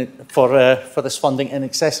bidding for this funding in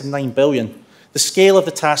excess of £9 billion. The scale of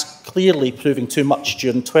the task clearly proving too much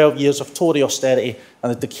during 12 years of Tory austerity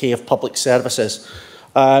and the decay of public services.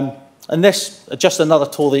 And this, just another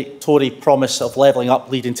Tory promise of levelling up,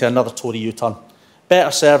 leading to another Tory U-turn.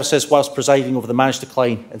 Better services whilst presiding over the managed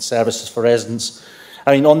decline in services for residents.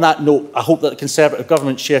 I mean, on that note, I hope that the Conservative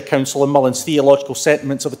government share Councillor Mullen's theological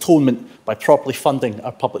sentiments of atonement by properly funding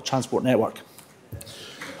our public transport network.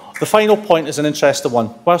 The final point is an interesting one.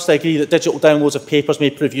 Whilst I agree that digital downloads of papers may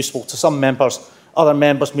prove useful to some members, other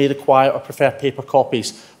members may require or prefer paper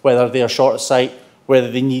copies, whether they are short of sight,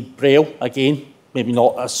 whether they need Braille, again, maybe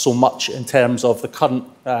not as so much in terms of the current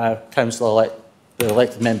the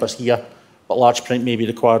elected members here, but large print may be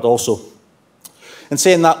required also. In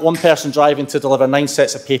saying that, one person driving to deliver 9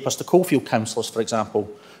 sets of papers to Coalfield councillors, for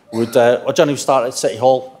example, would a journey would start at City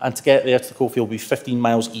Hall, and to get there to Coalfield would be 15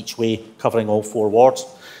 miles each way, covering all 4 wards.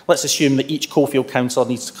 Let's assume that each Coalfield councillor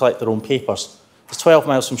needs to collect their own papers. It's 12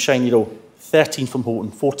 miles from Shiny Row, 13 from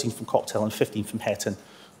Houghton, 14 from Cocktail and 15 from Hetton.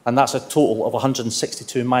 And that's a total of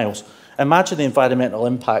 162 miles. Imagine the environmental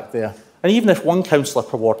impact there. And even if one councillor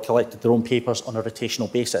per ward collected their own papers on a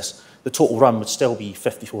rotational basis, the total run would still be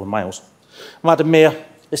 54 miles. Madam Mayor,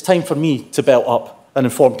 it's time for me to belt up and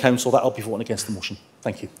inform Council that I'll be voting against the motion.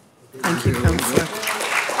 Thank you. Thank you, Councillor.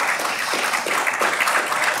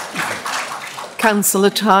 Councillor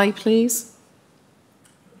Tighe, please.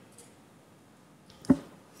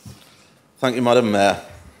 Thank you, Madam Mayor.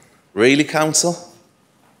 Really, Council?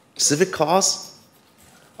 Civic cars?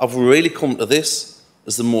 Have we really come to this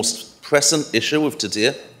as the most pressing issue of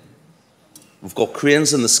today? We've got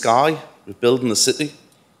cranes in the sky, we're building the city.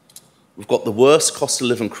 We've got the worst cost of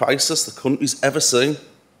living crisis the country's ever seen.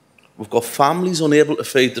 We've got families unable to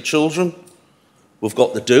feed the children. We've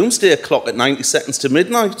got the doomsday clock at 90 seconds to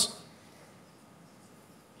midnight.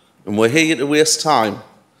 And we're here to waste time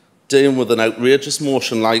dealing with an outrageous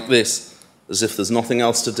motion like this as if there's nothing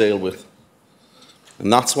else to deal with.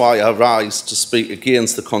 And that's why I rise to speak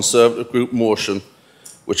against the Conservative Group motion,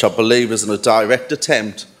 which I believe is in a direct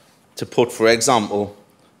attempt to put, for example,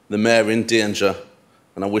 the Mayor in danger,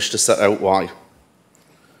 and I wish to set out why.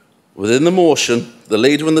 Within the motion, the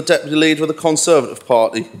Leader and the Deputy Leader of the Conservative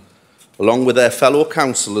Party, along with their fellow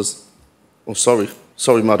councillors, sorry,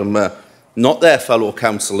 Madam Mayor, not their fellow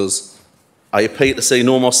councillors, I appeal to see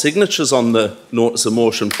no more signatures on the notice of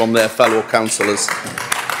motion from their fellow councillors.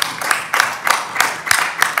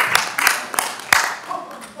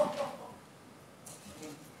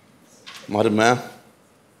 Madam Mayor,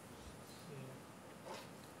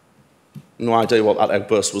 no idea what that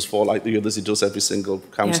outburst was for, like the others he does every single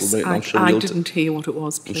council meeting. I'm sure I didn't hear what it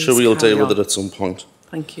was. Please I'm sure we'll deal with it at some point.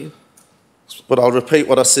 Thank you. But I'll repeat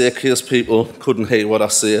what I say in case people couldn't hear what I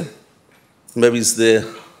say. Maybe it's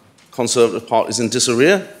the Conservative Party's in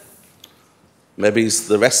disarray. Maybe it's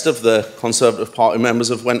the rest of the Conservative Party members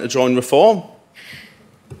have went to join Reform.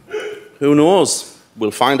 Who knows?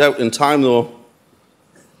 We'll find out in time, though.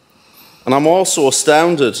 And I'm also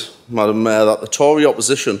astounded, Madam Mayor, that the Tory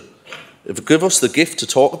opposition have given us the gift to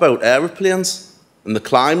talk about aeroplanes and the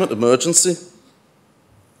climate emergency.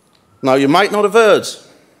 Now, you might not have heard,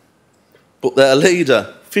 but their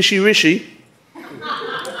leader, Fishy Rishi,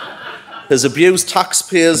 has abused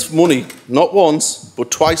taxpayers' money not once,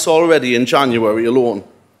 but twice already in January alone,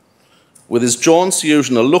 with his jaunts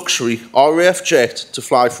using a luxury RAF jet to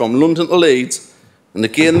fly from London to Leeds, and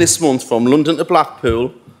again this month from London to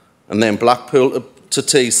Blackpool, and then Blackpool to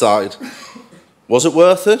Teesside. Was it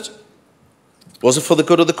worth it? Was it for the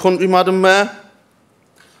good of the country, Madam Mayor?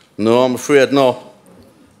 No, I'm afraid not.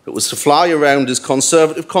 It was to fly around his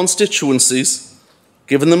Conservative constituencies,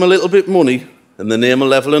 giving them a little bit of money in the name of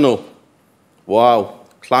levelling up. Wow,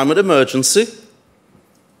 climate emergency.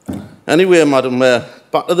 Anyway, Madam Mayor,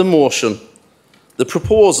 back to the motion. The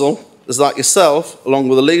proposal is that yourself, along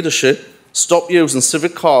with the leadership, stop using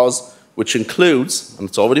civic cars, which includes, and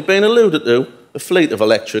it's already been alluded to, a fleet of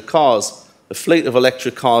electric cars. A fleet of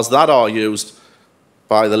electric cars that are used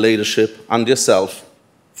by the leadership and yourself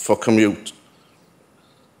for commute.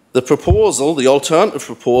 The proposal, the alternative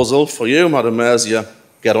proposal for you, Madam Mayor, is you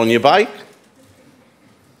get on your bike,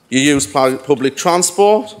 you use public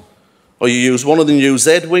transport, or you use one of the new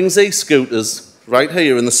Z-Wings e-scooters right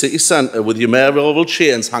here in the city centre with your mayoral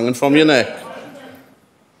chains hanging from your neck.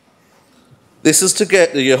 This is to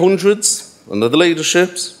get to your hundreds, under the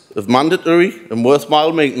leaderships, of mandatory and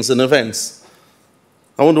worthwhile meetings and events.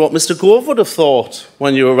 I wonder what Mr Gove would have thought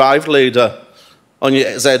when you arrived, Leader, on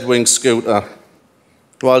your Z-Wing scooter,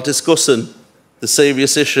 while discussing the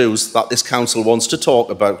serious issues that this council wants to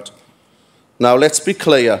talk about. Now, let's be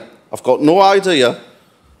clear. I've got no idea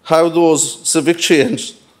how much those civic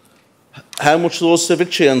chains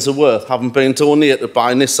are worth, having been donated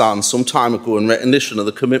by Nissan some time ago in recognition of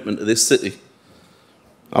the commitment to this city.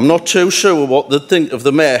 I'm not too sure what they'd think of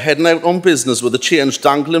the Mayor heading out on business with a change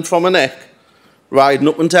dangling from her neck, riding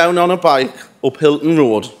up and down on a bike up Hilton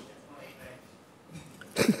Road.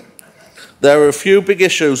 There are a few big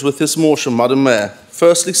issues with this motion, Madam Mayor.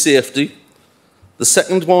 Firstly, safety. The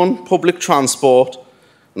second one, public transport.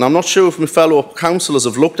 And I'm not sure if my fellow councillors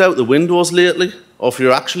have looked out the windows lately, or if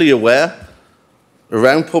you're actually aware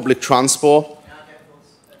around public transport.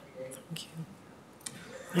 Thank you.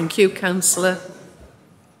 Thank you, Councillor.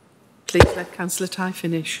 Please let Councillor Tighe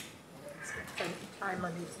finish.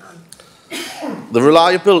 The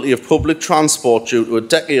reliability of public transport due to a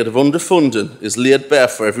decade of underfunding is laid bare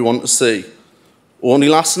for everyone to see. Only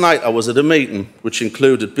last night I was at a meeting which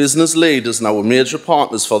included business leaders and our major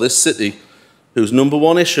partners for this city, whose number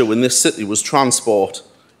one issue in this city was transport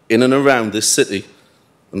in and around this city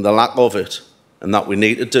and the lack of it, and that we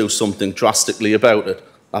need to do something drastically about it.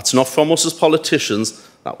 That's not from us as politicians,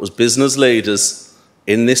 that was business leaders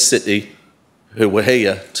in this city who were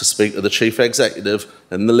here to speak to the Chief Executive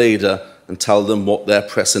and the leader and tell them what their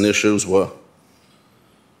pressing issues were.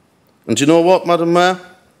 And do you know what, Madam Mayor?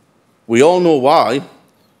 We all know why.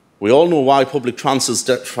 We all know why public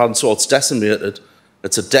transport's decimated.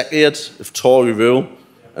 It's a decade of Tory rule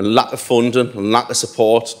and lack of funding and lack of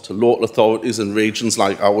support to local authorities and regions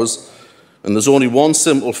like ours. And there's only one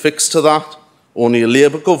simple fix to that. Only a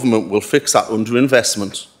Labour government will fix that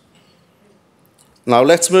underinvestment. Now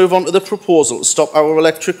let's move on to the proposal to stop our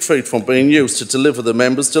electric fleet from being used to deliver the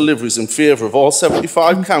members' deliveries in favour of all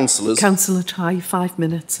 75 councillors. Councillor Tighe, 5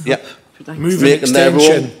 minutes. Yep. Move an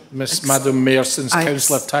extension, Madam Mayor, since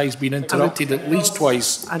Councillor Tighe's been interrupted at least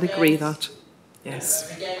twice. I'd agree that.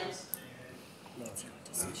 Yes.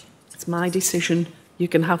 It's my decision. You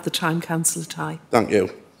can have the time, Councillor Tighe. Thank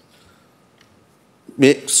you.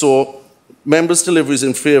 So, members' deliveries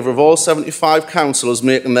in favour of all 75 councillors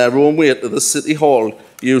making their own way to the City Hall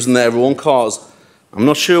using their own cars. I'm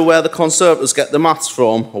not sure where the Conservatives get the maths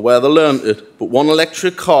from or where they learned it, but one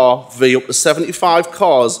electric car via up to 75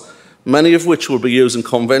 cars, many of which will be using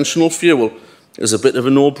conventional fuel, is a bit of a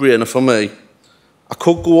no-brainer for me. I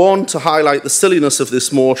could go on to highlight the silliness of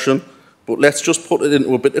this motion, but let's just put it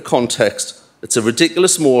into a bit of context. It's a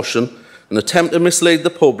ridiculous motion, an attempt to mislead the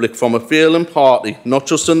public from a failing party, not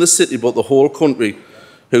just in the city but the whole country,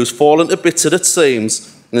 who's fallen to bits at its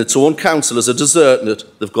seams, and its own councillors are deserting it.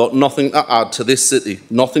 They've got nothing to add to this city,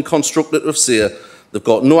 nothing constructive to say. They've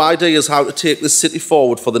got no ideas how to take this city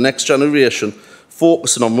forward for the next generation,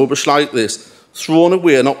 focusing on rubbish like this, throwing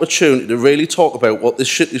away an opportunity to really talk about what this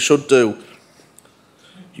city should do.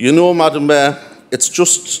 You know, Madam Mayor, it's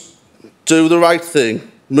just do the right thing,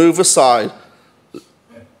 move aside,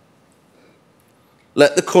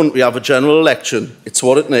 let the country have a general election. It's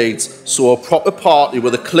what it needs. So a proper party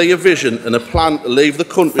with a clear vision and a plan to leave the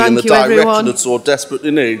country in the direction it so desperately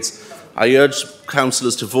needs. I urge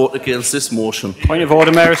councillors to vote against this motion. Point of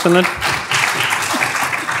order, Mayor Sunderland.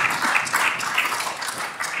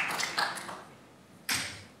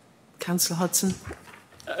 Councillor Hodson.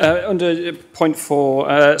 Under point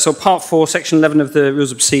 4, so part 4, section 11 of the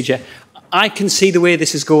Rules of Procedure, I can see the way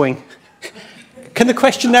this is going. Can the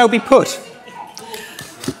question now be put?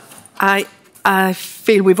 I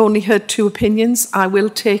feel we've only heard 2 opinions. I will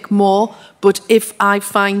take more, but if I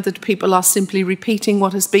find that people are simply repeating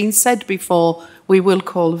what has been said before, we will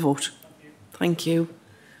call a vote. Thank you.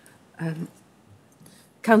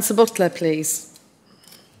 Councillor Butler, please.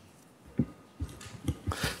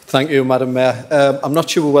 Thank you, Madam Mayor. I'm not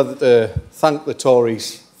sure whether to thank the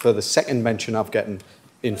Tories for the second mention I've gotten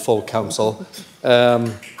in full council.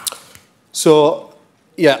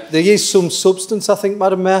 Yeah, there is some substance, I think,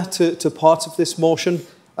 Madam Mayor, to parts of this motion.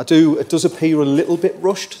 It does appear a little bit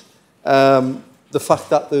rushed. The fact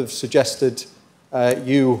that they've suggested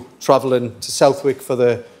you travelling to Southwick for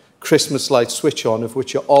the Christmas light switch on, of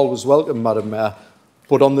which you're always welcome, Madam Mayor,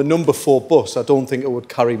 but on the number 4 bus, I don't think it would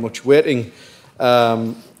carry much weighting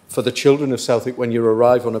for the children of Southwick when you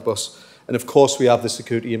arrive on a bus. And of course, we have the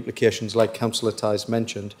security implications, like Councillor Tighe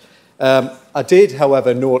mentioned. I did,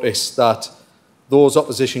 however, notice that those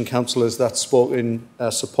opposition councillors that spoke in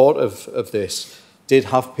support of this did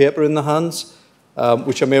have paper in their hands,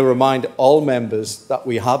 which I may remind all members that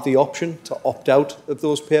we have the option to opt out of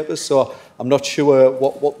those papers. So I'm not sure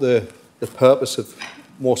what the purpose of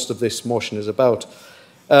most of this motion is about.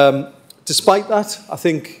 Despite that, I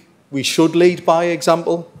think we should lead by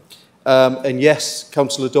example. And yes,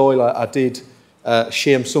 Councillor Doyle, I did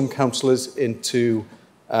shame some councillors into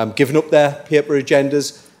giving up their paper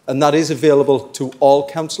agendas, and that is available to all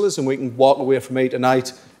councillors, and we can walk away from here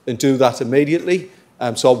tonight and do that immediately.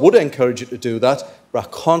 So I would encourage you to do that, but I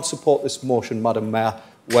can't support this motion, Madam Mayor,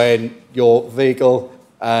 when your vehicle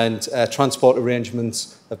and transport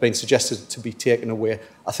arrangements have been suggested to be taken away.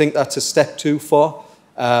 I think that's a step too far,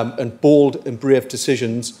 and bold and brave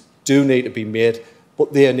decisions do need to be made,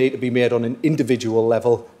 but they need to be made on an individual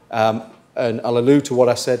level. And I'll allude to what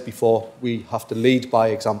I said before. We have to lead by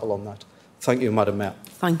example on that. Thank you, Madam Mayor.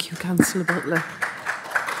 Thank you, Councillor Butler.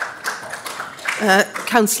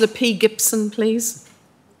 Councillor P. Gibson, please.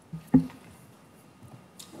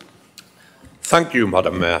 Thank you,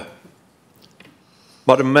 Madam Mayor.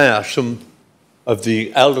 Madam Mayor, some of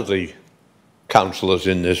the elderly councillors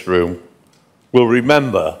in this room will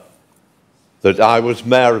remember that I was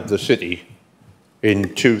Mayor of the City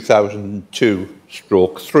in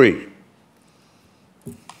 2002/3.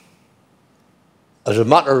 As a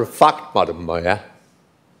matter of fact, Madam Mayor,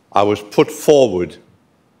 I was put forward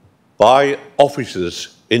by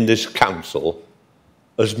officers in this council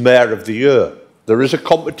as Mayor of the Year. There is a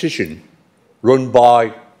competition run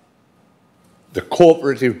by the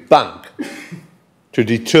Cooperative Bank to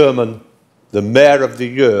determine the Mayor of the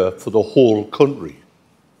Year for the whole country.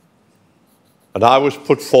 And I was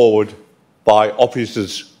put forward by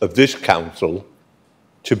officers of this council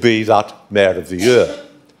to be that Mayor of the Year.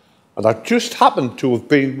 And I just happened to have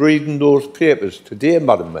been reading those papers today,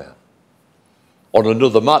 Madam Mayor, on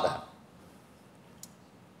another matter.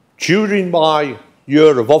 During my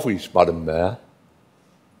year of office, Madam Mayor,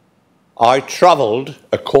 I travelled,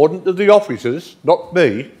 according to the officers, not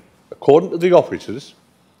me, according to the officers,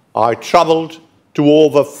 I travelled to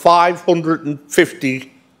over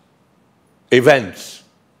 550 events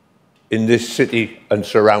in this city and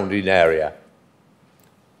surrounding area.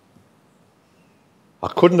 I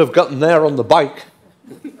couldn't have gotten there on the bike.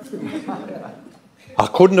 I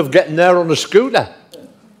couldn't have gotten there on a scooter,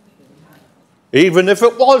 even if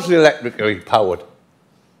it was electrically powered.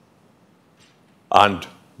 And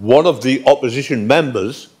one of the opposition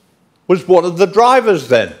members was one of the drivers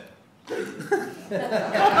then.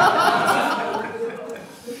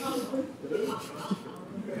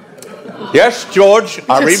 Yes, George,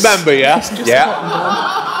 I remember you. Yeah.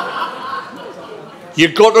 You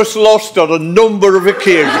got us lost on a number of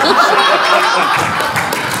occasions.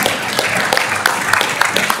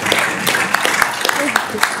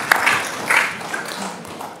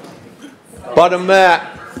 Madam Mayor,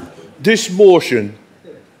 this motion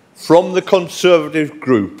from the Conservative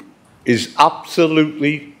group is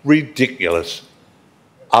absolutely ridiculous.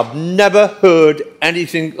 I've never heard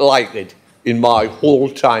anything like it in my whole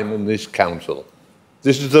time in this council.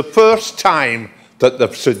 This is the first time that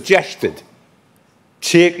they've suggested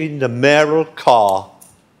taking the mayoral car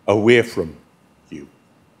away from you.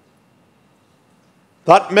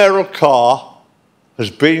 That mayoral car has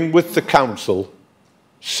been with the council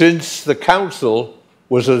since the council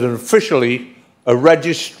was officially a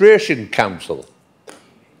registration council.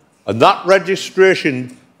 And that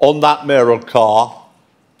registration on that mayoral car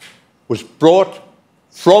was brought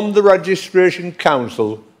from the registration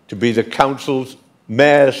council to be the council's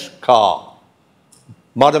mayor's car.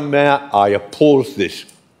 Madam Mayor, I oppose this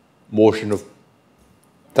motion of...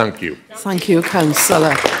 Thank you. Thank you,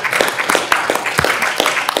 Councillor.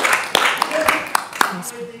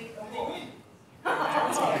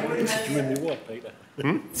 You win the award, Peter. I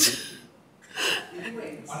didn't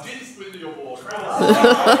win the award.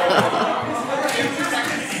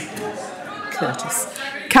 Curtis.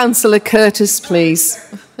 Councillor Curtis, please.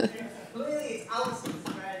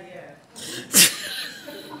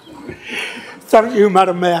 Thank you,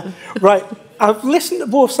 Madam Mayor. Right, I've listened to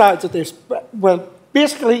both sides of this. Well,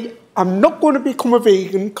 basically, I'm not going to become a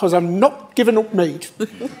vegan because I'm not giving up meat.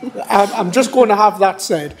 I'm just going to have that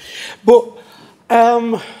said. But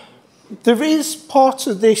there is parts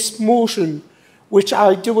of this motion which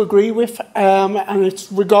I do agree with, and it's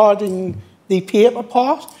regarding the paper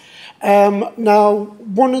part. Now,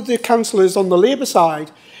 one of the councillors on the Labour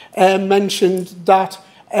side mentioned that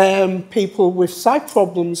people with sight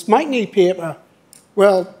problems might need paper.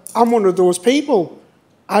 Well, I'm one of those people.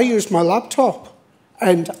 I use my laptop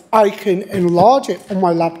and I can enlarge it on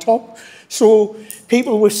my laptop. So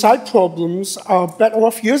people with sight problems are better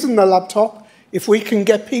off using their laptop. If we can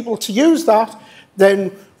get people to use that,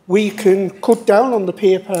 then we can cut down on the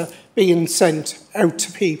paper being sent out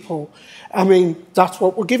to people. I mean, that's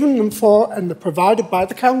what we're giving them for, and they're provided by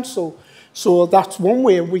the council. So that's one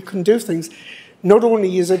way we can do things. Not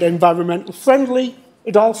only is it environmental friendly,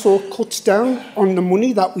 it also cuts down on the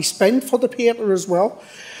money that we spend for the paper as well.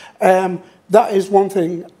 That is one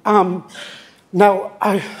thing. Now,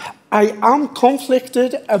 I am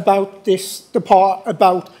conflicted about this, the part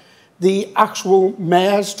about the actual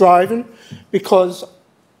mayor's driving, because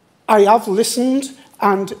I have listened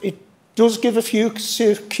and it does give a few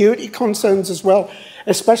security concerns as well,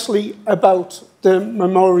 especially about the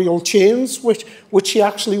memorial chains which she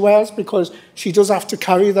actually wears, because she does have to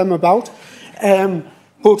carry them about.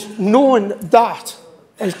 But knowing that,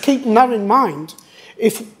 and keeping that in mind,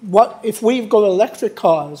 if we've got electric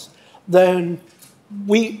cars, then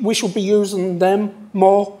we should be using them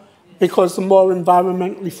more because they're more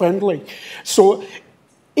environmentally friendly. So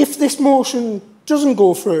if this motion doesn't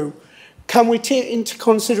go through, can we take into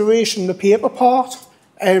consideration the paper part?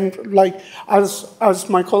 Like as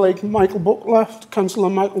my colleague Michael Butler, Councillor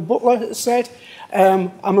Michael Butler has said,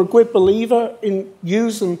 I'm a great believer in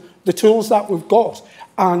using the tools that we've got.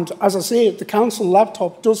 And as I say, the council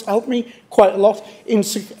laptop does help me quite a lot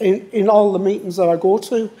in all the meetings that I go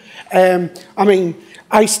to. I mean,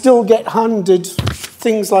 I still get handed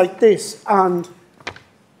things like this, and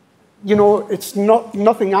you know, it's not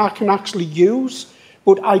nothing I can actually use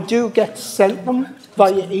but I do get sent them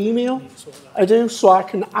via email. I do, so I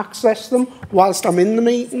can access them whilst I'm in the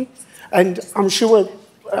meeting. And I'm sure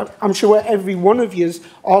every one of you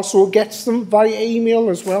also gets them via email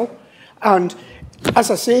as well. And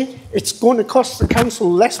as I say, it's going to cost the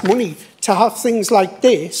council less money to have things like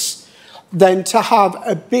this than to have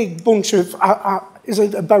a big bunch of, is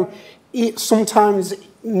it about 8, sometimes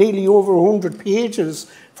nearly over 100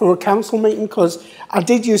 pages for a council meeting, because I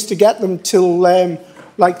did used to get them till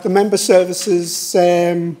like the member services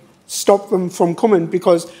stopped them from coming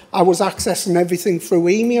because I was accessing everything through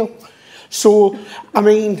email. So, I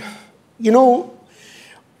mean, you know,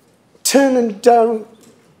 turning down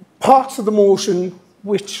parts of the motion,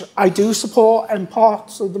 which I do support, and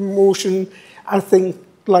parts of the motion, I think,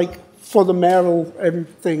 like for the mayoral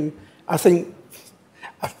thing, I think,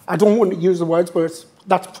 I don't want to use the words, but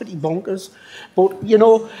that's pretty bonkers. But, you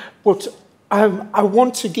know, I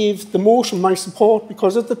want to give the motion my support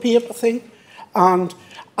because of the paper thing, and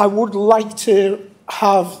I would like to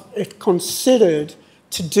have it considered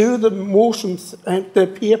to do the motion, the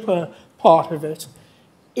paper part of it,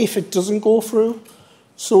 if it doesn't go through.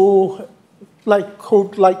 So, like,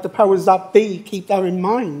 could like the powers that be keep that in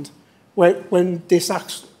mind when this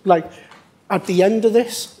acts, like, at the end of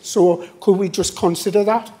this? So, could we just consider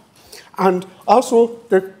that? And also,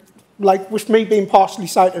 like, with me being partially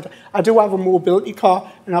sighted, I do have a mobility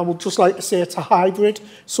car, and I would just like to say it's a hybrid,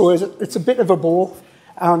 so it's a bit of a both,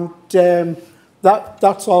 and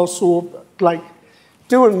that's also like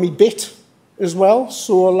doing me bit as well.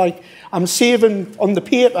 So like I'm saving on the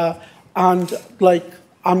paper, and like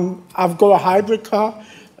I've got a hybrid car,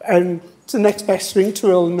 and it's the next best thing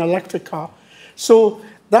to an electric car. So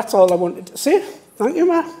that's all I wanted to say. Thank you,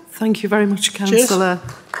 Matt. Thank you very much, Councillor.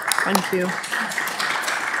 Thank you.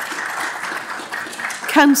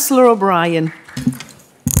 Councillor O'Brien.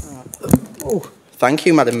 Thank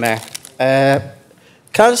you, Madam Mayor.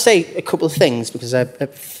 Can I just say a couple of things, because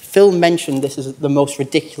Phil mentioned this is the most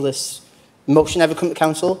ridiculous motion ever come to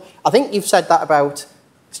council. I think you've said that about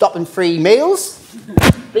stopping free meals,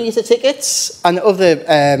 visa tickets, and other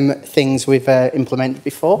things we've implemented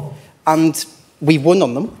before, and we won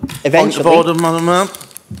on them eventually. Point of order, Madam Mayor.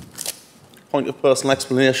 Point of personal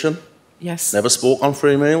explanation. Yes. Never spoke on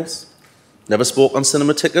free meals. Never spoke on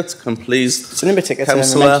cinema tickets. Can please, cinema tickets,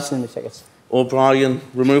 Councillor cinema tickets. O'Brien,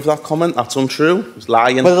 remove that comment. That's untrue. He's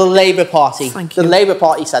lying. Well, the Labour Party. The Labour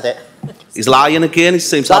Party said it. He's lying again. He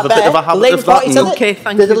seems to have a bit of a habit of that. Okay,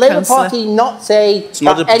 thank you, Did the Labour Party not say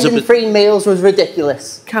that ending free meals was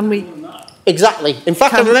ridiculous? Can we? Exactly. In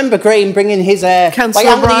fact, I remember Graham bringing his...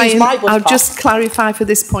 Councillor O'Brien, I'll just clarify for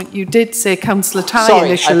this point. You did say Councillor Ty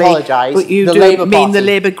initially, I apologise. but you the do Labour mean Party. the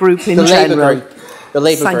Labour group in the general. Labour group. The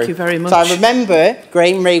Labour group. Thank you very much. So I remember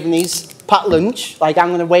Graham Raveney's packed lunch, like I'm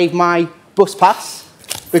going to waive my bus pass,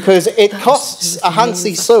 because it costs a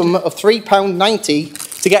handsy sum of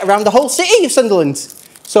 £3.90 to get around the whole city of Sunderland.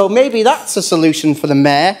 So maybe that's a solution for the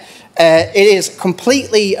mayor. It is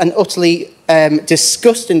completely and utterly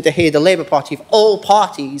disgusting to hear the Labour Party of all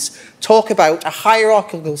parties talk about a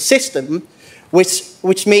hierarchical system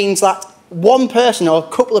which means that one person or a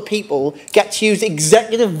couple of people get to use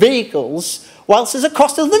executive vehicles whilst there's a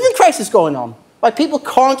cost of living crisis going on. Like, people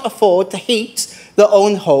can't afford to heat their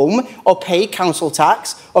own home or pay council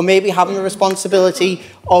tax, or maybe having the responsibility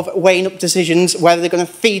of weighing up decisions whether they're going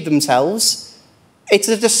to feed themselves. It's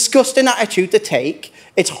a disgusting attitude to take.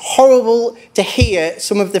 It's horrible to hear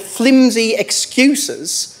some of the flimsy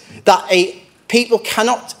excuses that people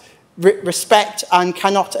cannot respect and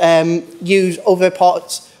cannot use other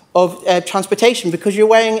parts of transportation because you're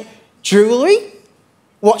wearing jewellery.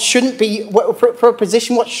 What shouldn't be, for a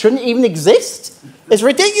position what shouldn't even exist, is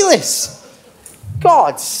ridiculous.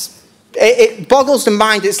 God, it boggles the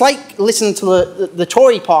mind. It's like listening to the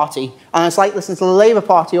Tory party, and it's like listening to the Labour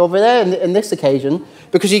Party over there in this occasion,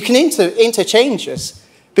 because you can interchange this.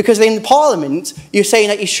 Because in Parliament, you're saying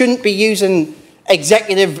that you shouldn't be using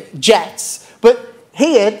executive jets, but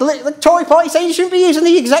here, the Tory party saying you shouldn't be using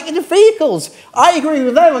the executive vehicles. I agree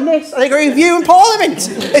with them on this. I agree with you in Parliament.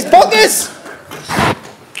 It's bonkers.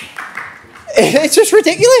 It's just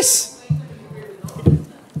ridiculous.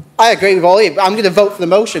 I agree with all of you, but I'm going to vote for the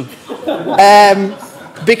motion.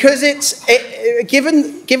 Because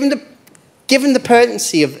given the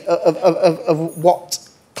pertinency of what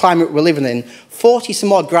climate we're living in, 40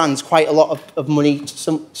 some odd grand's quite a lot of money to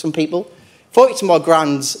some people. 40 some odd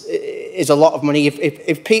grand's is a lot of money.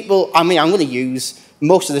 If people, I mean, I'm going to use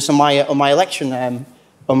most of this on my election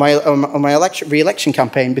re-election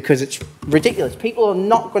campaign because it's ridiculous. People are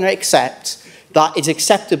not going to accept that it's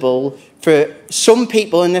acceptable for some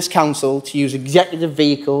people in this council to use executive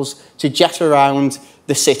vehicles to jet around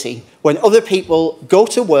the city, when other people go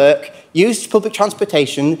to work, use public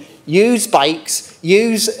transportation, use bikes,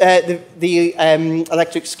 use the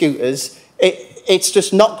electric scooters. It's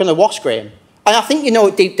just not going to wash, Graham. And I think you know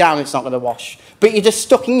it deep down it's not going to wash. But you're just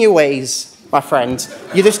stuck in your ways, my friend.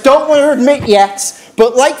 You just don't want to admit yet.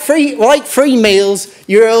 But like free meals,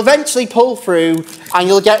 you'll eventually pull through and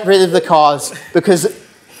you'll get rid of the cars. Because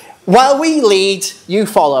while we lead, you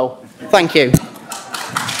follow. Thank you.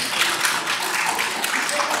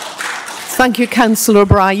 Thank you, Councillor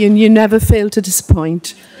O'Brien. You never fail to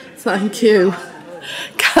disappoint. Thank you.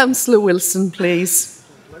 Councillor Wilson, please.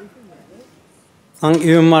 Thank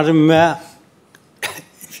you, Madam Mayor.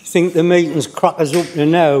 If you think the meeting's crackers up to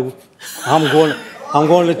now, I'm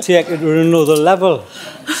going to take it to another level.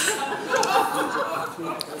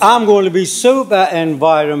 I'm going to be super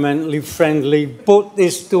environmentally friendly, but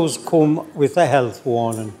this does come with a health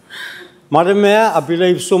warning. Madam Mayor, I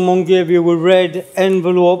believe someone gave you a red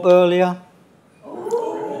envelope earlier.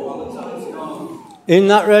 In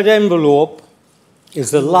that red envelope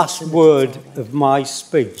is the last word of my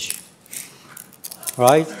speech.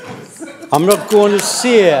 Right? I'm not going to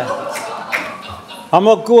say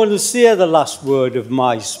the last word of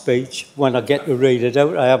my speech when I get to read it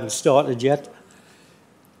out. I haven't started yet.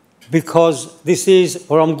 Because this is,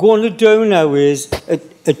 what I'm going to do now is,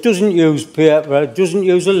 it doesn't use paper, it doesn't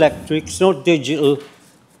use electric, it's not digital,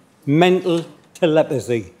 mental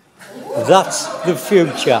telepathy. That's the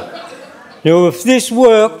future. Now, if this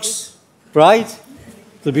works, right,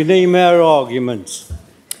 there'll be no more arguments.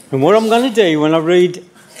 And what I'm going to do when I read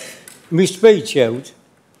my speech out,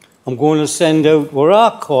 I'm going to send out what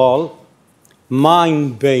I call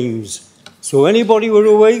mind beams. So anybody with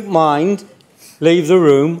a weak mind, leave the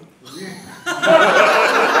room.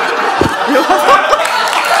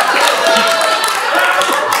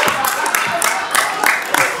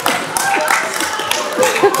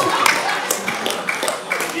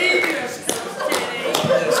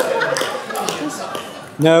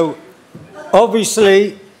 Now,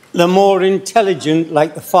 obviously, the more intelligent,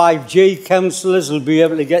 like the 5G councillors, will be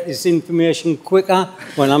able to get this information quicker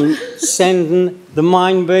when I'm sending the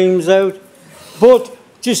mind beams out. But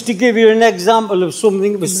just to give you an example of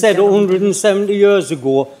something that was said 170 years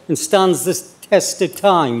ago and stands the test of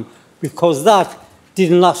time, because that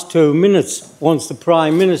didn't last 2 minutes once the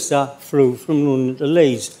Prime Minister flew from London to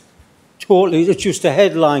Leeds. Totally, it's just a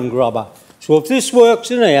headline grabber. So if this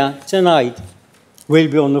works in here tonight,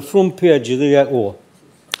 we'll be on the front page of the Echo.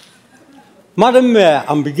 Madam Mayor,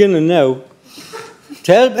 I'm beginning now.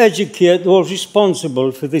 To help educate those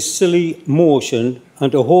responsible for this silly motion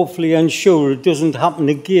and to hopefully ensure it doesn't happen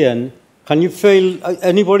again, can you feel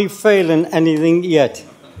anybody failing anything yet?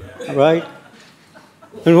 Right?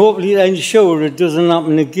 And hopefully ensure it doesn't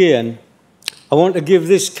happen again. I want to give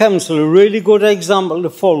this council a really good example to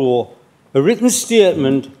follow. A written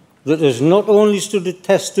statement that has not only stood the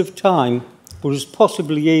test of time, but is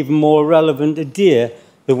possibly even more relevant today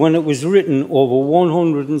than when it was written over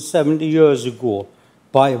 170 years ago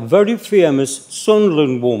by a very famous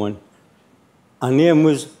Sunderland woman. Her name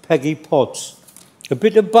was Peggy Potts. A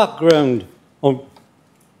bit of background on...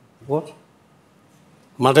 What?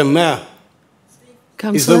 Madam Mayor, is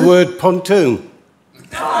Councillor? the word pontoon?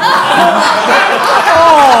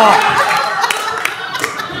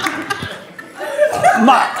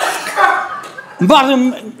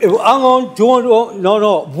 Madam, hang on,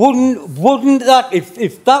 no, wouldn't that,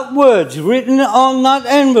 if that word's written on that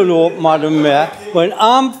envelope, Madam Mayor, when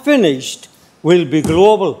I'm finished, we'll be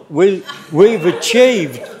global. We've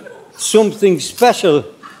achieved something special.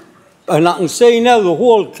 And I can say now the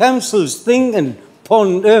whole council's thinking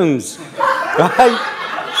pontoons, right?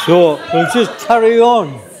 So we'll just carry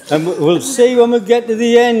on. And we'll see when we get to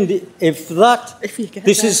the end if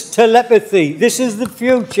this is telepathy. This is the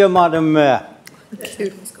future, Madam Mayor.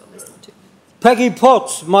 Peggy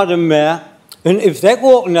Potts, Madam Mayor, and if they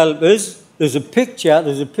can help us, there's a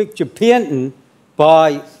picture painting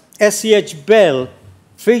by S.E.H. Bell,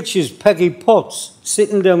 features Peggy Potts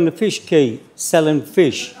sitting down the fish quay selling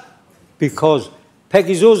fish, because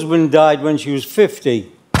Peggy's husband died when she was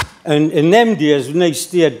 50, and in them days when they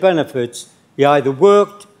state benefits, he either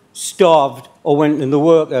worked, starved, or went in the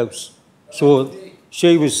workhouse. So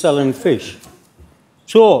she was selling fish.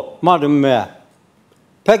 So, Madam Mayor,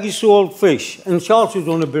 Peggy sold fish, and she also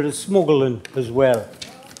done a bit of smuggling as well.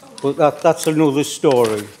 But that's another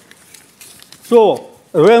story. So,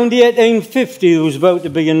 around the 1850, there was about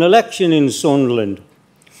to be an election in Sunderland,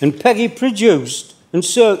 and Peggy produced and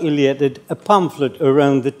circulated a pamphlet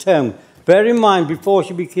around the town Bear in mind, before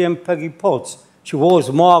she became Peggy Potts, she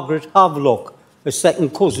was Margaret Havelock, a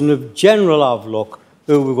second cousin of General Havelock,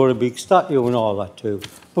 who we got a big statue and all that too.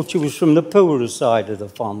 But she was from the poorer side of the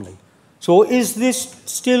family. So is this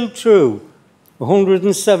still true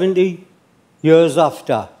 170 years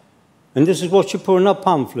after? And this is what you put in a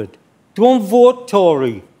pamphlet. Don't vote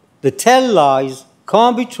Tory. They tell lies,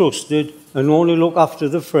 can't be trusted, and only look after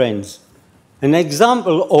the friends. An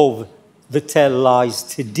example of the tell lies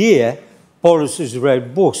today, Boris's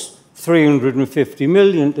red bus, 350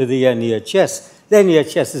 million to the NHS. The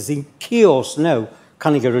NHS is in chaos now.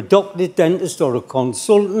 Can you get a doctor, dentist or a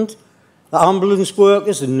consultant? The ambulance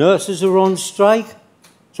workers and nurses are on strike.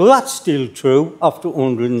 So that's still true after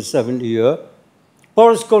 170 years.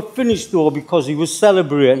 Boris got finished though because he was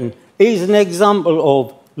celebrating. He's an example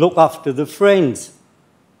of look after the friends.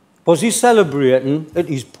 Was he celebrating at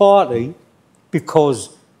his party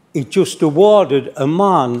because he just awarded a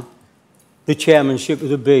man the chairmanship of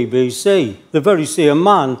the BBC, the very same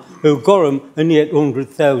man who got him an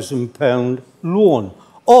 £800,000 loan?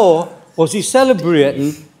 Or was he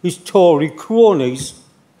celebrating his Tory cronies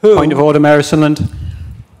who... Point of order, Mayor Sunderland.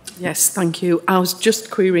 Yes, thank you. I was just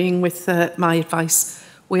querying with my advice.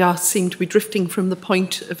 We seem to be drifting from the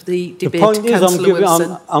point of the debate. The point is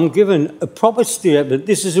I'm giving a proper statement.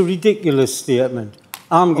 This is a ridiculous statement.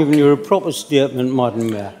 I'm giving you a proper statement, Madam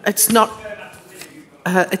Mayor. It's not...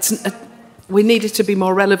 we need it to be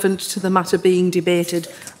more relevant to the matter being debated,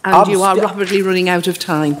 and you are rapidly running out of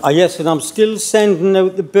time. Yes, and I'm still sending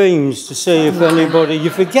out the beams to see if anybody...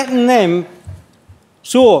 You're forgetting them.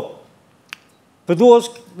 So, for those...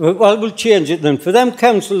 Well, we'll change it then. For them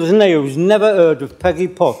councillors in there who's never heard of Peggy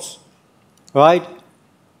Potts, right?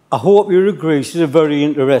 I hope you agree she's a very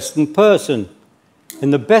interesting person.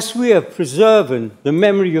 And the best way of preserving the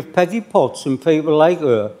memory of Peggy Potts and people like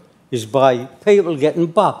her is by people getting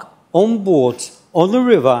back on boats on the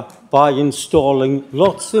river by installing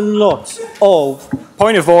lots and lots of...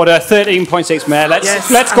 Point of order, 13.6, Mayor.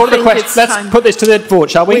 Let's go to the question. Let's put this to the vote,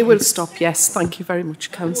 shall we? We will stop, yes. Thank you very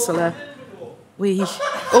much, Councillor. We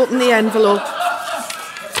open the envelope.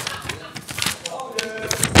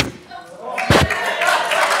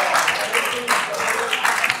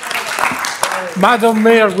 Madam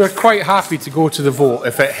Mayor, we're quite happy to go to the vote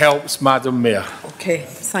if it helps Madam Mayor. Okay,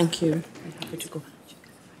 thank you.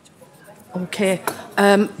 Okay.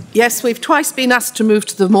 Yes, we've twice been asked to move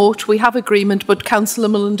to the vote. We have agreement, but Councillor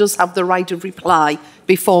Mullen does have the right of reply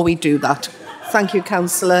before we do that. Thank you,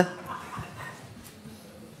 Councillor.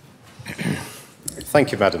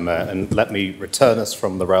 Thank you, Madam Mayor, and let me return us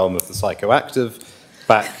from the realm of the psychoactive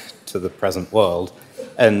back to the present world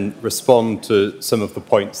and respond to some of the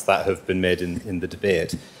points that have been made in the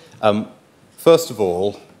debate. First of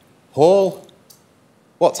all, Paul,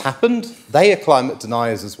 what's happened? They are climate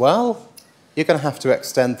deniers as well. You're going to have to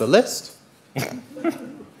extend the list.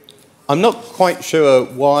 I'm not quite sure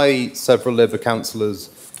why several Labour councillors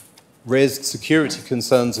raised security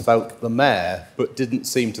concerns about the Mayor, but didn't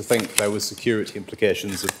seem to think there were security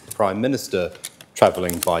implications of the Prime Minister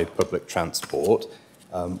travelling by public transport.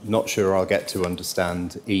 Not sure I'll get to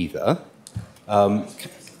understand either.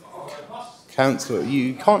 Councillor,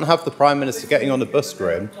 you can't have the Prime Minister getting on a bus,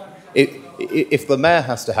 Graham. If the Mayor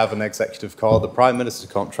has to have an executive car, the Prime Minister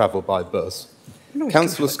can't travel by bus.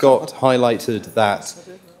 Councillor Scott highlighted that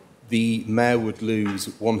the Mayor would lose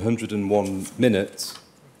 101 minutes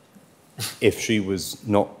if she was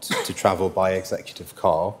not to travel by executive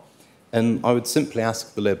car. And I would simply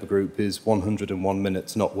ask the Labour group, is 101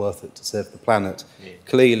 minutes not worth it to save the planet? Yeah.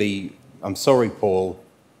 Clearly, I'm sorry, Paul,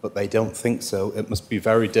 but they don't think so. It must be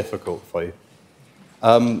very difficult for you.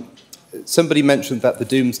 Somebody mentioned that the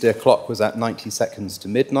doomsday clock was at 90 seconds to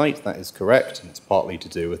midnight. That is correct, and it's partly to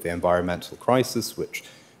do with the environmental crisis, which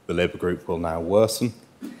the Labour group will now worsen.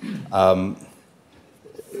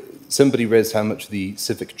 Somebody raised how much the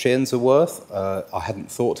civic chains are worth. I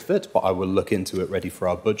hadn't thought of it, but I will look into it ready for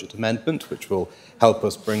our budget amendment, which will help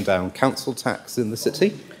us bring down council tax in the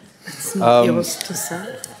city. It's not yours to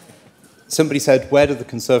say. Somebody said, where do the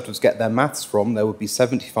Conservatives get their maths from? There would be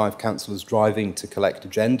 75 councillors driving to collect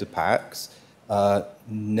agenda packs.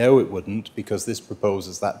 No, it wouldn't, because this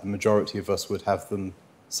proposes that the majority of us would have them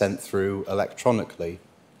sent through electronically.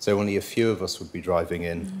 So only a few of us would be driving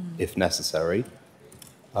in, if necessary.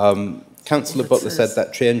 Councillor Butler said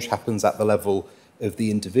that change happens at the level of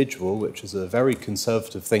the individual, which is a very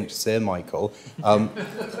Conservative thing to say, Michael.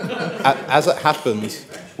 As it happens,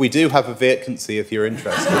 we do have a vacancy if you're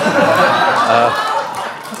interested.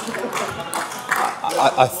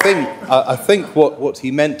 I think what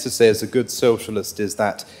he meant to say as a good socialist is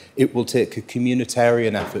that it will take a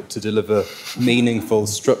communitarian effort to deliver meaningful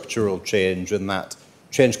structural change, and that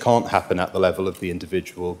change can't happen at the level of the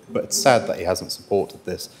individual. But it's sad that he hasn't supported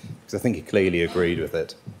this, because I think he clearly agreed with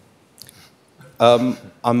it. I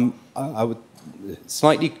would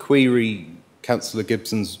slightly query Councillor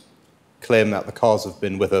Gibson's claim that the cars have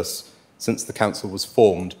been with us since the council was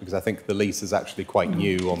formed, because I think the lease is actually quite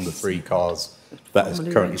new on the 3 cars that is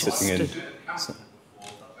currently sitting in.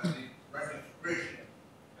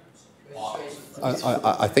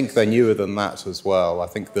 I think they're newer than that as well. I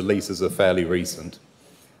think the leases are fairly recent.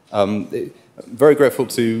 Very grateful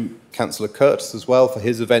to Councillor Curtis as well for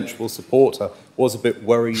his eventual support. I was a bit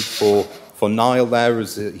worried for Niall there,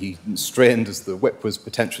 as he strained as the whip was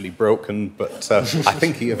potentially broken, but I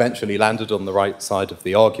think he eventually landed on the right side of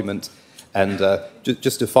the argument. And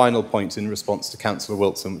just a final point in response to Councillor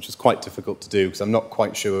Wilson, which is quite difficult to do because I'm not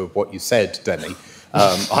quite sure what you said, Denny.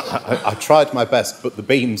 I tried my best, but the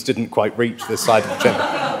beams didn't quite reach this side of the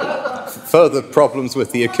chamber. Further problems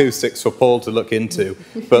with the acoustics for Paul to look into,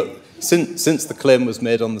 but since the claim was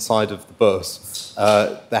made on the side of the bus,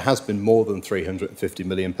 there has been more than £350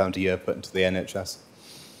 million a year put into the NHS.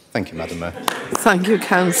 Thank you, Madam Mayor. Thank you,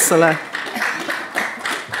 Councillor.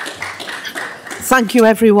 Thank you,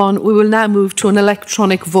 everyone. We will now move to an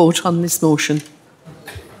electronic vote on this motion.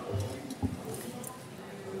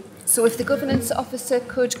 So if the Governance Officer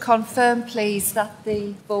could confirm, please, that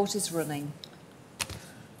the vote is running.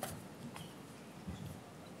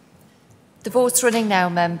 The vote's running now,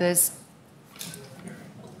 members.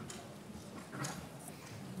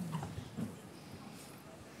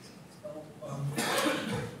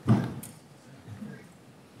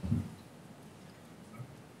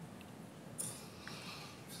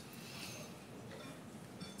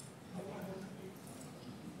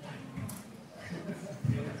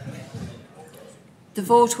 The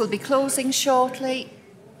vote will be closing shortly.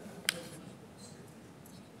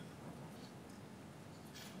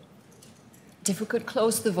 If we could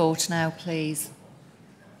close the vote now, please.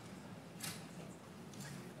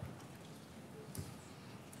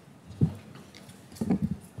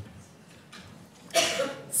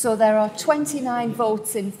 So there are 29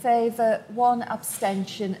 votes in favour, 1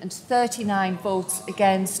 abstention and 39 votes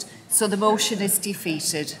against. So the motion is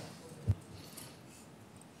defeated.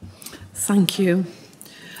 Thank you.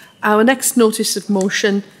 Our next notice of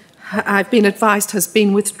motion, I've been advised, has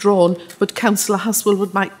been withdrawn, but Councillor Haswell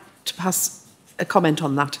would like to pass a comment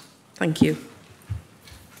on that. Thank you.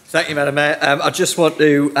 Thank you, Madam Mayor. I just want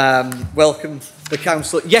to welcome the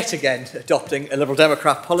Council yet again adopting a Liberal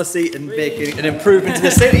Democrat policy and making an improvement to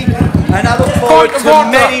the city. And I look forward to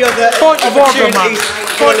many other opportunities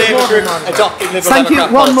for the Labour Group adopting Liberal Democrat policy. Thank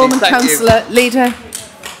you. One moment, Councillor. Leader.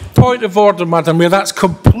 Point of order, Madam Mayor, that's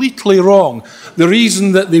completely wrong. The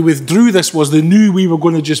reason that they withdrew this was they knew we were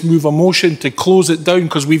going to just move a motion to close it down,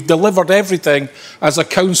 because we've delivered everything as a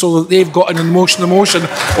council that they've got in the motion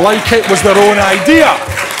like it was their own idea.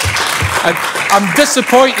 And I'm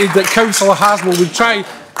disappointed that Councillor Haswell would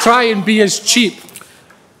try and be as cheap.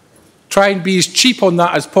 Try and be as cheap on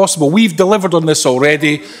that as possible. We've delivered on this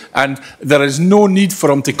already, and there is no need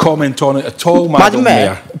for him to comment on it at all, Madam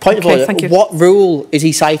Mayor. Point of order. What rule is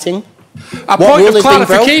he citing? A point of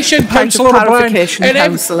clarification, Councillor O'Brien.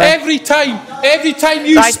 Every time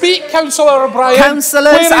you speak, Councillor O'Brien,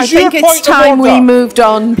 Councillors, I think it's time we moved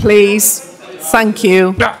on, please. Thank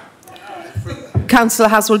you. Councillor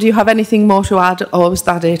Haswell, do you have anything more to add, or was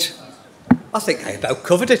that it? I think I about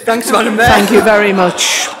covered it. Thanks, Madam Mayor. Thank you very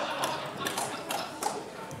much.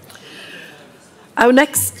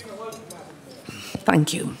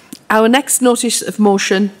 Thank you. Our next notice of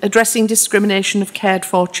motion, addressing discrimination of cared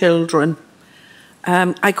for children.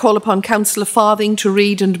 I call upon Councillor Farthing to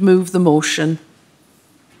read and move the motion.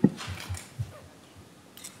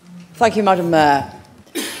 Thank you, Madam Mayor.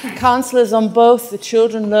 Councillors on both the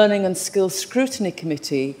Children Learning and Skills Scrutiny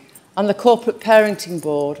Committee and the Corporate Parenting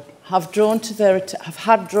Board have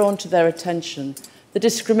had drawn to their attention the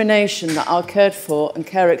discrimination that our cared for and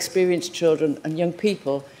care experienced children and young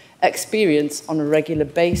people experience on a regular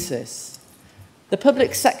basis. The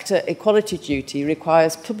public sector equality duty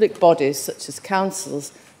requires public bodies such as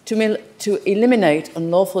councils to eliminate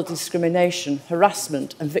unlawful discrimination,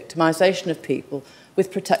 harassment and victimisation of people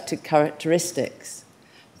with protected characteristics.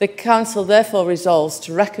 The Council therefore resolves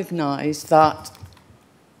to recognise that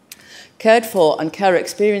cared for and care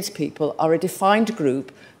experienced people are a defined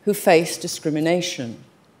group who face discrimination.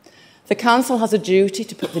 The Council has a duty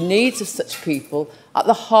to put the needs of such people at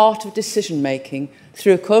the heart of decision-making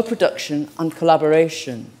through co-production and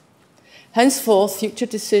collaboration. Henceforth, future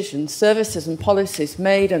decisions, services and policies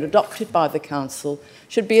made and adopted by the Council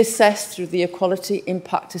should be assessed through the equality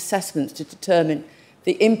impact assessments to determine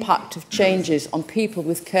the impact of changes on people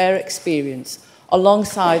with care experience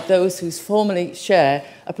alongside those who formerly share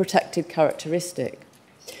a protected characteristic.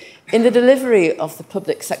 In the delivery of the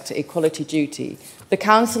public sector equality duty, the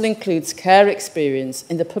Council includes care experience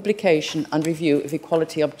in the publication and review of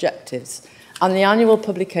equality objectives and the annual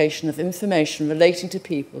publication of information relating to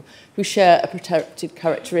people who share a protected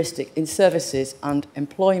characteristic in services and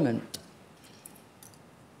employment.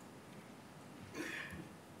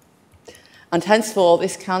 And henceforth,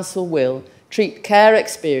 this Council will treat care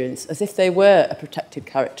experience as if they were a protected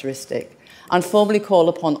characteristic and formally call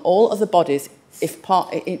upon all other bodies it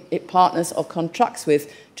partners or contracts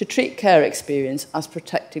with to treat care experience as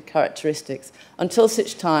protected characteristics until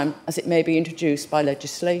such time as it may be introduced by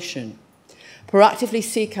legislation. Proactively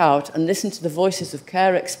seek out and listen to the voices of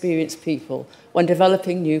care experienced people when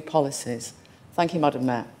developing new policies. Thank you, Madam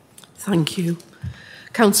Mayor. Thank you.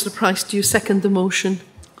 Councillor Price, do you second the motion?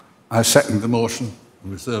 I second the motion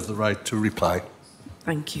and reserve the right to reply.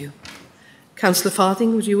 Thank you. Councillor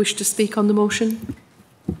Farthing, would you wish to speak on the motion?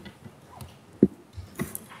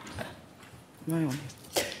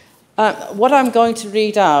 What I'm going to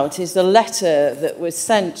read out is the letter that was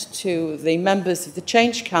sent to the members of the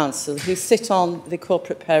Change Council who sit on the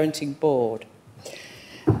Corporate Parenting Board.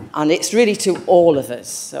 And it's really to all of us.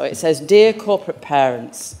 So it says, "Dear corporate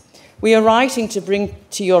parents, we are writing to bring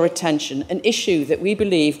to your attention an issue that we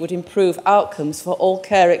believe would improve outcomes for all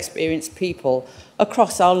care experienced people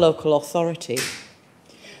across our local authority.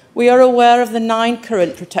 We are aware of the 9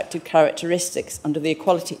 current protected characteristics under the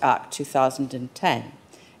Equality Act 2010.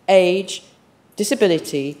 Age,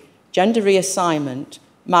 disability, gender reassignment,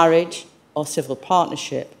 marriage or civil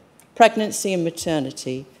partnership, pregnancy and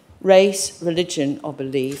maternity, race, religion or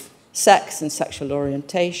belief, sex and sexual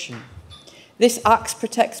orientation. This Act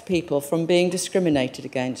protects people from being discriminated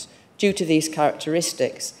against due to these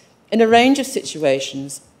characteristics in a range of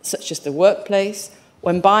situations such as the workplace,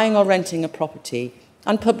 when buying or renting a property,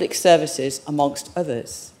 and public services, amongst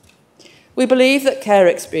others. We believe that care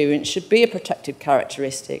experience should be a protected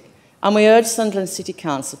characteristic, and we urge Sunderland City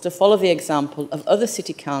Council to follow the example of other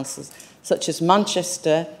city councils such as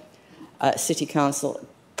Manchester City Council,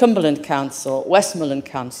 Cumberland Council, Westmoreland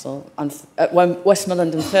Council, and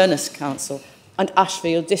Westmoreland and Furness Council, and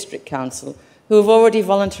Ashfield District Council, who have already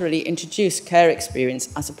voluntarily introduced care experience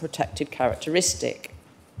as a protected characteristic.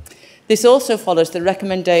 This also follows the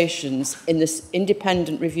recommendations in this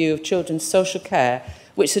independent review of children's social care,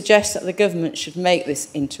 which suggests that the government should make this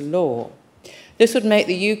into law. This would make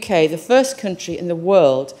the UK the first country in the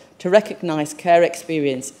world to recognise care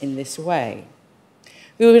experience in this way.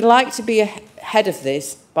 We would like to be ahead of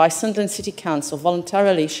this by Sunderland City Council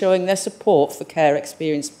voluntarily showing their support for care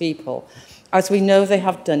experienced people, as we know they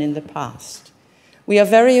have done in the past. We are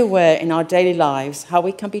very aware in our daily lives how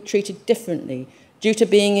we can be treated differently due to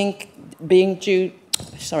being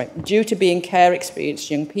care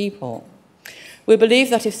experienced young people. We believe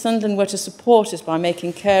that if Sunderland were to support us by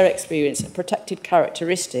making care experience a protected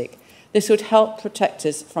characteristic, this would help protect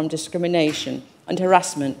us from discrimination and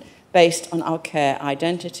harassment based on our care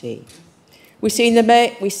identity. We see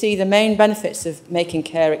the main benefits of making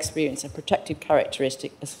care experience a protected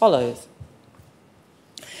characteristic as follows.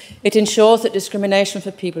 It ensures that discrimination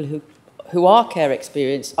for people who are care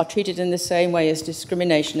experienced are treated in the same way as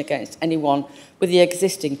discrimination against anyone with the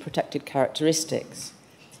existing protected characteristics.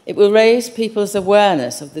 It will raise people's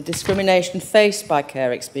awareness of the discrimination faced by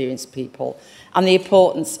care experienced people and the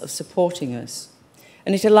importance of supporting us.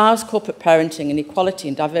 And it allows corporate parenting and equality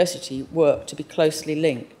and diversity work to be closely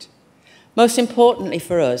linked. Most importantly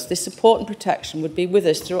for us, this support and protection would be with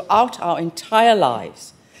us throughout our entire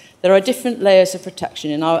lives. There are different layers of protection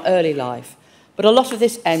in our early life, but a lot of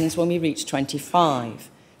this ends when we reach 25.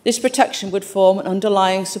 This protection would form an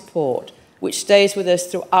underlying support which stays with us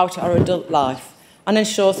throughout our adult life and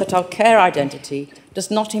ensures that our care identity does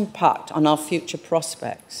not impact on our future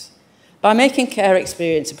prospects. By making care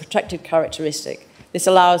experience a protected characteristic, this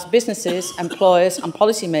allows businesses, employers and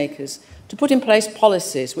policymakers to put in place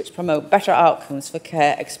policies which promote better outcomes for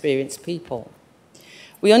care experienced people.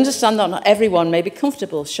 We understand that not everyone may be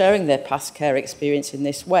comfortable sharing their past care experience in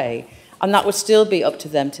this way, and that would still be up to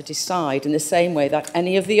them to decide in the same way that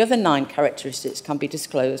any of the other 9 characteristics can be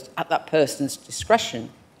disclosed at that person's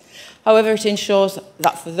discretion. However, it ensures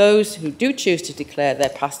that for those who do choose to declare their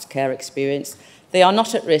past care experience, they are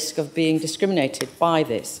not at risk of being discriminated by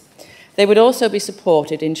this. They would also be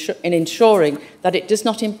supported in ensuring that it does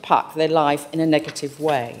not impact their life in a negative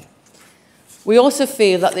way. We also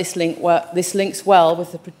feel that this links well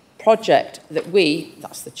with the project that we,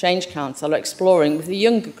 that's the Change Council, are exploring with the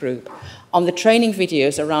younger group on the training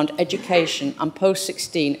videos around education and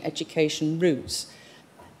post-16 education routes.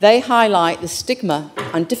 They highlight the stigma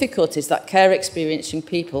and difficulties that care experiencing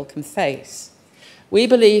people can face. We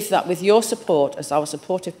believe that with your support as our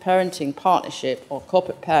supportive parenting partnership or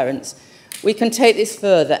corporate parents, we can take this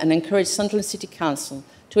further and encourage Sunderland City Council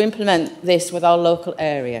to implement this with our local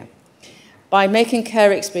area. By making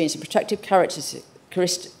care experience a protective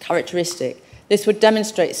characteristic, this would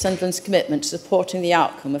demonstrate Sunderland's commitment to supporting the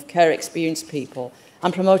outcome of care experienced people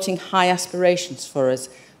and promoting high aspirations for us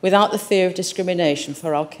without the fear of discrimination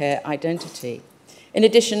for our care identity. In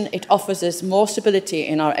addition, it offers us more stability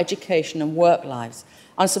in our education and work lives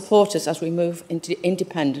and support us as we move into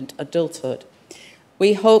independent adulthood.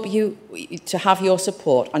 We hope to have your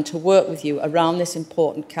support and to work with you around this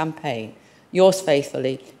important campaign. Yours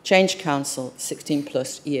faithfully, Change Council,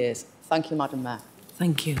 16+ years. Thank you, Madam Mayor.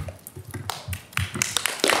 Thank you.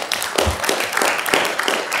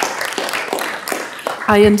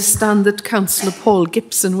 I understand that Councillor Paul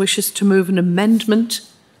Gibson wishes to move an amendment.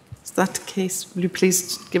 Is that the case? Will you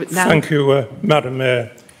please give it now? Thank you, Madam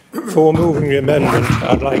Mayor. For moving the amendment,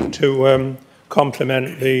 I'd like to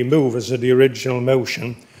compliment the movers of the original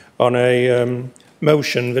motion on a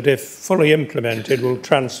motion that, if fully implemented, will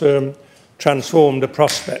transform the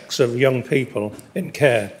prospects of young people in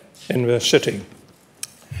care in the city.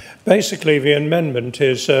 Basically, the amendment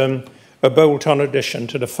is a bolt-on addition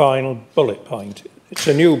to the final bullet point. It's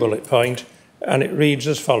a new bullet point, and it reads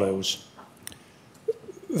as follows.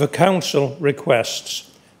 The Council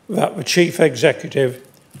requests that the Chief Executive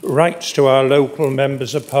writes to our local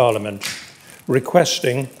members of Parliament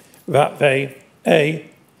requesting that they, A,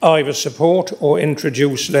 either support or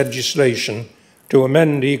introduce legislation to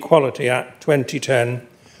amend the Equality Act 2010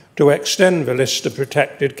 to extend the list of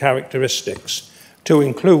protected characteristics to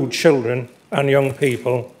include children and young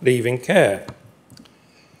people leaving care.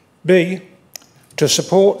 B, to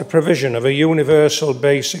support the provision of a universal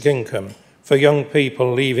basic income for young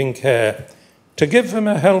people leaving care, to give them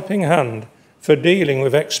a helping hand for dealing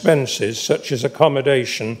with expenses such as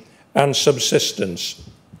accommodation and subsistence.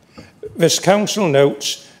 This Council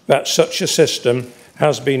notes that such a system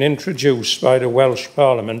has been introduced by the Welsh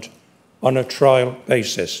Parliament on a trial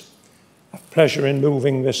basis. I have pleasure in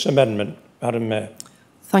moving this amendment, Madam Mayor.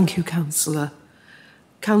 Thank you, Councillor.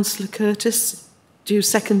 Councillor Curtis, do you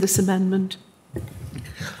second this amendment?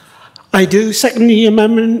 I do second the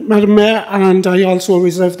amendment, Madam Mayor, and I also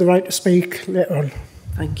reserve the right to speak later on.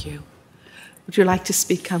 Thank you. Would you like to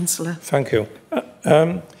speak, Councillor? Thank you.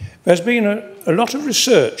 There's been a lot of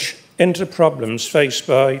research into problems faced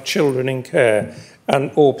by children in care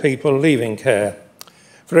and or people leaving care.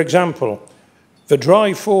 For example, the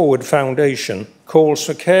Drive Forward Foundation calls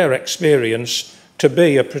for care experience to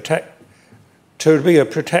be a protective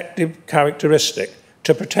characteristic,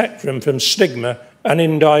 to protect them from stigma and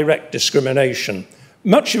indirect discrimination.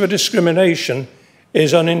 Much of the discrimination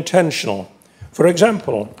is unintentional. For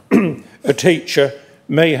example, a teacher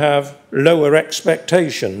may have lower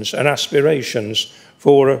expectations and aspirations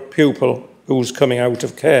for a pupil who's coming out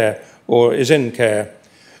of care or is in care.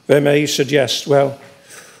 They may suggest, well,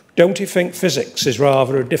 don't you think physics is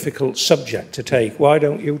rather a difficult subject to take? Why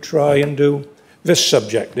don't you try and do this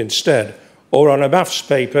subject instead? Or on a maths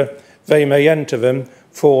paper, they may enter them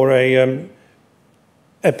for a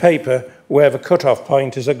paper where the cut-off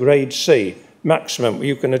point is a grade C, maximum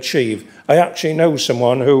you can achieve. I actually know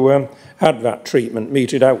someone who had that treatment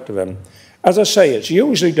meted out to them. As I say, it's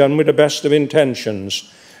usually done with the best of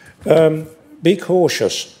intentions. Be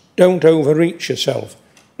cautious, don't overreach yourself.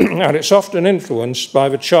 And it's often influenced by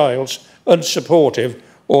the child's unsupportive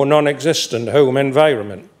or non-existent home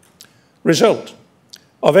environment. Result,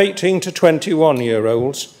 of 18 to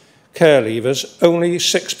 21-year-olds, care leavers, only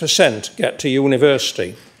 6% get to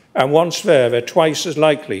university, and once there, they're twice as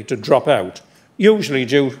likely to drop out, usually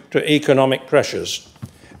due to economic pressures.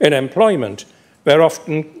 In employment, they're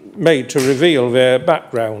often made to reveal their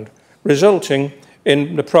background, resulting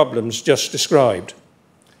in the problems just described.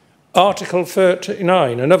 Article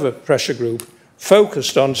 39, another pressure group,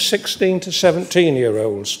 focused on 16 to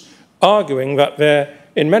 17-year-olds, arguing that they're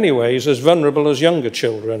in many ways as vulnerable as younger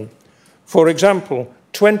children. For example,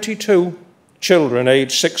 22 children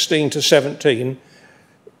aged 16 to 17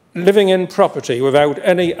 living in property without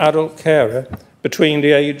any adult carer between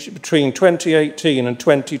 2018 and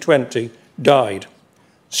 2020 died.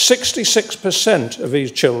 66% of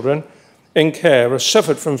these children in care have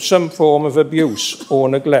suffered from some form of abuse or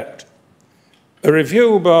neglect. A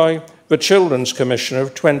review by the Children's Commissioner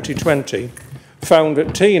of 2020 found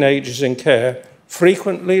that teenagers in care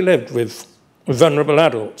frequently lived with vulnerable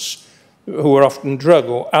adults who were often drug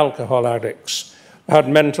or alcohol addicts, had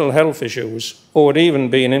mental health issues, or had even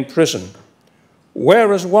been in prison.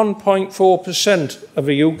 Whereas 1.4% of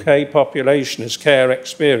the UK population is care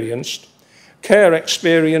experienced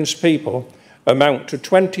people amount to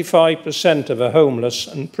 25% of the homeless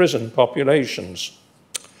and prison populations.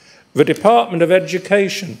 The Department of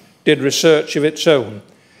Education did research of its own,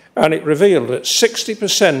 and it revealed that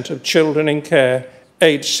 60% of children in care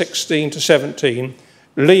aged 16 to 17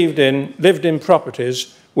 lived in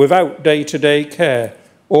properties without day-to-day care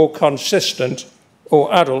or consistent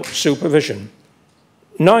or adult supervision.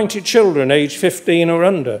 90 children aged 15 or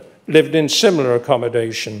under lived in similar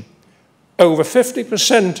accommodation. Over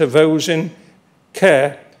 50% of those in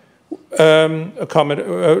care,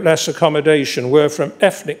 less accommodation, were from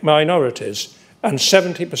ethnic minorities, and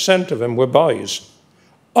 70% of them were boys.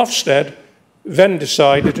 Ofsted then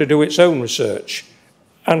decided to do its own research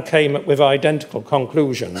and came up with identical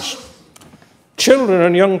conclusions. Children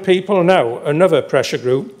and young people now, another pressure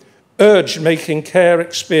group, urged making care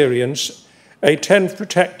experience a 10th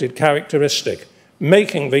protected characteristic,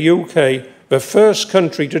 making the UK the first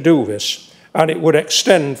country to do this, and it would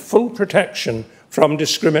extend full protection from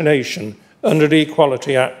discrimination under the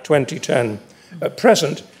Equality Act 2010. At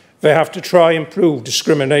present, they have to try and prove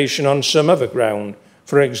discrimination on some other ground,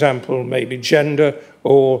 for example, maybe gender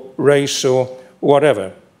or race or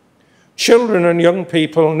whatever. Children and young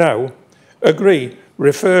people now referring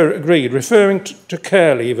to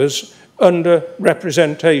care leavers under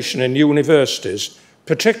representation in universities,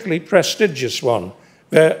 particularly prestigious one,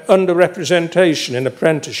 they're underrepresentation in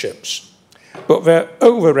apprenticeships, but they're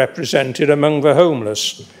overrepresented among the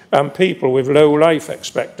homeless and people with low life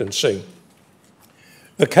expectancy.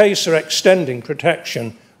 The case for extending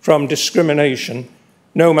protection from discrimination,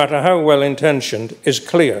 no matter how well-intentioned, is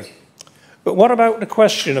clear. But what about the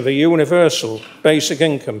question of a universal basic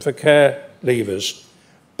income for care leavers?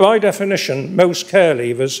 By definition, most care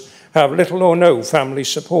leavers have little or no family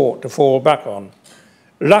support to fall back on.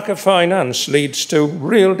 Lack of finance leads to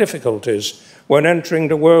real difficulties when entering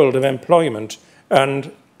the world of employment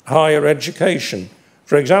and higher education.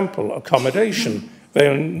 For example, accommodation.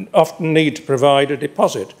 They'll often need to provide a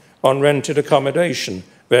deposit on rented accommodation.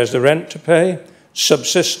 There's the rent to pay,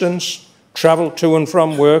 subsistence, travel to and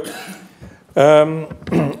from work,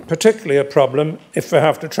 particularly a problem if they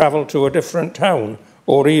have to travel to a different town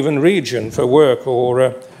or even region for work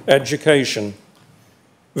or education.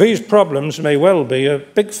 These problems may well be a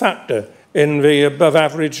big factor in the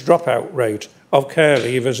above-average dropout rate of care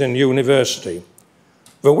leavers in university.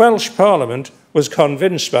 The Welsh Parliament was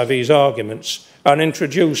convinced by these arguments and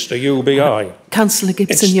introduced a UBI. Councillor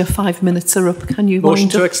Gibson, your 5 minutes are up. Can you motion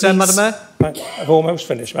wind to up, extend, please? Madam Mayor? I've almost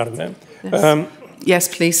finished, Madam Mayor. Yes, yes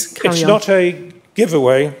please, carry it's on. not a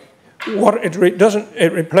giveaway. What it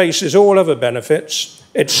replaces all other benefits.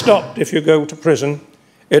 It's stopped if you go to prison.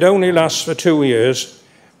 It only lasts for 2 years,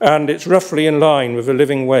 and it's roughly in line with the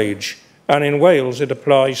living wage. And in Wales, it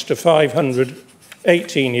applies to 500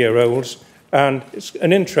 18-year-olds, and it's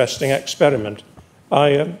an interesting experiment.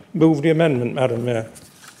 I move the amendment, Madam Mayor.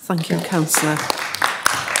 Thank you, Councillor.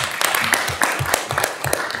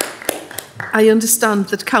 I understand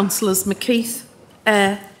that Councillors McKeith,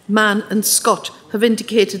 Eyre, Mann and Scott have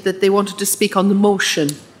indicated that they wanted to speak on the motion.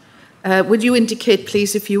 Would you indicate,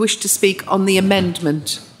 please, if you wish to speak on the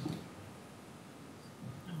amendment?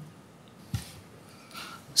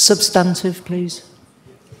 Substantive, please.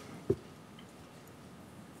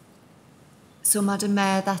 So, Madam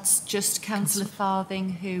Mayor, that's just Councillor Farthing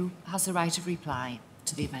who has a right of reply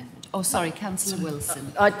to the amendment. Oh, sorry, Councillor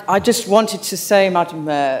Wilson. I just wanted to say, Madam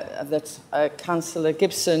Mayor, that Councillor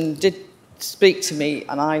Gibson did speak to me,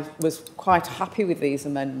 and I was quite happy with these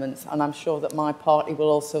amendments, and I'm sure that my party will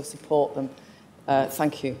also support them.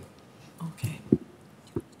 Thank you. Okay.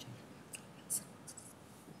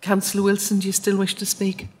 Councillor Wilson, do you still wish to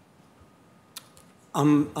speak?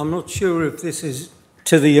 I'm not sure if this is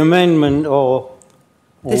to the amendment or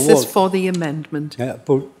this what. is for the amendment. Yeah,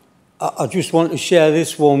 but I just want to share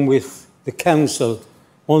this one with the council.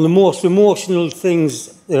 One of the most emotional things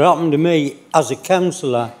that happened to me as a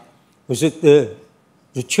councillor was that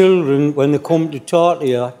the children, when they come to talk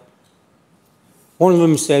here, one of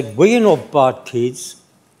them said, "We're not bad kids.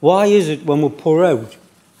 Why is it when we pour out,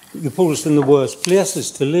 you put us in the worst places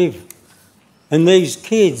to live?" And these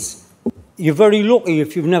kids, you're very lucky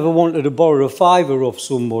if you've never wanted to borrow a fiver off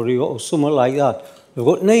somebody or something like that. They've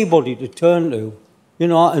got nobody to turn to, you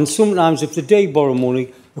know, and sometimes if they do borrow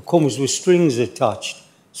money, it comes with strings attached.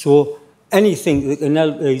 So anything that can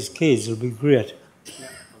help these kids will be great.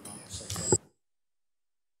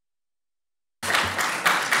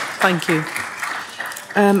 Thank you.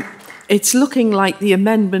 It's looking like the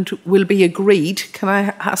amendment will be agreed. Can I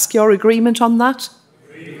ask your agreement on that?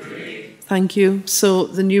 Agreed. Thank you. So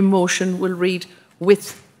the new motion will read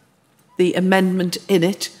with the amendment in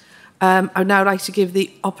it. I'd now like to give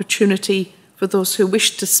the opportunity for those who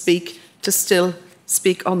wish to speak to still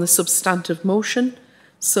speak on the substantive motion.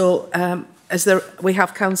 So we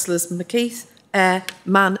have Councillors McKeith, Eyre,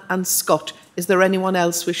 Mann and Scott. Is there anyone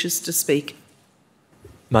else wishes to speak?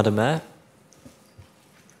 Madam Mayor?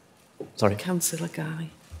 Sorry. Councillor Guy.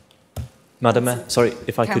 Madam Mayor, sorry,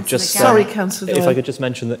 if I could just... Sorry, Councillor If I could just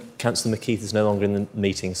mention that Councillor McKeith is no longer in the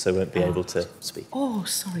meeting, so won't be able to speak. Oh,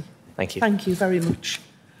 sorry. Thank you. Thank you very much.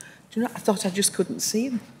 Do you know, I thought I just couldn't see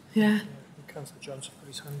him. Yeah. Councillor Johnston put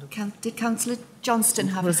his hand up. Did Councillor Johnston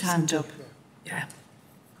have his hand up? Yeah.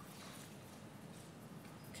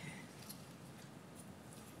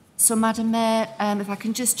 So, Madam Mayor, if I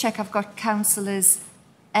can just check, I've got Councillors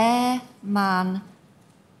Eyre, Mann,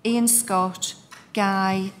 Ian Scott,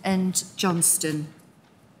 Guy and Johnston.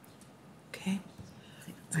 Okay.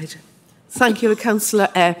 Right. Thank you. Councillor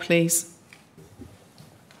Eyre, please.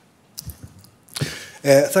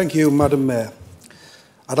 Thank you, Madam Mayor.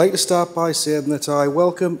 I'd like to start by saying that I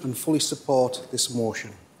welcome and fully support this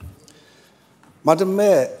motion. Madam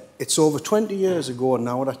Mayor, it's over 20 years ago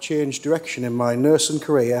now that I changed direction in my nursing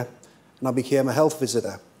career and I became a health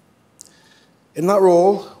visitor. In that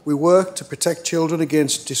role, we worked to protect children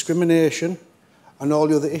against discrimination and all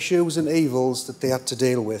the other issues and evils that they had to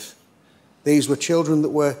deal with. These were children that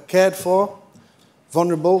were cared for,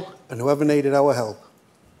 vulnerable, and whoever needed our help.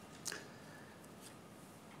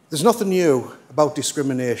 There's nothing new about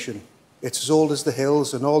discrimination. It's as old as the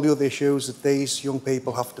hills and all the other issues that these young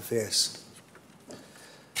people have to face.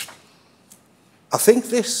 I think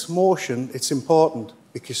this motion, it's important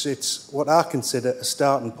because it's what I consider a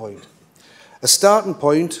starting point. A starting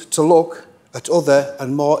point to look at other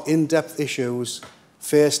and more in-depth issues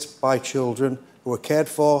faced by children who are cared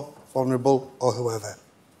for, vulnerable or whoever.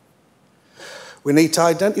 We need to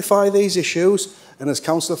identify these issues, and as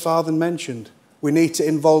Councillor Farthing mentioned, we need to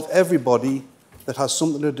involve everybody that has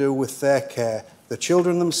something to do with their care, the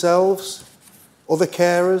children themselves, other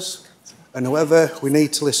carers, and whoever we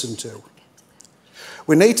need to listen to.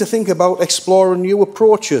 We need to think about exploring new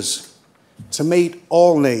approaches to meet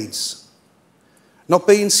all needs, not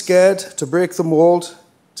being scared to break the mould,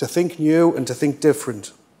 to think new and to think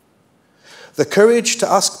different. The courage to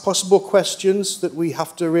ask possible questions that we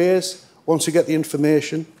have to raise once we get the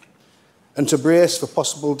information, and to brace for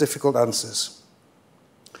possible difficult answers.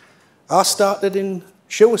 I started in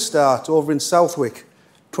Shuastart over in Southwick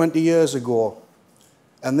 20 years ago,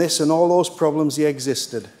 and this and all those problems, they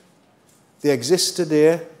existed. They exist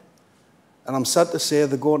today, and I'm sad to say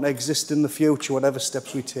they're going to exist in the future, whatever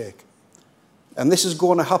steps we take. And this is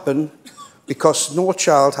going to happen because no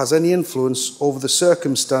child has any influence over the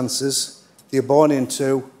circumstances they're born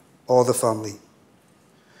into or the family.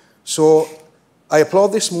 So I applaud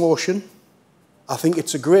this motion. I think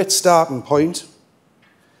it's a great starting point.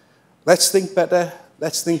 Let's think better,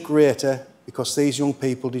 let's think greater, because these young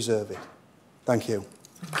people deserve it. Thank you.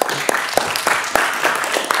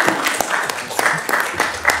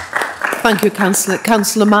 Thank you, Councillor.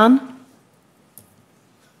 Councillor Mann.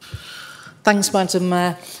 Thanks, Madam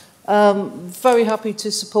Mayor. Very happy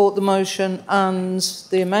to support the motion and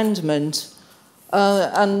the amendment.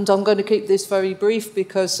 And I'm going to keep this very brief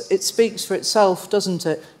because it speaks for itself, doesn't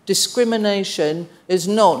it? Discrimination is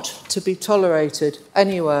not to be tolerated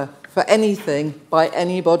anywhere for anything by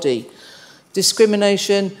anybody.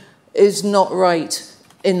 Discrimination is not right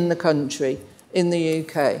in the country, in the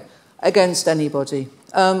UK, against anybody.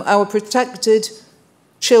 Our protected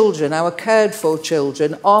children, our cared for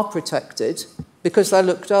children are protected because they're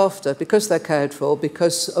looked after, because they're cared for,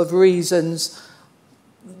 because of reasons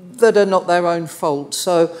that are not their own fault.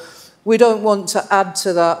 So we don't want to add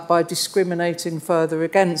to that by discriminating further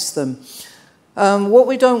against them. What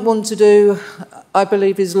we don't want to do, I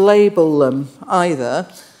believe, is label them either.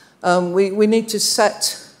 We need to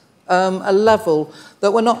set a level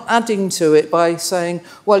that we're not adding to it by saying,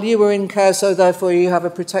 well, you were in care, so therefore you have a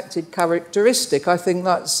protected characteristic. I think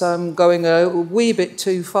that's going a wee bit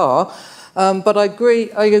too far. But I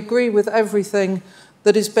agree with everything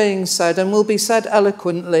that is being said and will be said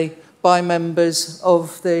eloquently by members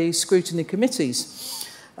of the scrutiny committees.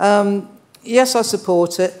 Yes, I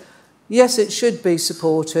support it. Yes, it should be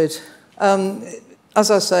supported. As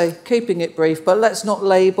I say, keeping it brief, but let's not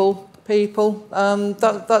label people.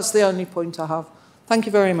 That's the only point I have. Thank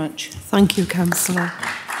you very much. Thank you, Councillor.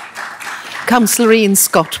 Councillor Ian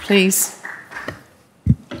Scott, please.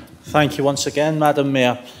 Thank you once again, Madam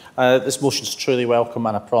Mayor. This motion is truly welcome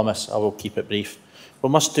and I promise I will keep it brief. We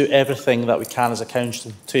must do everything that we can as a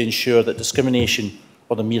council to ensure that discrimination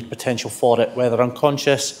or the mere potential for it, whether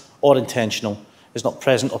unconscious or intentional, is not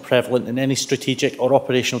present or prevalent in any strategic or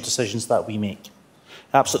operational decisions that we make.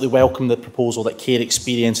 I absolutely welcome the proposal that care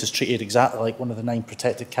experience is treated exactly like one of the 9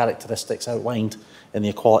 protected characteristics outlined in the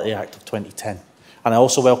Equality Act of 2010. And I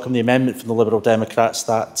also welcome the amendment from the Liberal Democrats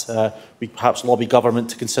that we perhaps lobby government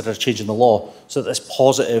to consider changing the law so that this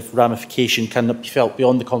positive ramification can be felt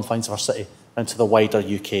beyond the confines of our city and to the wider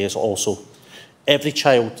UK as also. Every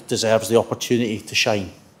child deserves the opportunity to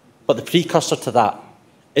shine, but the precursor to that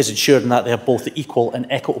is ensuring that they have both the equal and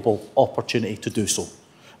equitable opportunity to do so.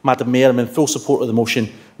 Madam Mayor, I'm in full support of the motion,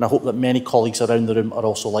 and I hope that many colleagues around the room are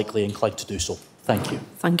also likely inclined to do so. Thank you.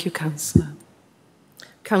 Thank you, Councillor.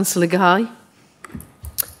 Councillor Guy.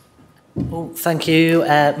 Oh, thank you,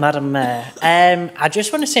 Madam Mayor. I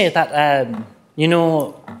just want to say that, you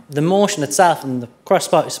know, the motion itself and the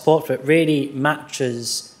cross-party support for it really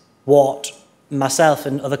matches what myself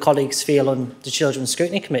and other colleagues feel on the Children's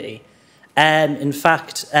Scrutiny Committee. In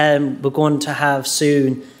fact, we're going to have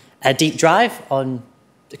soon a deep dive on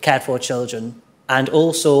the cared for children, and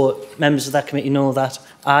also members of that committee know that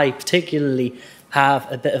I particularly have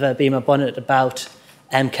a bit of a beamer bonnet about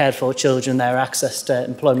cared for children, their access to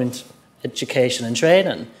employment, education and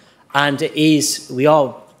training. And we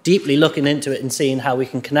are deeply looking into it and seeing how we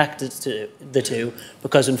can connect it to the two,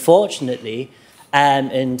 because unfortunately,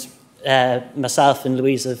 and myself and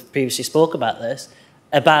Louise have previously spoke about this,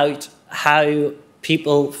 about how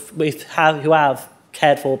people who have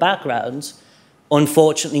cared for backgrounds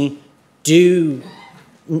unfortunately do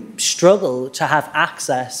struggle to have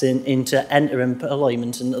access into enter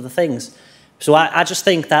employment and other things. So I just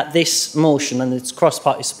think that this motion and its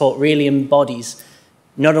cross-party support really embodies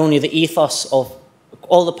not only the ethos of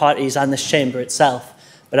all the parties and this chamber itself,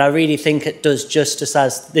 but I really think it does justice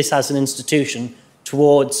as this as an institution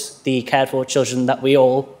towards the cared for children that we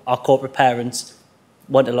all, our corporate parents,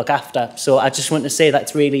 want to look after. So I just want to say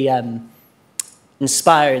that's really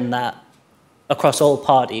inspiring that across all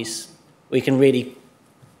parties we can really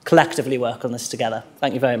collectively work on this together.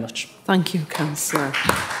 Thank you very much. Thank you, Councillor.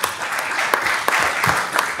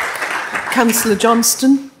 Councillor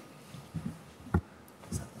Johnston.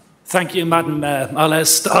 Thank you, Madam Mayor. I'll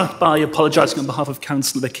start by apologising on behalf of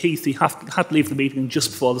Councillor McKeith. He had to leave the meeting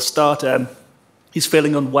just before the start. He's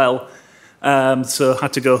feeling unwell, so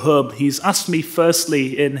had to go home. He's asked me,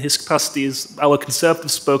 firstly, in his capacity as our Conservative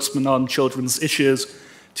spokesman on children's issues,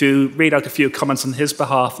 to read out a few comments on his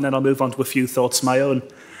behalf, and then I'll move on to a few thoughts of my own.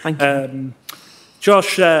 Thank you.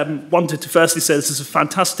 Josh wanted to firstly say this is a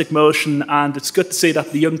fantastic motion, and it's good to see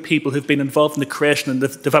that the young people who've been involved in the creation and the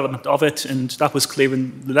development of it, and that was clear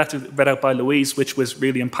in the letter read out by Louise, which was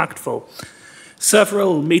really impactful.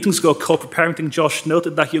 Several meetings ago, Corporate Parenting, Josh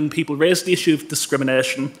noted that young people raised the issue of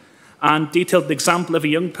discrimination and detailed the example of a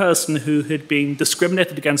young person who had been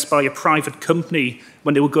discriminated against by a private company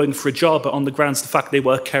when they were going for a job on the grounds of the fact they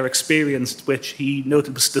were care experienced, which he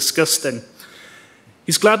noted was disgusting.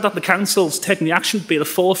 He's glad that the council's taking the action to be at the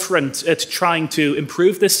forefront at trying to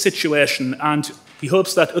improve this situation, and he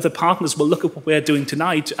hopes that other partners will look at what we're doing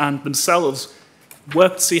tonight and themselves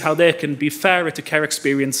work to see how they can be fairer to care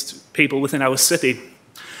experienced people within our city.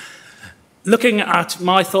 Looking at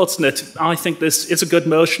my thoughts on it, I think this is a good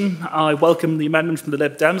motion. I welcome the amendment from the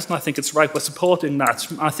Lib Dems, and I think it's right we're supporting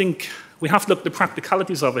that. I think we have to look at the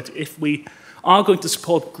practicalities of it. If we are going to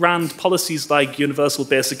support grand policies like universal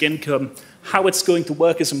basic income, how it's going to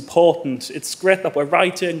work is important. It's great that we're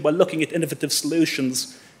writing, we're looking at innovative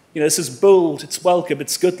solutions. You know, this is bold, it's welcome,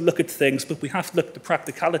 it's good to look at things, but we have to look at the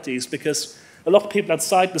practicalities, because a lot of people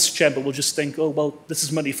outside this chamber will just think, oh, well, this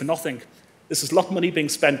is money for nothing. This is a lot of money being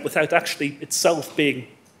spent without actually itself being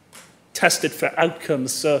tested for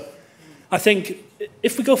outcomes. So I think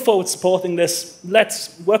if we go forward supporting this,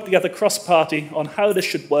 let's work together cross-party on how this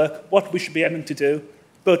should work, what we should be aiming to do.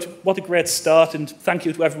 But what a great start, and thank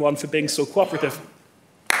you to everyone for being so cooperative.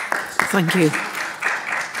 Thank you.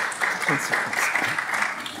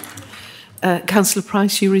 Councillor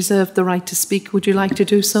Price, you reserved the right to speak. Would you like to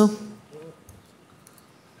do so?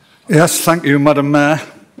 Yes, thank you, Madam Mayor.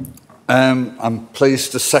 I'm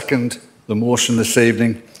pleased to second the motion this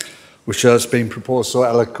evening, which has been proposed so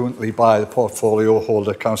eloquently by the portfolio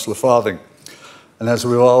holder, Councillor Farthing. And as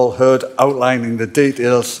we've all heard, outlining the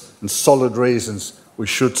details and solid reasons we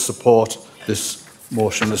should support this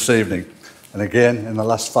motion this evening. And again, in the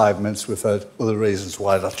last 5 minutes, we've heard other reasons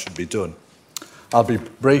why that should be done. I'll be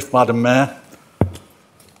brief, Madam Mayor.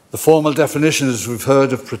 The formal definition, as we've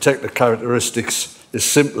heard, of protected characteristics is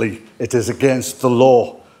simply, it is against the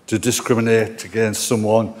law to discriminate against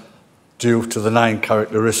someone due to the 9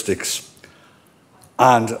 characteristics.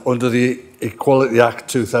 And under the Equality Act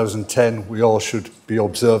 2010, we all should be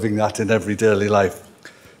observing that in every daily life.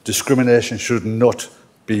 Discrimination should not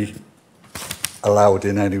be allowed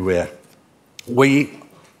in any way. We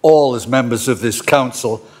all, as members of this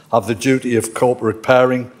council, have the duty of corporate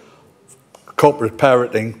parenting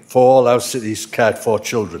for all our cities' cared for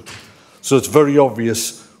children. So it's very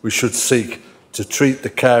obvious we should seek to treat the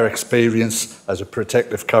care experience as a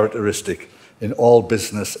protective characteristic in all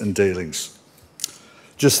business and dealings.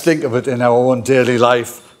 Just think of it in our own daily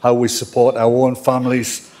life, how we support our own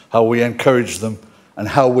families, how we encourage them, and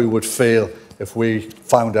how we would feel if we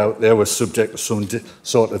found out they were subject to some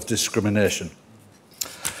sort of discrimination.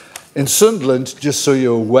 In Sunderland, just so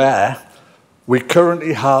you're aware, we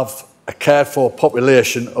currently have a cared for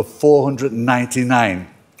population of 499,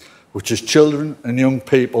 which is children and young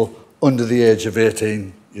people under the age of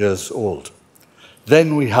 18 years old.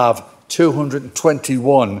 Then we have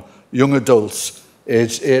 221 young adults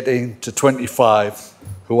aged 18 to 25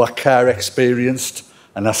 who are care experienced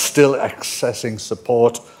and are still accessing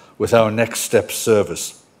support with our Next Step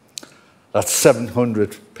service. That's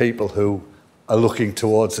 700 people who are looking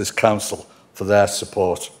towards this council for their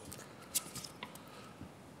support.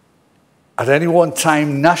 At any one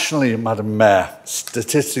time nationally, Madam Mayor,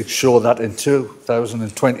 statistics show that in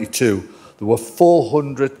 2022 there were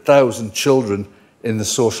 400,000 children in the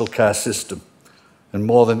social care system, and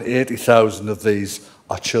more than 80,000 of these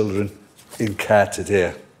are children in care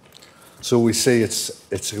today. So we see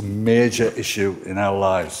it's a major issue in our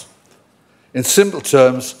lives. In simple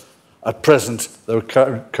terms, at present, there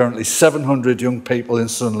are currently 700 young people in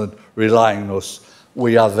Sunderland relying on us.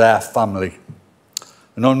 We are their family.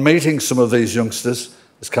 And on meeting some of these youngsters,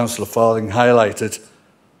 as Councillor Farthing highlighted,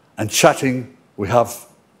 and chatting, we've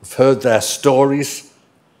heard their stories.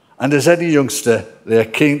 And as any youngster, they are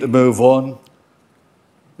keen to move on.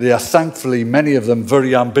 They are thankfully, many of them,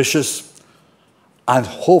 very ambitious and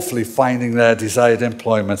hopefully finding their desired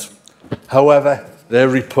employment. However, they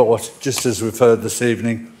report, just as we've heard this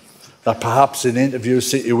evening, that perhaps in interview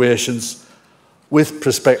situations with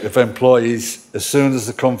prospective employees, as soon as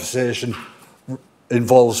the conversation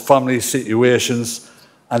involves family situations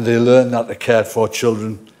and they learn that they cared for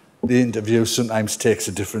children, the interview sometimes takes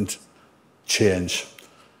a different change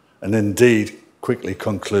and indeed quickly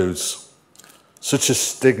concludes. Such a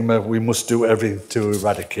stigma we must do everything to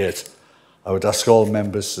eradicate. I would ask all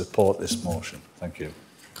members to support this motion. Thank you.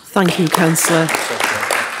 Thank you, Councillor.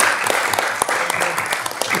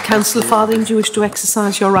 Councillor Farthing, do you wish to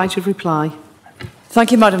exercise your right of reply?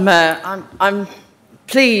 Thank you, Madam Mayor. I'm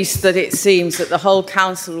pleased that it seems that the whole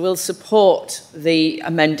council will support the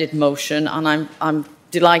amended motion, and I'm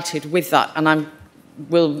delighted with that, and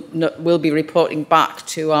will be reporting back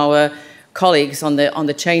to our colleagues on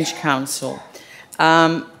the Change Council.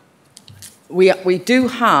 We do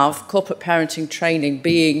have corporate parenting training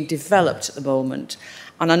being developed at the moment,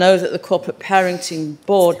 and I know that the corporate parenting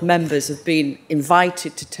board members have been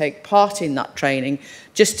invited to take part in that training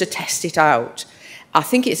just to test it out. I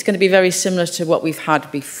think it's going to be very similar to what we've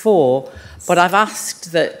had before, but I've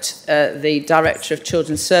asked that the Director of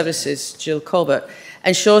Children's Services, Jill Colbert,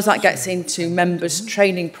 ensures that gets into members'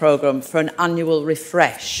 training programme for an annual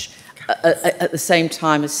refresh at the same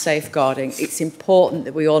time as safeguarding. It's important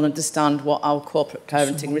that we all understand what our corporate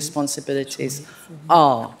parenting responsibilities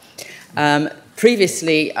are.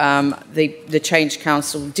 Previously, the Change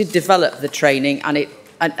Council did develop the training, and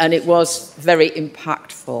it was very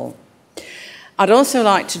impactful. I'd also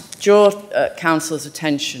like to draw Council's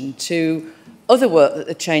attention to other work that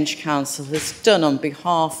the Change Council has done on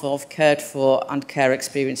behalf of cared for and care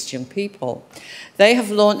experienced young people. They have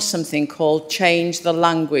launched something called Change the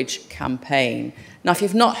Language campaign. Now, if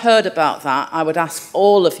you've not heard about that, I would ask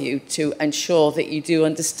all of you to ensure that you do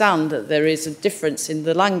understand that there is a difference in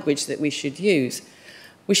the language that we should use.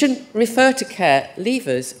 We shouldn't refer to care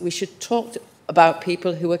leavers. We should talk about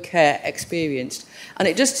people who are care experienced. And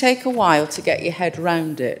it does take a while to get your head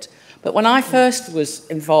around it. But when I first was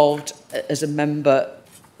involved as a member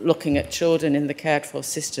looking at children in the cared for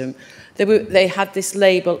system, they had this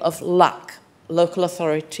label of LAC, local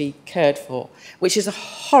authority cared for, which is a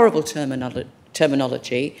horrible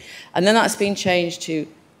terminology. And then that's been changed to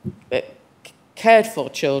cared for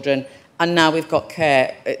children, and now we've got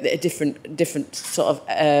care, a different sort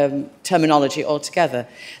of terminology altogether.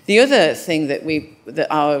 The other thing that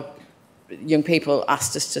our young people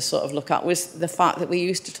asked us to sort of look at was the fact that we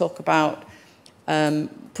used to talk about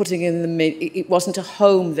putting in them in, it wasn't a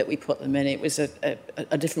home that we put them in, it was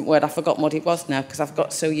a different word. I've forgotten what it was now because I've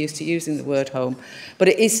got so used to using the word home. But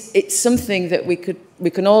it's something that we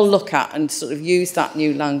can all look at and sort of use that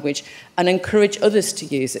new language and encourage others to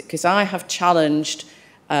use it, because I have challenged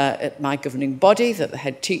at my governing body that the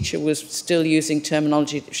head teacher was still using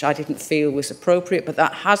terminology which I didn't feel was appropriate, but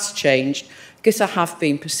that has changed because I have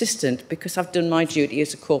been persistent, because I've done my duty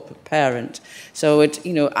as a corporate parent. So I would,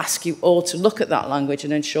 ask you all to look at that language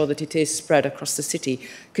and ensure that it is spread across the city,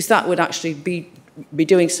 because that would actually be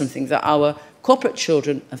doing something that our corporate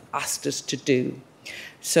children have asked us to do.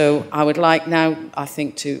 So I would like now, I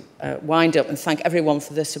think, to wind up and thank everyone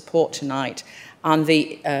for their support tonight and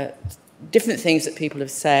the different things that people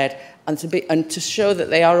have said, and to show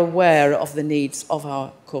that they are aware of the needs of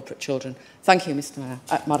our corporate children. Thank you, Mr. Mayor,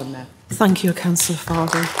 Madam Mayor. Thank you, Councillor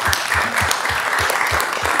Fardy.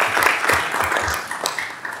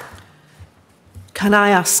 Can I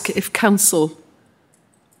ask if Council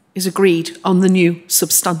is agreed on the new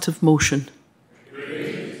substantive motion?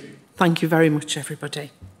 Agreed. Thank you very much, everybody.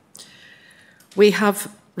 We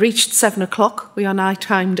have reached 7 o'clock. We are now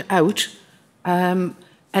timed out.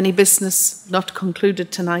 Any business not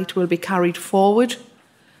concluded tonight will be carried forward.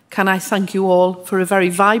 Can I thank you all for a very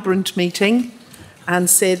vibrant meeting and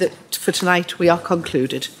say that for tonight we are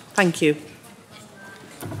concluded. Thank you.